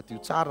ataovy mba madio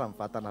tsara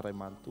mivatana ray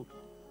manontolo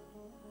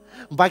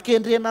mba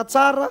kendrena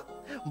tsara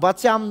mba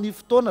tsy amin'ny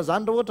fotoana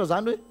zany raha ohatra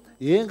zany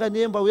hoe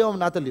engane mba hoe ao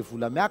anatin'le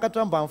vola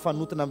miakatra mba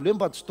mifanotona am'le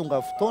mba tsy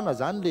tonga fotoana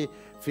zany le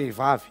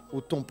vehivavy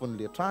ho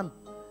tompon'le trano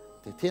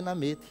dia tena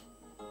mety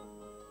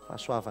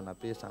fahasoavana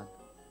be zany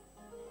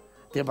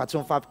dia mba tsy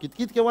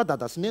mifampikitikitiky hoa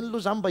dadasineny aloha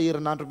zany mba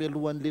herinandro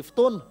mialohan'le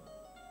fotoana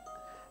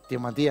dia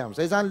mandeha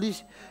amin'izay zany l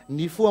izy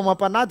ny foa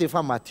mampanahy dia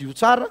efa madio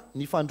tsara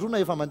ny fandrona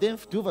efa mandeha ny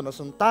fidiovana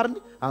sy ny tariny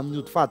amin'ny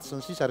odifady sy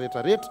ny sisa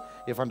rehetrarehetra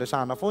efa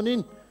ndraisahana foana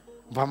iny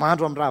mba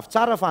mahandro amin'ny ravy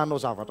tsara fa hanao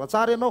zavatra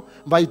tsara ianao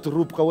mba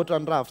hidoroboka ohatra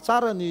ny ravy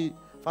tsara ny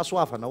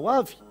fahasoavana ho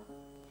avy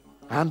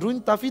andro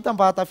iny tafita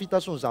mba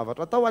hatafita sony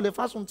zavatra atao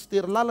alefasony tsy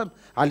tery lalana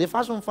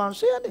alefasony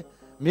fansehany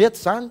mety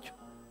zanyko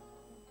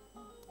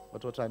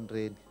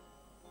ohatrohatran'ireny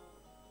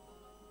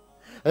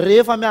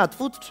rehefa miady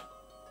fototra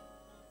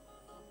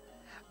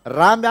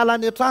raha miala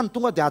any an-trano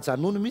tonga dia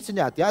ajanono mihitsy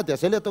ny adiady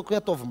zay le ataoko hoe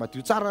ataovy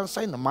madio tsara ny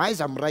saina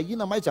maiza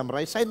mirahina maiza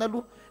miray saina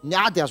aloha ny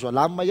ady azo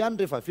alamina ihany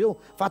rehefa avy eo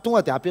fa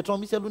tonga dia apetrao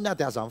mihitsy aloha ny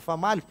ady aza amin'ny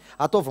famaly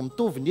ataovy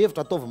mitovy ny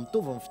hevitra ataovy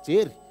mitovy ny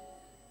fijery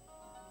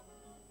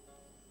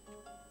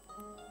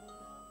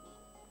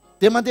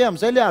dia mandeha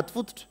amin'izay le ady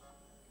fototra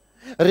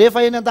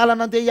rehefa eny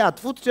an-dalana andeha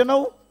hiady fototra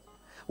ianao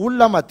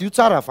olona madio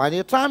tsara avy any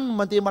an-trano no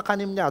mandeha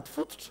makany amin'ny ady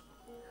fototra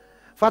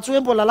fa tsy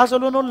hoe mbola lasa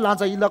aloha anao no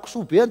lanja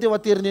ilakosoa be andeha ho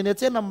ateriny eny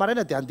an-tsena amin'ny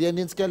maraina dia andeha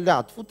nentsika le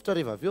ady fototra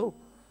rehefa avy eo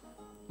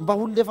mba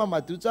olona efa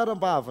madio tsara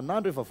mba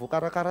avinandro efa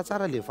voakarakara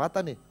tsara le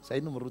vatany zay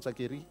no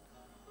mirotsaka ery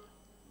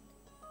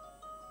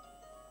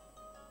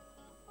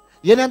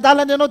eny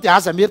an-dalana ianao dia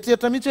aza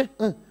mieritreritra mihitsy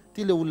hoe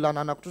ty le olona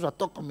ananako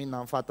ataoko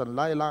mihina mifatany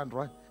lahy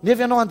lahandro any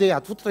nefa ianao andeha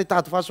ady fototra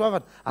hitady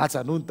fahasoavana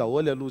ajanony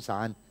daholo aloha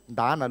zany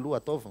ndana aloha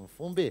ataovy ny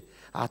fomba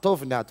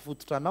ataovy ny ady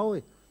fototra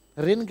anao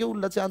reny nge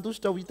olona tsy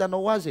andositra ho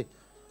hitanao azy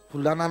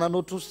olona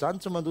nananao trosy zany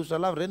tsy mandositra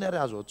lava reny ary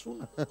azo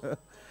atsona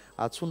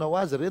atsona ho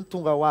azy reny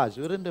tonga ho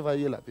azy eo reny rehefa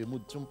ela be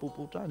mody tsy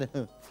mipopotra any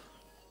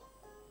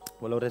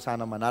mbola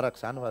resana manaraka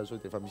zany fa so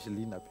dia efa misy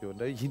lina be eo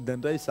indray inona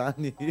indray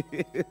zany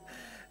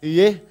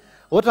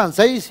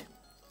ohatran'izay izy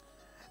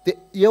dia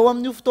eo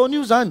amin'io fotoana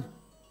io zany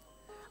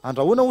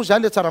andrahoana ho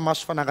zany le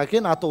tsaramaso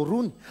fanangakena atao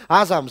rony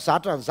aza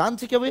mizatra n'izany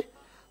tsika hoe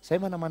zay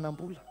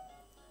manamanam-bola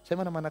zay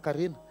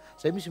manamana-karena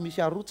zay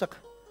misy arotsaka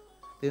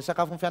dia ny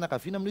sakafo ny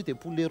fianakaviana amin'io dia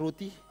poulet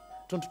rôti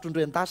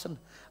trondrotrondro endasina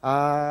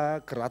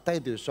gratin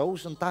de zao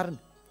sy ny tariny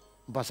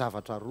mba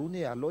zavatra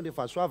rony aloha le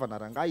fahasoavana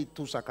rangaha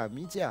hitosaka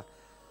mihitsy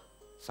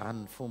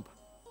zany ny fomba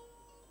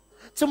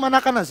tsy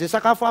manakana an'izay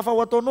sakafo hafa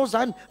ho ataonao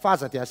zany fa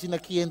aza dia asiana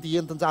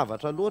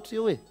kiendiendin-javatra loatra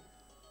eo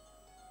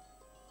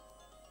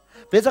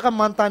betsaka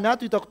manontany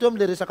ato hitako teo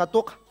amin'le resaka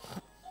toka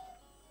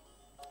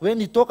hoe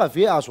ny toka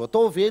ve azo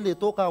atao ve le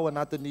toka ao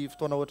anatin'ny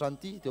fotoana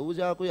ohatran'ity dia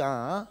ozy ahako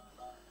hoe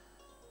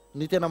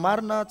ny tena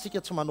marina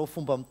tsika tsy manao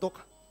fomba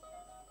mitoka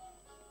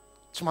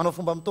tsy manao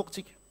fomba mitoka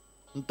tsika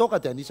ny toka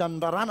dia anisan'ny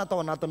rarana atao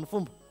anatin'ny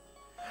fomba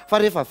fa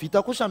rehefa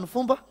vita kosa ny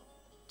fomba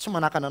tsy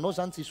manakana anao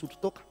zany tsy hisotro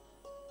toka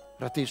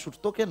raha te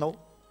hisotro toka ianao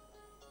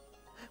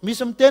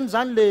misy miteny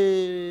zany le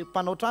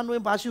mpanao trano hoe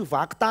mba asio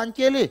vaky tany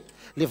kely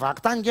le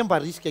vaky tany nge mba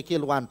risika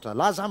kely hoanitra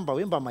lahy zany mba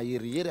hoe mba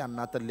maherihery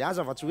anatin'le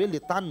aza fa tsy hoe le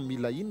tany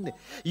mila inony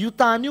io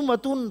tany io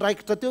matony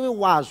niraikitra teo hoe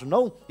ho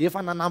azonao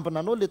efa nanambina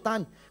anao le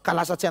tany ka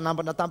lasa tsy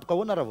anambina tampoka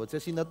hoana raha vao tsy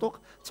asiana toka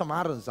tsy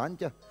mariny zany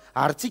ka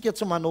ary tsika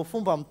tsy manao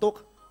fomba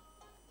mitoka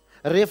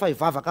rehefa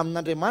hivavaka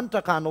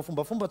amin'Andriamanitra ka hanao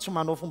fombafomba tsy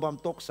manao fomba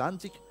mitoka zany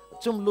tsika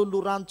tsy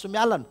milolo rano tsy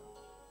mialana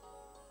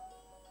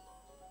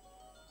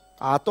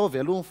ataovy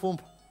aloha ny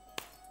fomba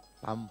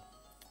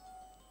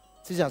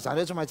tsisy an'izany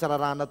hoe tsy maintsy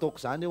rarahana ataoko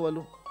zany eo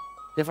aloha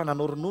rehefa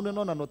nanao ronono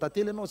ianao nanao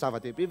tantely ianao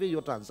zava-dehibe ve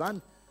ohatran'izany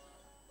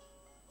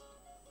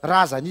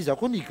raha zaniza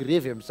koa ny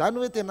grevy amin'izany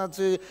hoe tena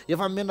tsy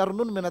efa mena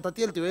ronono mena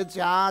tantely dia hoe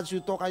tsy azo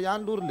io toka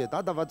ihany lory le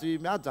dada fa tsy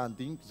miady zany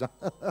diniko zany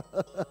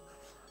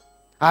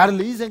ary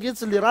le izy ange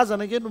tsy le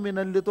razana ange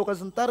nomena n'le toka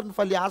sy ny tariny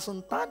fa le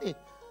asin'ny tany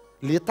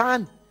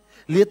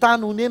le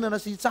tany honenana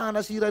sy hitsahana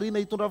sy hirariana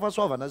hitondra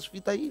fahasoavana sy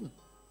fitahina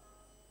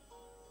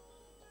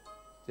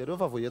zareo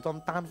fa vao eto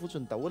amin'ny tany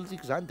fotsiny daholo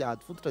tsika zany dia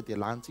ady fototra dia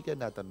lantsika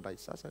ny adiny ray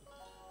sasany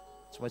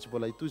tsy maintsy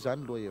mbola hitoy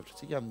zany loha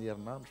hevitritsika amin'ny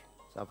herinandro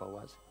zava ho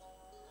azy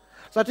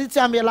satria tsy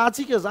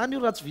amelantsika zany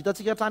io raha tsy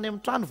vitantsika trany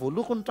amin'ny trano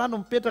voaloko ny trano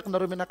mipetraka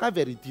nareo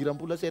menakavy ary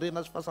hidiram-bola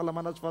serena sy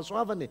fahasalamana sy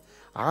fahasoavany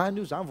any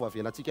io zany vao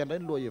avelantsika indray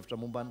ny loha hevitra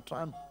momba ny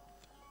trano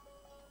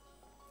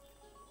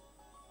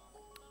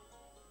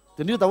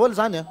dia nio daholo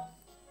zany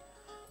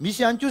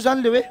misy ihany koa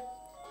zany le hoe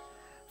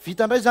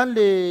vita indray zany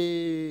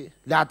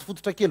le ady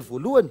fototra kely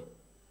voalohany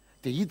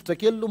dia hiditra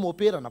kely aloha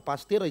mopera na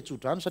pastera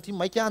hitsodrano satria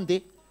maika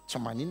andeha tsy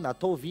maninona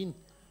ataovy iny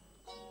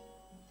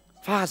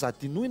fa aza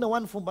dinoina ho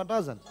an'ny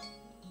fomban-drazana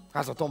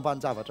aza atao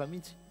mbany zavatra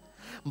mihitsy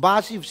mba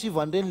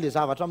asivosivo an'ireny le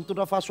zavatra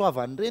mitondra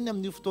fahasoavany reny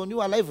amin'io fotoana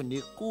io alaivo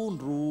ny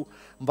akondro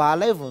mba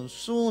alaivo ny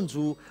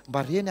sonjo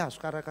mba reny azo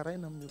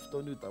karakaraina amin'io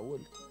fotoana io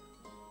daholo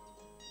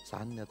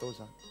zany ny atao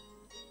zany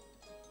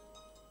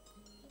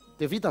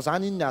dia vita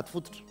zany iny ny ady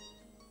fototra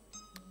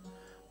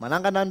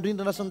manangana ny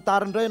rindrina sy ny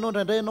tary indray ianao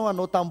indraindray ianao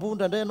anao tamboho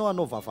indraindray ianao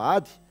anao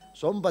vavahady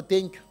zao mba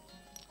teniko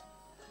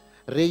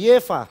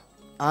rehefa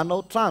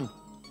anao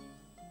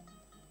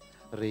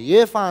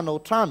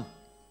trano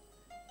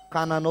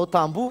ka nanao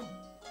tamboho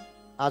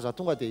aza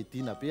tonga dia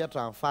hidina be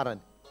hatramin'ny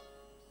farany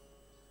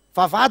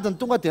vavadiny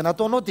tonga dia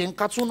nataonao dia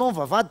nikatsonao ny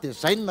vavady dia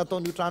zay ny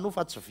nataon'io trano io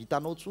fa tsy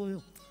vitanao tsoa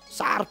io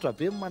sarotra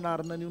be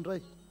manarina an'io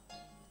indray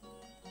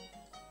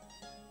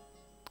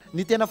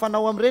ny tena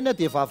fanao amin'ireny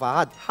dia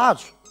vavahady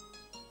hazo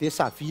dia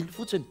savily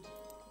fotsiny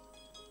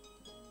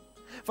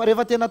fa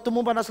rehefa tena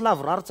tomombana sy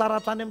lavorary tsara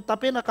hatrany amin'ny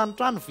tapenaka ny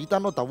trano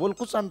vitanao daholo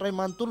kosa ny ray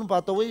manontolo mba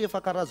atao hoe efa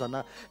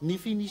karazana ny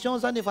finition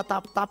zany efa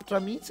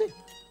tapitapitra mihitsy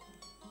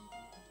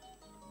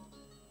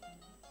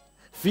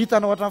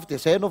vitanao hatrany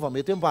fitezay anao va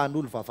mety hoe mba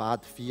han'olo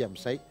vavahady vy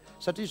amin'izay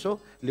satria zao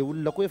le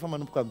olona koa efa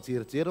manomboka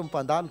mijerijery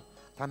mipandalo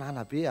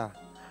tanàna be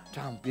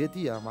trano be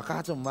ty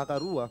makatsy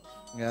makaroa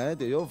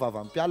dia eo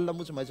vava mpialina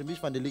moa tsy maintsy misy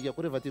fa ny alika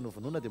koa rehefa tiany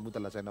vonoina dia mota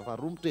lazaina fa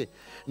romotra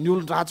ny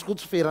olon-dratsy koa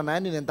tsy ferana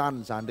ihany eny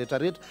an-taniny zany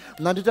rehetrarehetra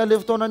nandritra le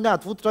fotoana ny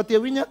ady fototra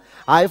teo iny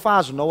efa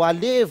azonao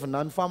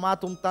alevina ny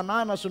famato ny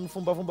tanàna sy ny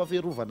fombafomba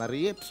fiarovana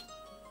rehetra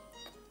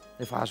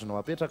efa azonao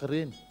apetraka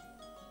reny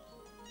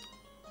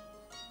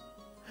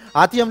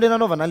aty am'le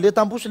nanaovana an'le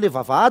tambosy le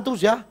vavahady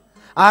ozy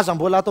aza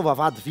mbola atao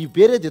vavahady vy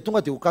be re dia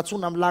tonga dia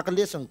hokatsona amin'ny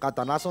lakilesy ny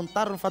gadanasy ny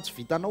tariny fa tsy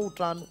vitanao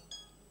trano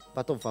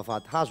mba ataovy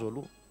vavahady hazo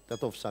aloha dia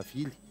ataovy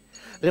savily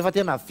rehefa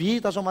tena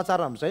vita so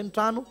matsara amin'izay ny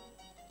trano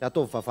dia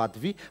ataovy vavahady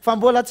vy fa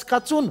mbola tsy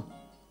katsona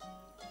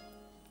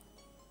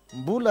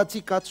mbola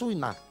tsy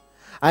katsoina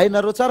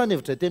ainareo tsara ny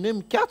hevitra teny hoe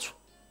mikatso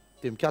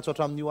dia mikatso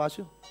hatramin'io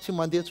azy io tsy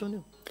mandeha tsony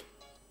io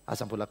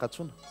aza mbola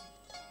katsona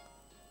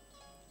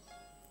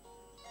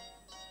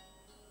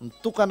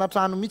mitokana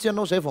trano mihitsy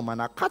ianao zay vao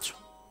manakatso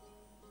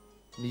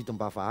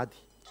mihidim-bavahady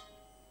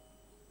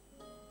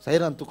zay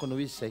raha ny tokony ho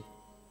izy zay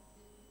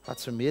fa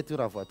tsy mety io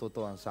raha vao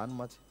ataotao an'izany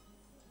matsy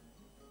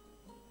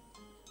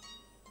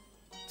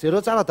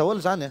jereo tsara daholo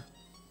zany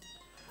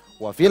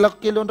ho avelako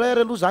kely eo indray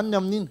ary aloha zany ny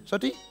amin'iny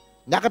satria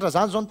niakatra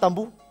zany zao ny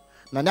tamboho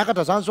na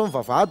niakatra zany zao ny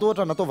vavahady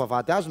ohatra natao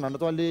vavahady azo na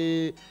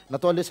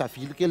natao le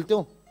savily kely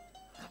teo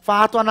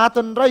fa ato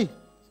anatiny ray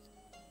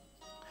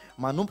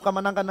manomboka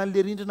manangana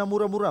an'le rindrina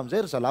moramora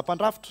amin'izay ry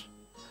zalam-pandrafitra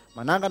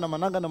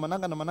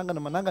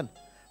manangana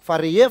fa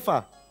rehefa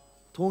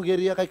tonga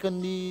ery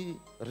akaikin'ny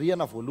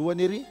riana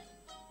voalohany ery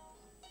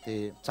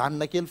dia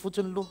janona kely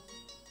fotsiny loha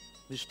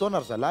misy fotoana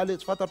ry zalahy le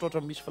tsy fantatra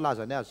ohatran misy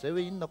filazany azy zay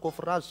hoe inona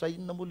kofrazy sa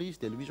inona moa le izy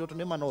dia le misy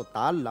ohatrany hoe manao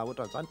dalina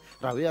ohatran'izany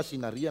raha hoe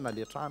asiana riana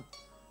le trano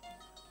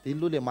dia iny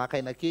loha le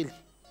makaina kely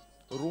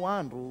 2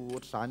 andro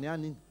ohatr'izany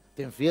ihany iny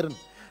dia miverina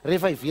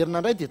rehefa hiverina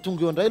indray dia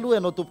tonga eo indray aloha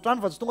ianao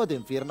tompotrano fa tsy tonga dia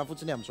miverina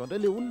fotsiny amin'izao indray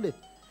le olona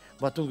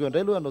mba tonga eo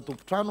indray aloha ianao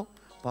tompotrano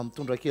mba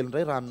mitondra kely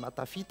indray ranona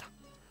tafita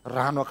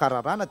rano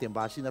akararana dia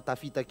mba asiana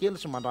tafita kely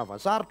sy mandrava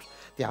sarotra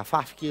dia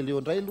afafy kely eo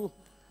indray aloha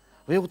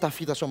hoe ho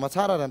tafita soma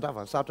tsara raha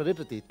andrava sarotra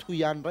rehetra dia toy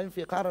ihany indray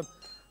mifiakarana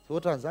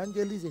ohatran'izany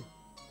kely izy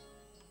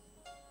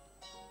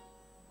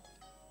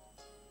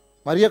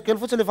mariako kely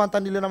fotsiny le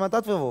fanotanilana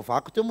mantaty fa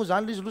vaovako teo moa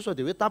zany le izy loha sao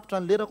dia hoe tapitra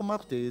ny lerako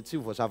mako dia tsy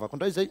voazavako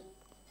indray zay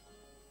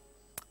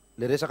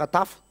le resaka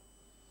tafo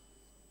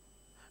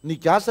ny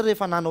gasy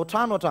rehefa nanao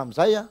trano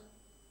hatramin'izay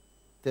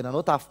dia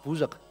nanao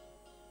tafo-bozaka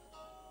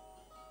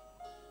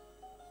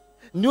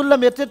ny olona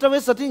mieritreritra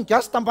hoe satria ny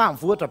gasy tambany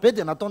vohatra be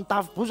dia nataony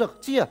tafo-bozaka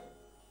tsia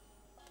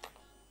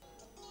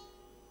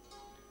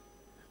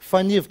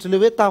fa ny hevitra le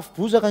hoe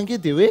tafo-bozaka ange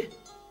dia hoe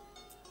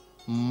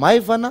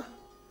maivana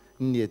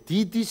ny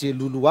adidy zay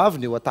lolo avy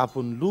ny eo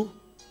atapony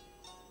loha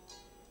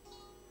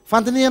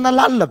fantinihana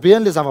lalina be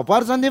an'le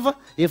zavaboary zany nefa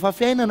efa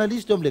fiainana le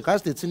izy teo am'le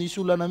gasy dia tsy nisy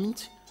olana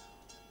mihitsy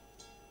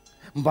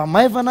mba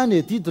maivana ny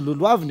adidy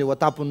lolo avy ny eo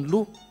atapony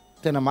loha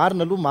tena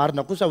marina aloha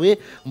marina kosa hoe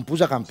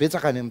mibozaka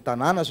mibetsaka any amin'ny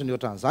tanàna sy ny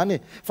ohatran'izany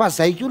fa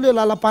zay koa le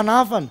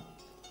lalam-panafana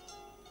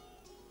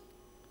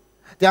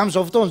dia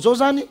amin'izao fotoan'izao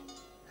zany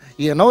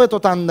ianao atao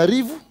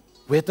taninarivo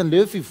hoentin'le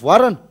hoe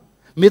fivoarana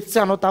mety tsy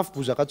hanao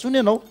tafo-bozaka ntsony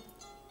ianao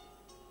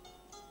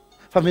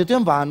fa mety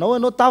hoe mba hanao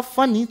ianao tafo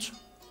fanitso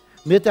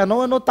mety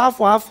hanao ianao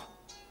tafo hafa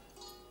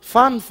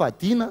fa ny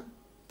fadiana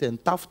dia ny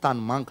tafo tany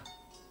manga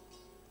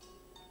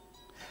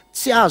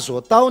tsy azo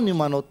atao ny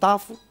manao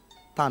tafo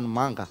tany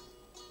manga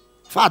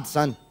fady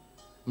zany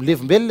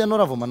milevimbelona ianao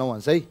raha vao manao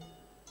an'izay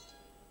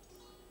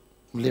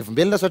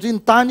milevimbelona satria ny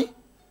tany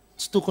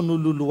tsy tokony ho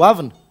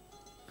loloavina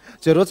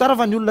jereo tsara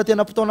fa ny olona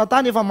tena mpitaona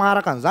tany efa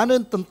maharaka an'izany hoe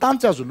ny tany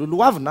tsy azo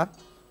loloavina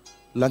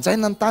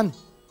lanjaina ny tany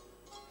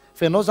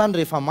fa ianao zany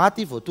rehefa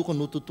maty vao tokony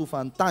ho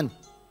totofan'ny tany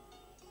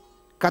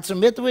ka tsy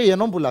mety hoe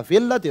ianao mbola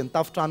velona dia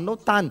nitafotranonao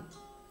tany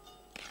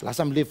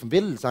lasa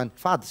milevimbelona zany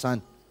fady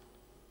zany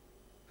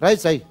ray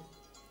zay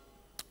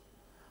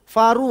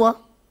faharoa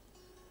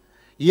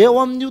eo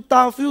amin'io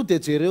tafo io dia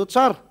jereo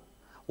tsara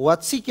ho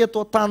atsika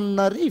eto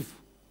taninarivo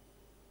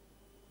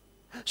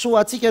so ho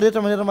atsika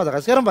rehetra manera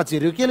Madagasikara mba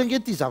jereo kely ange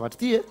ty zavatra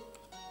ty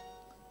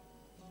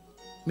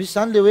misy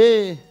zany le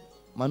hoe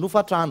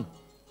manofa trano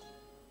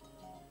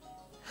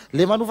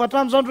le manofa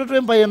trano zany ohatra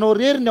hoe mba ianao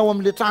reriny ao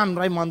amin'le trano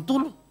ray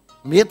manontolo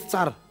mety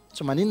tsara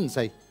tsy maninona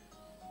zay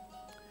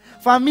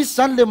fa misy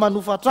zany le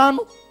manofa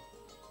trano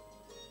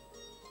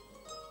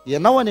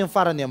ianao any amin'ny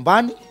farany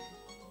ambany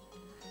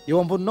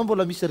eo amboninao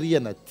mbola misy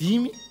riana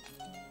 5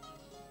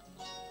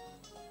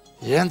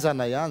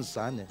 enjana ihany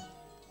zany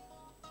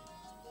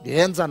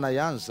enjana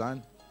ihany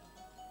zany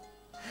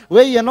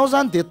hoe ianao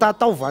zany dia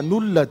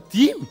tataovan'olona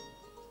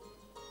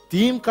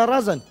 5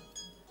 karazany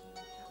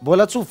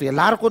mbola tsy ho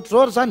velariko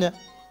ohatr'izao ry zany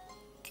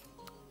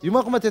io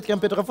manko matetika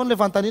mipetraka foana le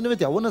fanontaniana hoe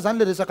dia ahoana zany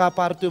le resaka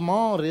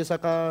appartement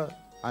resaka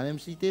any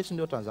amin'ny cité sy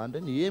ny ohatran'izany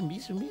reny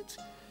misy mihitsy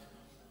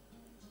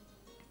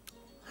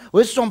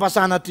hoe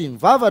sombasanatriny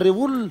mivava re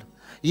olona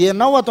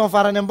ianao atao amin'ny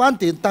farany ambany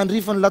dia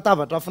nitandrifiny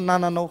latabatra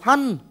finananao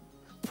hanina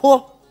po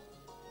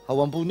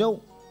ao ambony ao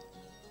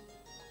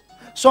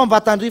so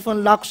mba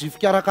tandrifany lakozia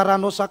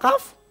fikarakarana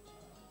sakafo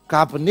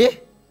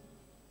gabone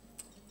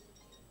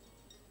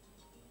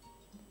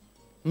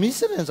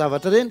misy reny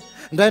zavatra reny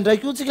indraindray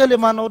koa tsika le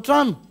manao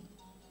trano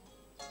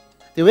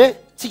de hoe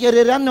tsika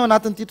rery any eo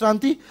anatin'ity trano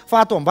ity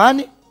fa ato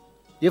ambany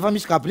efa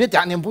misy gabone de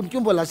any ambony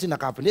keo mbola asiana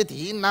gabone de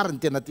inona ary ny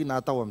tena tiana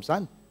atao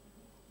am'izany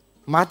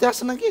maty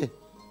asina ke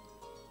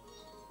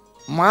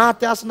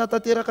maty asina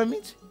tanteraka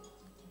mihitsy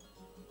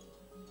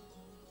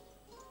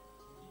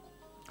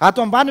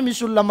ato ambany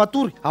misy olona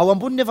matory ao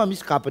ambony nefa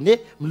misy gabone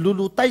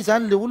milolotay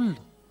zany le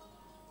olona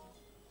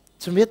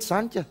tsy mety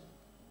zany ka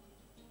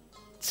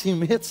tsy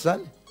mety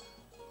zany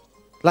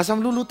lasa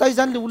milolotay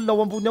zany le olona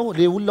ao ambony ao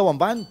le olona ao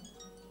ambany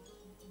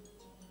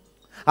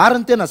ary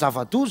ny tena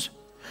zava-doza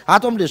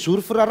ato am'le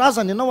zory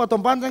firarazana ianao ato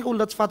ambany zany ka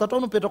olona tsy fantatra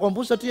ao no mipetraka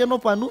ambony satria ianao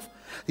mpanofa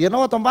de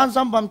ianao ato ambany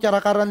zany mba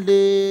mikarakara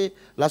an'le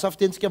lasa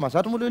fitentsika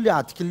mazatra moa le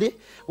adikile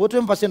ohatra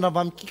hoe mba sendra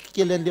mba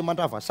mikikikely an'le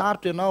mandrava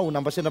sarotra ianao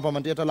na mba sendra mba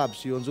mandrehatra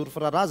labozio anjory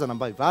firarazana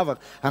mba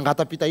hivavaka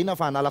angatapitahina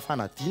fa hanala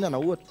fanadinana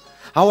ohatra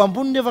ao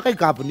ambony nefa kay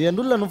gabony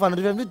an'olona no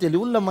fanandrifa amin'io de le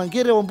olona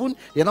mangery ao ambony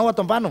ianao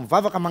ato ambany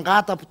mivavaka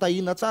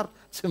mangatapitahina tsara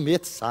tsy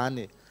mety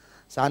zany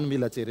zany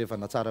mila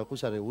jerevana tsara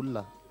kosa re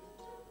olona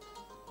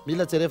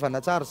mila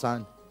jerevana tsara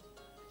zany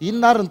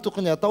inona ary ny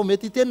tokony atao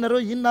mety itenareo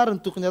inona ary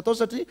ny tokony atao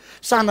satria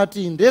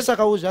sanatry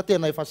indresaka ozy a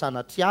tena efa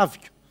sanatry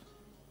aviko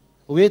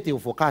hoe de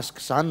voakasika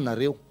zany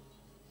nareo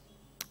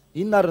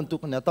inona ary ny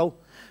tokony atao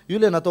io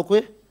le nataoko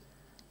hoe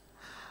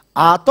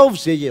ataovy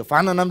zay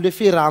evanana am'le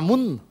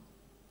fiarahamonina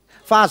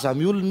fa aza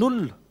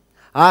miolon'olona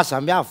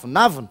aza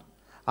miavonavina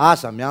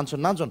aza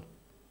miantsonanjona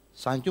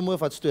zany ko moa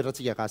efa tsy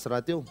toetratsika gasy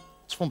raha teo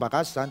tsy fomba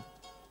gasy zany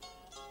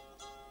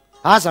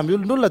aza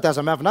miolon'olona de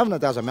aza miavinavina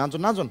de aza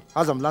mianjonanjona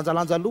aza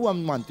milanjalanja loha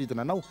amin'ny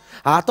manodidina anao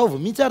ataovy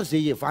mihitsy ary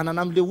zay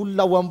evanana am'le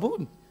olona ao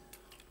ambony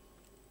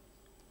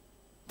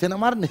tena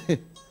mariny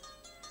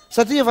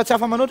satria efa tsy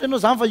afa manoatra ianao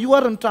zany fa io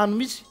ary ny trano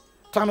misy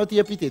trano aty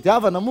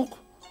ampitediavana moko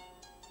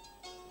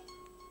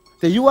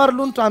de io ary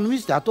aloha ny trano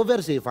misy de ataovy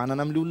ary zay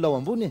evanana am'le olona ao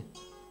ambony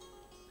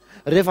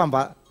rehefa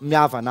mba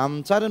miavana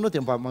amin'ny tsara ianao de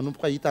mba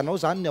manompoka hitanao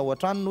zany ny ao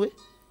an-tranony hoe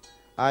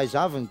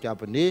aiza avy ny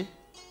gabone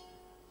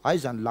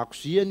aiza ny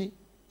lakoziany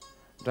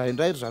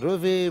ndraindray ry zareo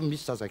ve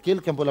misy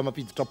zazakely ka mbola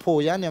mampiditra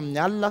po ihany amin'ny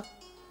alina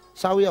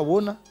sa hoe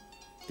ahoana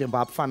de mba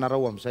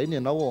hampifanarao am'izay ny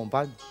ianao ao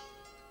ambany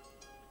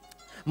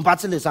mba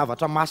tsy le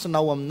zavatra masina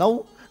ao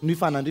aminao no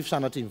ifanandrifo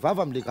sanatry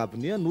mivava am'le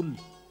gabone an'olona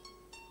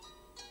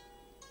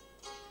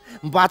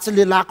mba tsy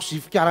le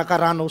lakozia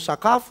fikarakaranao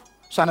sakafo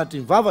sanatry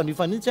mivava no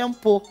ifanitsy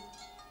amin'ny po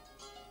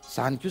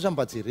zany kosa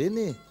mba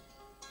jereny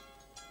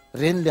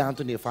reny le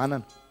antony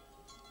evanana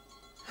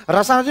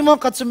raha sanatria moa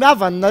ka tsy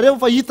miavany nareo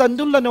fa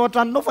hitan'ny olona ny ao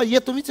an-tranonao fa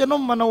eto mihitsy ianao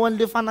manao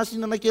an'le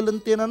fanasinana kely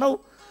ny tenanao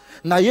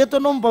na eto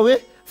anao mba hoe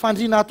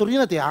fandriana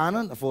atoriana de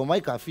anana vao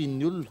maika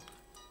afin'ny olona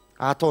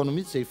ataony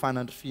mihitsy zay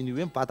fanandrifiny io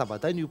hoe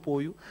mibatabatainy io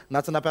po io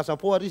na tsy nampiasa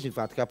po ary izy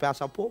mivadika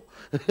ampiasa po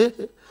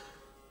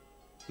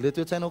le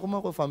toetsainao koa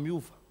manko efa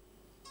miova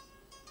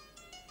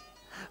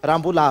raha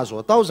mbola azo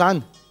atao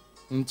zany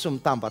ny tsy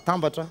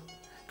mitambatambatra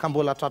ka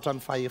mbola tratra ny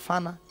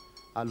fahefana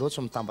aloha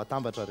tsy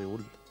mitambatambatra re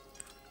olona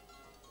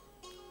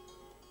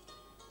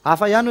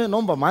hafa ihany hoe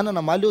anao mba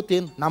manana maly eo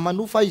tena na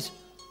manofa izy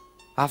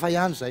hafa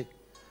ihany zay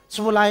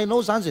tsy mbola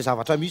hainao zany zay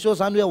zavatra misy eo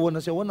zany hoe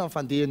ahoana sy ahoana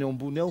mifandehany eo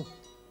ambony ao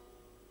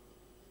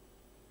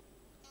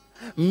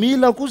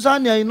mila koa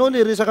zany hainao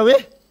le resaka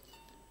hoe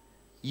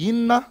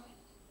inona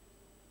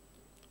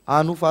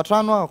anofa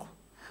trano ahako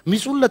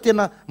misy olona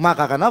tena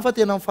mahagagana fa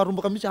tena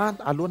mifarombaka mihitsy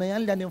aloana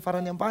ihany le any amin'ny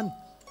farany ambany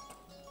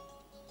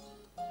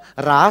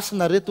raha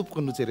asina re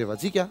tompoky no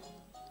jerevantsika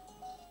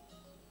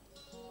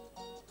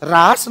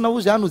raha asina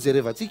ozy any no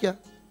jerevantsika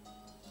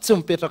tsy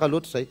mipetraka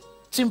loatra zay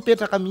tsy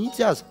mipetraka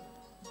mihitsy aza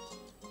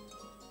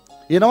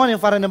ianao any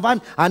amin'ny farany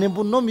ambany any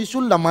amboninao misy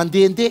olona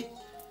mandehandeha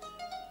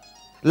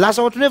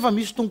lasa ohatrany hoe efa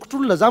misy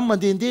tongotr'olona zany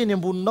mandehandeha eny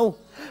amboninao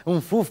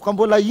mivovoka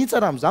mbola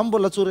hintsana am'izany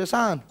mbola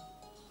tsoresahana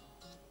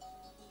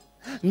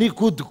ny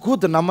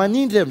godigodina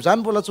manindry am'izany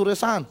mbola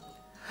tsoresahana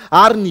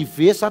ary ny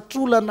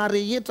vesatr'olana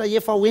rehetra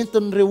efa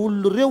hoentin'ireo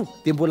olona ireo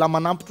de mbola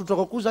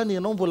manampitrotraka koa zany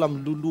ianao mbola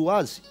miloloha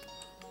azy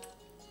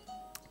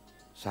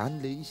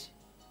zany le izy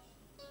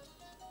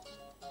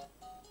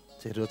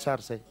jereo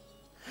tsara zay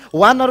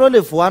ho anareo le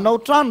voanao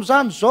trano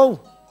zany zao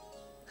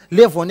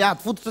le vao ny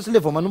ady fototra sy le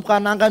vao manompoka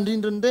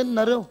hanangandrindriny reny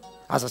nareo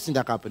aza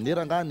sindra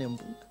gabonera angany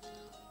ambony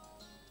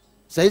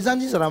zay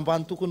zany izy raha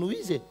mbany tokony ho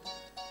izy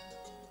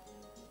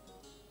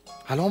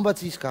aloha mba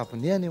tsy isy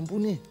gabone any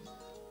ambony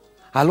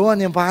aloha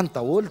any ambany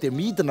daholo de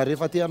midina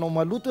rehefa teanao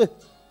maloto hoe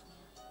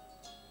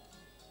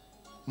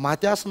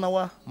maty asina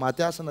ho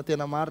maty asina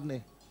tena marina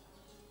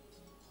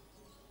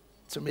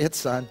tsy mety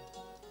zany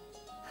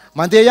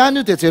mandeha ihany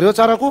io de jereo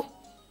tsara koa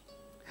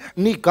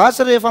ny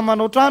gasy rehefa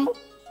manao trano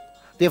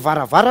de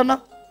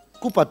varavarana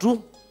kopadroa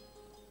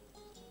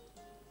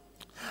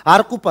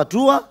ary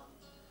kopadroa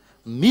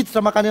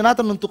miditra makany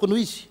anatiny no tokony ho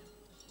izy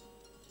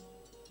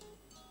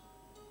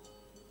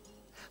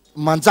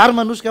manjary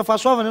manosika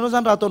fahasoavana ianao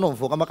zany raha ataonao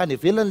mivoaka makany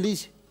ivelany le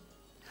izy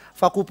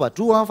fa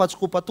kopadroa fa tsy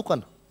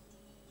kopatokana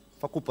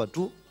fa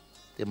kopadroa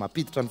dia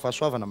mampiditra ny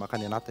fahasoavana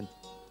makany anatiny.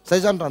 Zay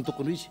zany raha ny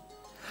tokony izy.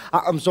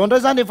 Amin'izao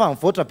indray zany efa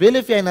mivoatra be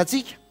ilay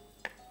fiainantsika.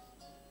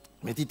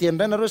 Mety hiteny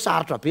indray nareo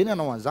sarotra be ny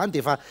anao an'izany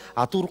dia efa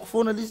atoroko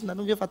foana ilay izy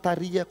nanao efa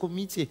tarihako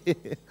mihitsy.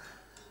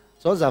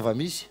 Zao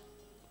zava-misy.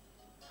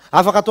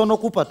 Afaka ataonao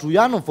kopa-droa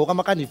ihany mivoaka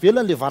makany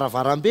ivelany ilay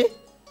varavaram-be,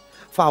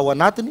 fa ao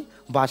anatiny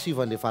mba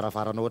hasivan'ilay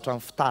varavarana ohatran'ny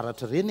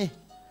fitaratra ireny e,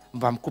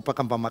 mba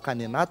mikopaka mba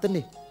makany anatiny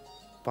e,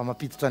 mba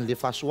mampiditra an'ilay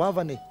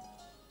fahasoavana e.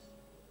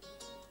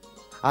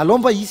 Alao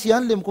mba isy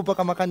ihany ilay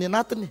mikopaka makany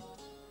anatiny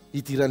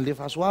hidiran'ilay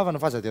fahasoavana,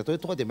 fa aza dia atao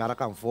hoe tonga dia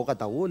miaraka mivoaka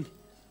daholo.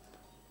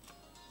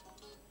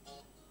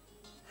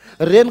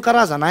 Reny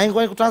karazana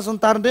haingo trano sy ny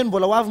tariny ireny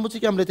mbola ho avy moa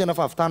tsika amin'ilay tena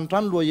fahavitany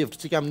trano loha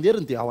hevitrintsika amin'ny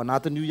heriny dia ao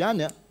anatiny io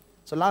ihany a,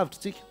 tsy lavitra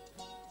tsika.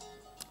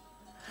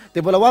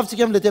 Dia mbola ho avy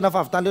tsika amin'ilay tena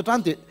fahavitan'ilay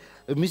trano dia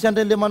misy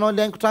an'ireny manao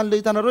an'ilay haingo trano ilay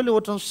hitanareo ilay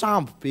ohatran'ny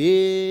sambo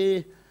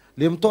be,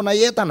 ilay mitaona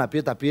entana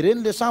be tabe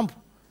ireny ilay sambo.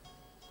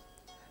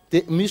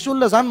 Dia misy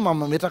olona zany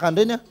mametraka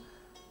an'ireny a,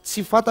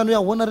 tsy fantany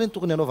hoe ahoana ireny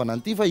tokony hanaovana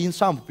an'ity fa iny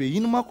sambo be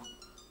iny mako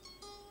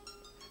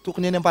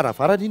tokony eny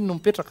ambaravarana iny no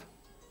mipetraka.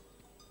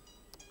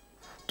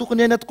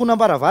 Tokony eny atokona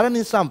ambaravarana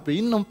iny sambo be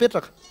iny no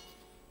mipetraka.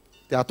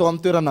 Dia atao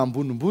amin'ny toerana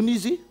ambonimbony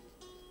izy,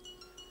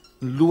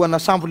 ny lohana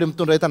sambo ilay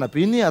mitondra entana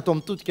be iny atao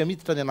mitodika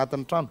miditra ny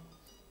anatin'ny trano.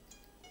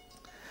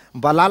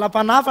 Mba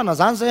lalam-panafana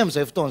zany zay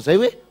amin'izay fotoan'izay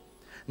hoe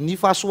ny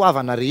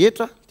fahasoavana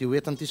rehetra dia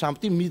hoentin'ity sambo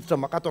ity miditra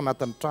makato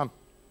anatin'ny trano.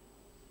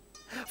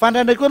 Fa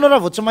indraindray koa ianao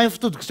raha vao tsy mahay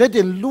fitodika izay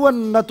dia ny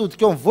lohany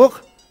natodika eo mivoaka,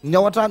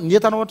 ny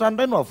entana ao an-trano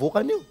indray no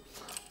avoakany io.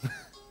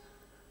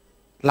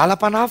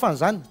 Lalam-panafana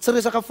zany, tsy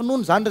resaka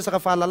finoana zany, resaka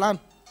fahalalana.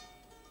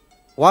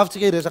 Ho avy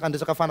tsika hiresaka ny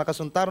resaka fanaka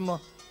sy ny tariny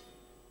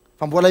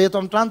fa mbola eto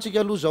amin'ny trano tsika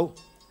aloha zao.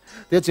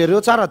 Dia jereo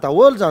tsara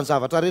daholo zany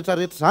zavatra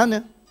rehetrarehetra zany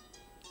a,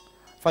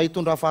 fa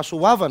hitondra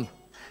fahasoavana,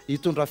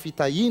 hitondra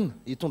fitahiana,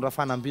 hitondra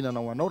fanambinana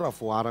ho anao raha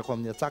voarako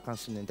amin'ny atsakany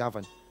sy ny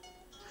andiavany.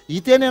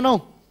 Hiteny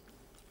ianao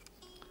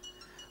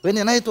hoe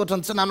ny anay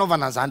toatrany tsy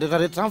nanaovana an'izany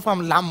rehetrarehetra zany fa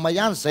milamina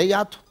ihany zay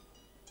ato.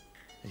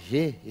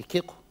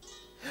 Ekeko.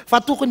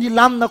 Fa tokony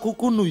hilamina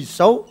kokoa noho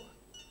izao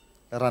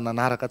raha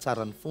nanaraka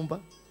tsara ny fomba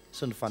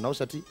sy ny fanao,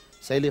 satria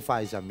zay ilay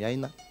fahaiza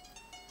miaina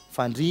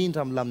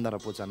fandrindra milamina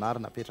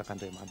ara-boajanahary napetraka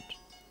Andriamanitra.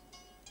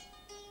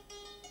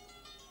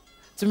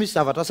 Tsy misy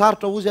zavatra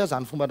sarotra ozy aza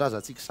ny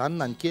fomban-drazantsika izany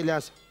na ny kely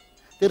aza.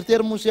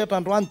 Teritery mosehatra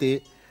androany dia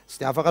tsy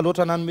dia afaka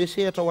loatra nanome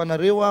sehatra ho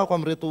anareo ako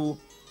amin'reto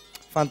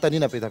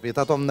fanontaniana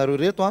betabeta ato aminareo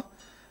reto a,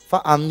 fa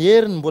amin'ny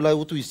heriny mbola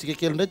hotohizitsika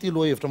kely indray ty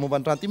loha hevitra momba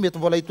ny trano ity, mety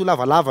mbola hito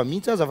lavalava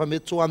mihitsy aza fa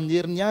mety tsy ho amin'ny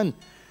heriny ihany.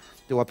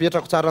 Dia ho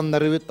apetrako tsara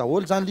aminareo eto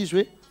daholo zany izy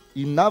hoe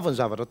inona avy ny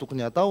zavatra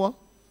tokony atao a.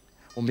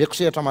 Omeko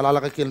sehatra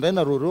malalaka kely indray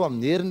nareo reo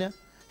amin'ny heriny a,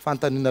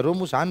 fanontanianareo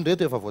moa zany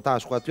reto efa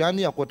voatazoko ato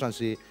ihany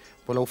akoatran'izay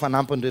mbola ho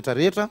fanampiny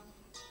rehetrarehetra.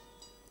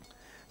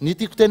 Ny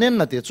tiako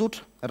tenenina dia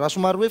tsotra, raha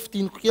somary hoe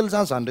fitianiko kely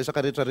zany zany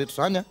resaka rehetrarehetra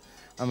zany a,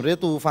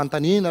 amin'reto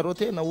fanontaniana reo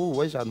tena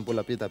ho zany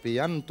mbola be da be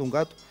ihany ny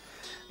tonga ato.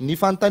 Ny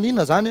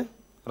fanontaniana zany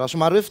raha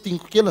somary hoe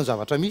fitianiko kely ny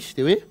zavatra misy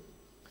dia hoe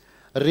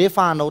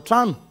rehefa hanao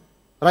trano,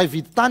 raha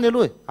hividy tany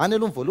aloha any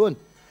aloha ny voalohany,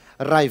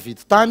 raha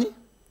hividy tany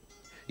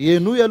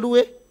enoy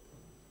aloha hoe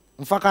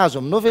mifakahazo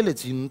aminao ve le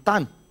jin'ny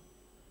tany,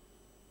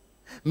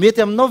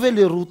 mety aminao ve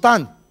le roa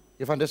tany,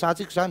 efa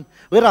ndraisantsika zany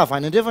hoe raha avy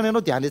any andrefana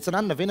ianao dia any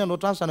antsinanana ve ny hanao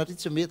trano sanatria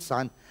tsy mety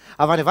zany,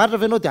 avy any avaratra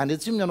ve ianao dia any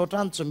atsimo ny hanao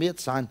trano tsy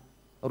mety zany,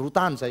 roa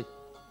tany zay.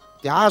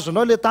 Dia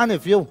azonao le tany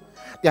avy eo,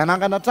 dia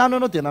hanangana trano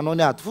ianao dia nanao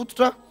ny ady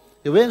fototra,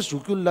 dia hoe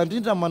nizoky olona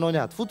indrindra manao ny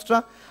ady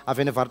fototra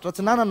avy any avaratra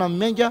antsinanana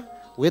miainga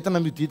hoentina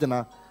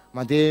miodidina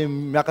mandeha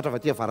miakatra avy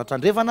aty avaratra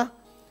andrefana,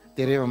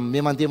 dia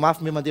me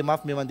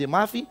mandeha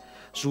mafy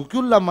zoky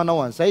olona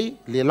manao an'izay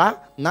lehilahy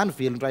na ny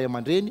velon-dray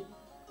aman-dreny.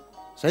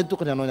 Zay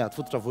tokony hanao ny ady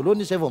fototra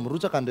voalohany, izay vao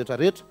mirotsaka ny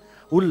rehetrarehetra.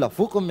 Olona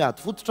voky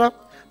miady fototra,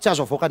 tsy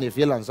azo avoaka ny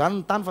ivelany zany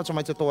ny tany fa tsy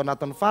maintsy atao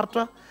anatin'ny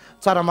faritra,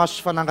 tsaramaso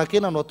sy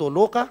fanangakena no atao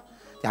loka,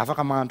 dia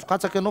afaka mahandro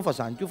katsaka ianao fa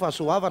zany koa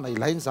fahasoavana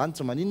ilainy zany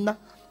tsy maninona,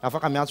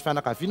 afaka miantso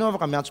fianakaviana,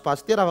 afaka miantso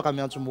pastera, afaka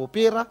miantso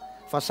mopera,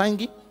 fa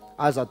saingy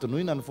aza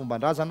donoina ny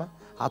fomban-drazana,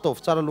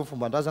 ataovy tsara aloha ny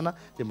fomban-drazana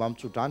dia mba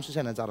mitsodrano sisy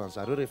any anjaran'ny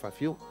zareo rehefa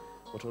avy eo.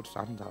 Ohatrohatry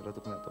zany ny zavatra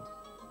tokony atao.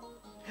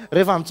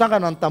 Rehefa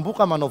mitsangana ny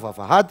tamboka manao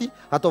vavahady,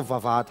 ataovy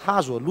vavahady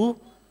hazo aloha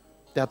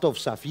dia ataovy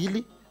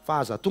savily, fa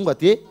aza tonga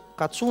dia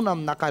katsona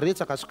amin'ny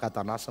nakaretsaka sy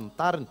gadana sy ny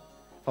tariny,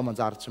 fa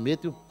manjary tsy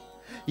mety io.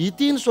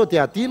 Ity ny sao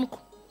dia adiniko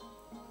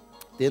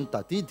dia ny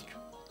tadidiko.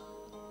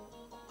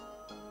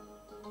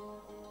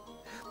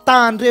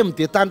 Tandremo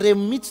dia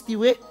tandremo mihitsy ty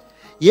hoe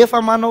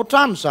efa manao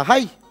trano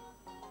zahay,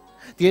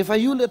 dia efa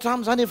io le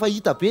trano zany efa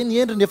hita be ny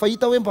endriny, efa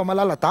hita hoe mba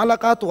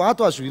malaladalaka ato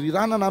azo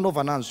hirirana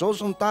nanaovana an'izao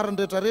sy ny tariny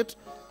rehetrarehetra,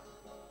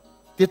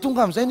 dia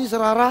tonga amin'izay izy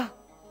raharaha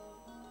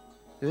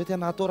dia hoe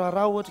tena atao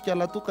raharaha ohatra ka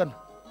alatokana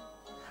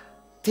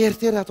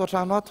teritery ato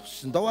trano ato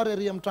sy ndao ary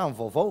ary amin'ny trano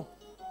vaovao,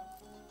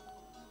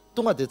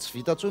 tonga dia tsy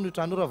vita tsony io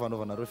trano io raha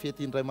vanaovanareo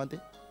fety indray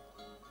mandeha.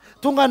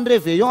 Tonga ny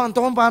réveillon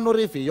andao mba hanao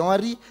réveillon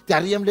ary dia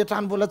ary amin'ilay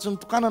trano mbola tsy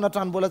nitokanana,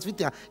 trano mbola tsy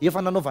vita dia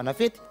efa nanaovana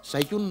fety,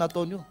 zay koa no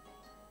nataony io.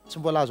 Tsy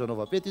mbola azo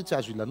anaova fety io, tsy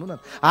azo ilanonana.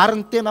 Ary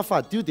ny tena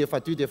fadio dia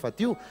fadio dia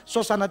fadio,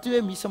 sao sanatria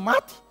hoe misy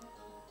maty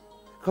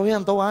ka hoe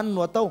andao any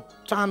no atao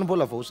trano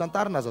mbola vao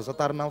santarina aza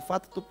santarina amin'ny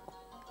faty tompoko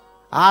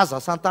aza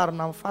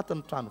santarina amin'ny faty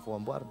ny trano vao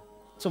amboarina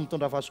tsy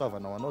mitondra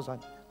fahasoavana ho anao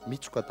zany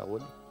mitsoka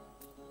daholo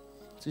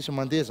tsisy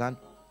mandeha zany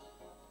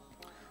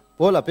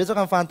mbola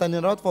betsaka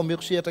mifanontanianareo fa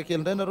omeko sehatra kely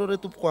indray nareo re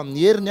tompoko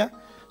amin'ny heriny a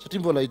satria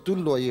mbola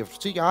hitolo loha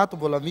hevitritsika ato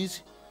mbola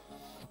misy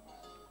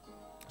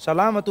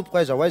salama tompoko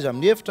aiza ho aiza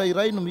amin'ny hevitra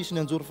iray no misy ny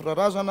anjoro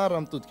firarazana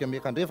raha mitodika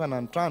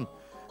miakandrefana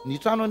ny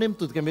trano ane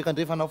mitodika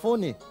miakandrefana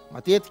foany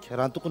matetika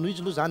raha ny tokony ho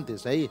izy aloha zany dia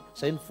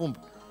zay ny fomba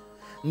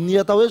ny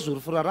atao hoe zoro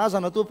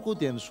firarazana tompoko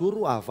dia ny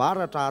zoro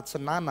avaratra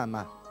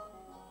atsinanana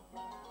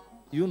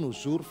io no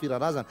zoro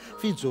firarazana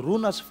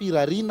fijoroana sy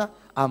firariana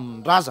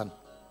amin'ny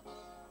razana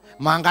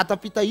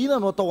mangatapitahina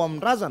no atao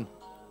amin'ny razana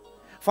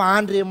fa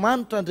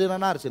Andriamanitra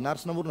ndrenanary zay nary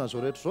sy namorona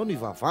zao rehetra zao no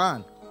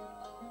ivavahany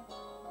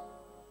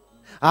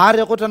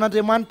ary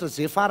akoatran'Andriamanitra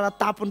zay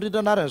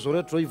faratapindrindranary an'izao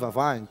rehetra zao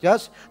ivavahany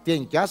gasy dia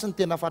ny gasy ny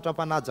tena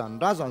fatrapanaja ny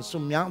razany sy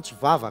miantso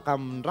vavaka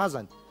amin'ny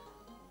razany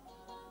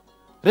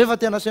rehefa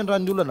tena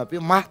sendran'ny olana be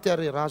maty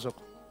are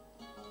razako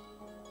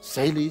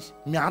zay le izy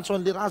miantso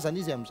an'le razana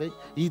izy amin'izay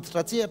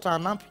hiditra tsehatra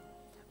hanampy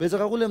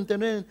betsaka koa le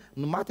miteny hoe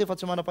ny maty efa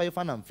tsy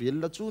manam-pahefana amin'ny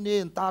velona tsony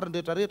nytariny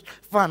rehetrarehetra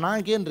fa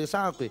nange ny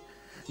resahako e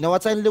ny ao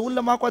an-tsain'le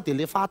olona mako a dia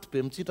le faty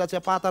be mitsitra tsy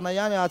apatana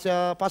ihany tsy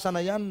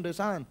apasana ihany ny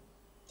resahana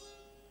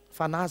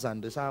fa naza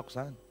ny resahako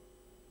zany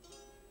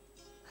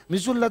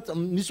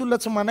misy olona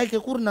tsy manaiky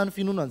akory na ny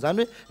finoana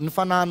zany hoe ny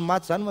fanahany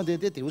maty zany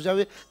mandehandeha dia ozy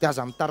hoe dia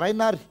aza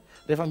mitaraina ary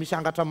rehefa misy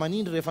angatra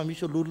manindry rehefa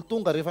misy ololo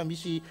tonga rehefa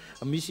misy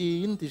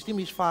ino dizy ty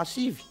misy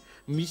fahasivy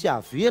misy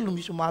avelo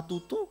misy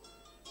matoto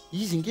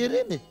izy nge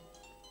reny e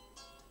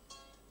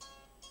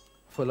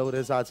vola ho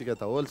resahantsika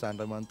daholo zany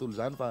ray manontolo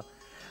zany fa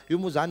io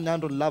moa zany ny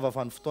andro ny lava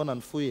fa ny fotoana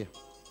ny foy e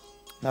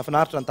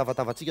nafinaritra ny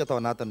tavatavatsika tao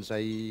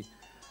anatin'izay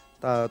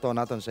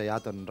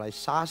adiny ray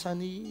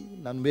sasany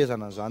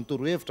nanomezana n'izany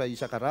torohevitra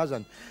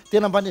isan-karazany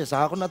tena mba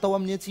nezahako natao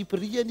amin'ny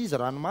antsipiriany izy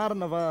raha ny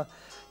marina fa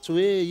tsy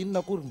hoe inona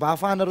akory mba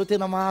hahafahanareo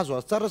tena mahazo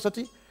azy tsara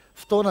satria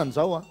fotoanany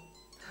zao a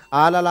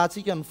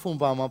ahalalantsika ny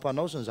fomba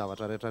mampanao sy ny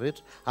zavatra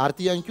rehetrarehetra ary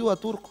ty ihany koa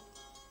atoroko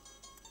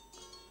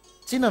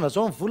tsinana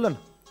zao ny volana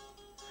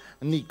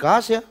ny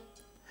gasy a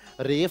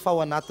rehefa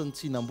ao anatin'ny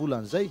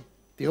tsinam-bolana zay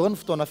dia eo ny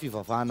fotoana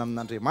fivavahana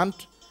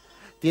amin'Andriamanitra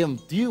dia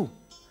midio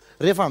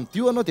rehefa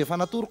midio anao dia efa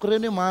natoroko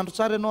reny hoe mahandro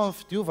tsara ianao amin'ny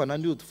fidiovana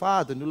ny ody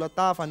fady ny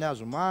olatafa ny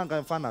hazo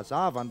manga ny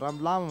fanazava ny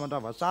ramolama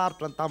mandrava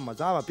sarotra ny tamy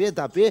mazava be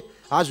da be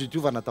azo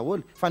hidiovana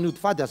daholo fa ny ody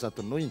fady aza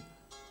donoina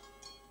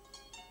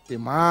dia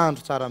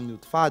mahandro tsara amin'ny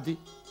ody fady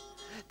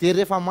dia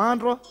rehefa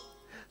mahandro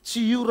tsy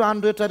io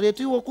rano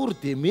rehetrarehetra io akory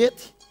dia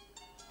mety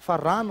fa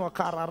rano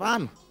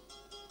akararana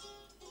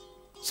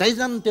zay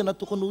zany ny tena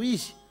tokony ho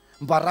izy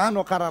mba rano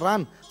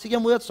akararana tsika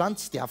moa eto zany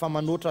tsy dia afa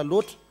manoatra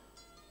loatra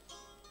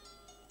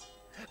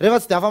rehefa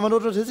tsy dia afa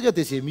manoatra zay tsika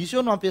dia zay misy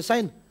eo no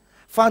ampiasaina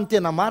fa ny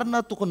tena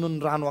marina tokony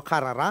ny rano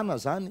akararana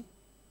zany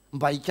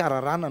mba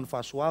hikararana ny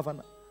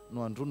fahasoavana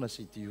no androna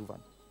sy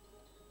diovana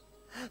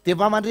dia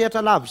mba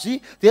mandrehatra labozy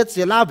dia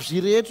tsy zay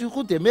labozy rehetra io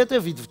koa dia mety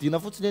hoe vidividina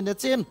fotsiny eny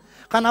an-tsena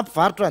ka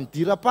nampivarotra ny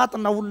dirapata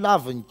na olona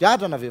avy ny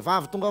gadra na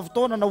vehivavy tonga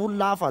fotoana na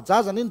olona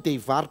hafa-jazana iny dia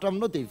hivarotra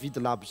aminao dia hividy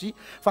labozy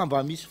fa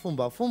mba misy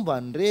fombafomba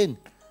ny reny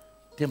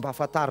dia mba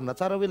afantarina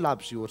tsara hoe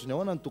labozy ohatrany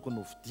ahoana ny tokony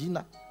ho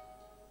vidiana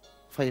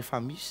fa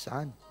efa misy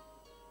zany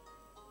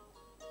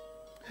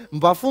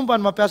mba fomba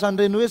ny mampiasa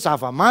an'ireny hoe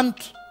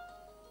zava-manitra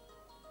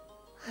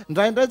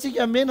indraindray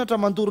tsika menatra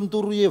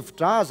mandoro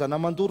hevitra aza na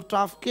mandoro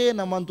trafoke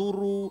na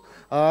mandoro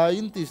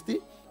ino ty izy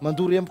ty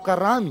mandoro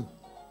empokaramy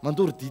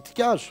mandoro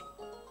ditikazo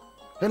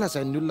hoe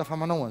lazain'ny olona fa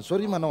manao an'izao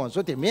ry manao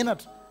an'izao dia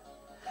menatra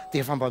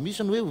dia efa mba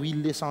misy ny hoe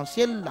huile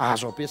essentiel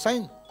azo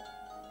ampiasaina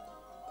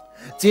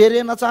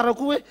jerena tsara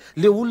koa hoe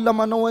le olona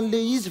manao an'le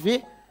izy ve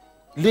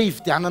le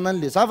hividianana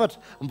an'le zavatra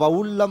mba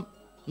olona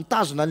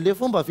mitazona an'le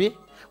fomba ve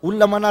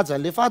olona manaja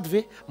an'le fady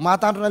ve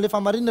mahatandrona le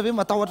famarinina ve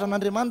matahotra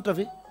an'Andriamanitra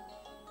ve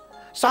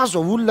sa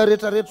zao olona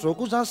rehetrarehetra zao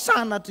koa zany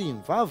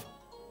sanatriny vava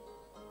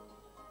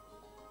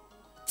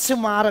tsy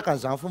maharaka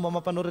an'izany fomba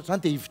mampanao rehetra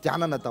zany dia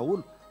hividianana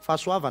daholo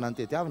fahasoavana ny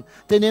tediavana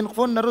teneniko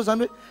foana nareo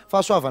zany hoe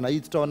fahasoavana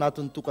hiditra ao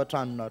anatin'ny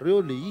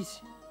tokantranonareo le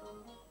izy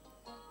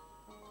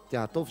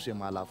dia ataovy zay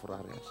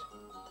mahalavorary azy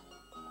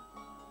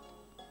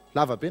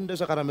lava be ny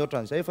resaka raha mihoatra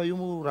an'izay fa io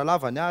mo raha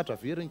lava ny ahatra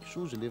very ny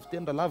kisozy le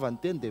fiteny raha lava ny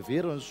teny dia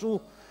very ny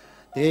soa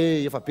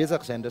dia efa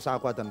betsaka izay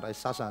nresahako adiny ray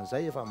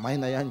sasan'izay efa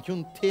maina ihany koa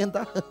ny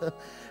tenda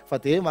fa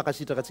dia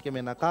makasitraka antsika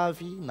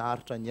menakavy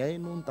naharitra ny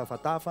aino ny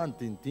tafatafa ny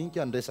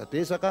dinidinika ny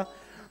resadresaka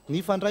ny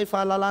fandray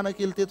fahalalana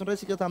kely teto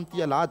indray sika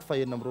tamin'ity alahady fa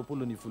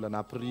 20 ny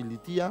volana aprily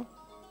ity a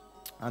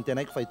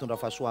antenaiky fa hitondra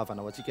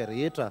fahasoavana ho antsika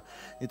rehetra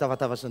ny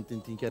tafatava sy ny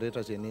dinidinika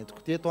rehetra zay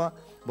nentiko teto a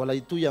mbola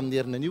hitoy amin'ny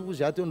herina an'io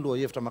ozy ato eo ny loha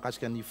hevitra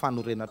mahakasika ny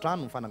fanorena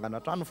trano ny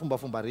fanangana trano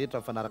fombafomba rehetra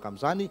mifanaraka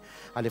amin'izany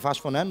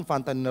alefaso foana ihany ny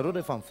fanontanianareo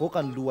rehefa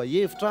mivoaka ny loha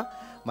hevitra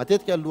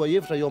matetika ny loha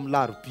hevitra eo amin'ny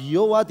larobi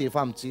eo a dia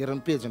efa mijery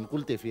ny pejiny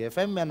Kolo TV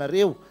FM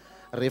ianareo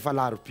rehefa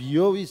larobi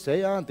eo izy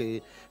zay a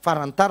dia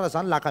farany tara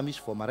zany laka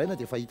misy vao maraina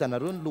dia efa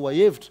hitanareo ny loha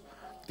hevitra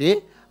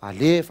dia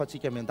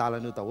alefatsika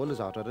miandalana eo daholo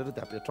zavatra rehetra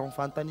dia apetrao ny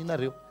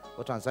fanontanianareo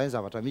ohatran'izay ny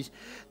zavatra misy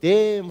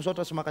dia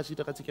misaotra sy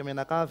makasitraka atsika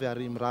menakavy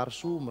ary mirary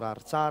soa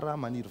mirary tsara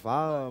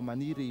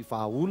maniry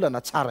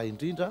vahaolana tsara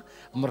indrindra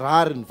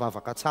mirary ny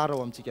vavaka tsara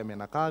ao amintsika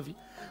menakavy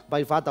mba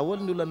hiva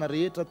daholo ny olana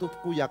rehetra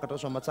tompoko hiakatra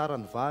soamatsara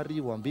ny vary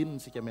ho ambininy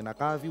sika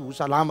menakavy ho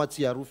salama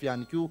tsy arofy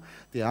ihany koa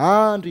dia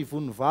andro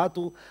ivon'ny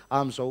vato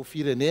amin'izao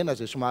firenena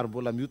zay somary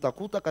mbola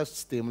miotakotaka sy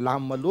tsy dia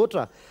milamina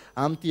loatra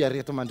amin'ity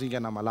arety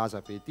mandringana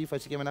malaza be ity fa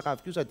sika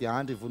menakavy kosa dia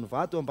andro ivon'ny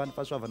vato ambany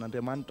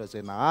fahasoavan'Andriamanitra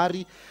zay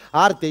nahary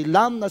ary dia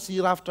ilamina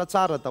sy rafitra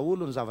tsara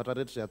daholo ny zavatra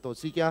rehetra zay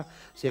ataontsika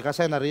zay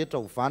kasaina rehetra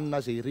ho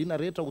vanina zay irina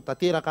rehetra ho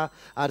tateraka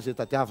ary zay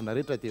tadiavina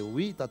rehetra dia ho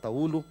hita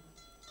daholo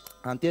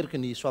anteriky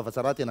ny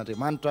soavatsara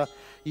ten'Andriamanitra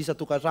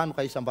isa-tokantrano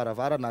ka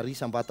isam-baravarana ary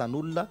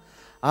isam-batan'olona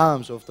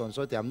amin'izao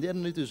fotoan'izao dia amin'ny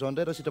herin'ny toy izao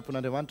indray raha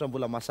sitrapon'Andriamanitra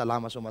mbola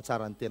mahasalama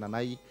soamatsara ny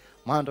tenanay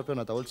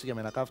mandra-peona daholo tsika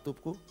menakavy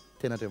tompoko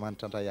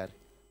ten'Andriamanitra indray ary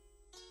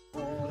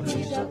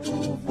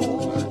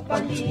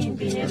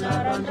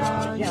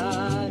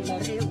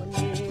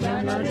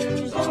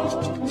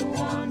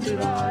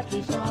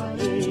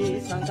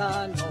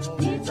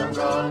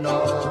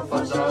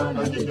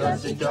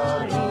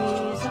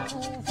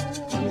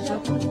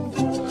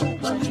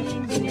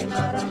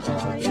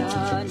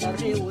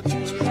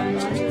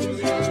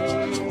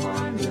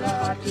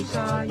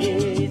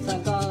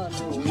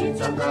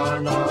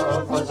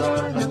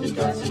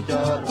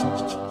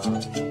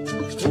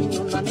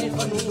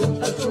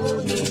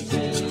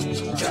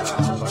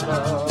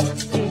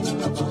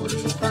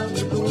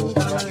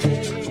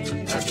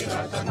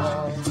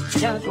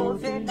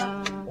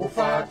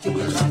Ufati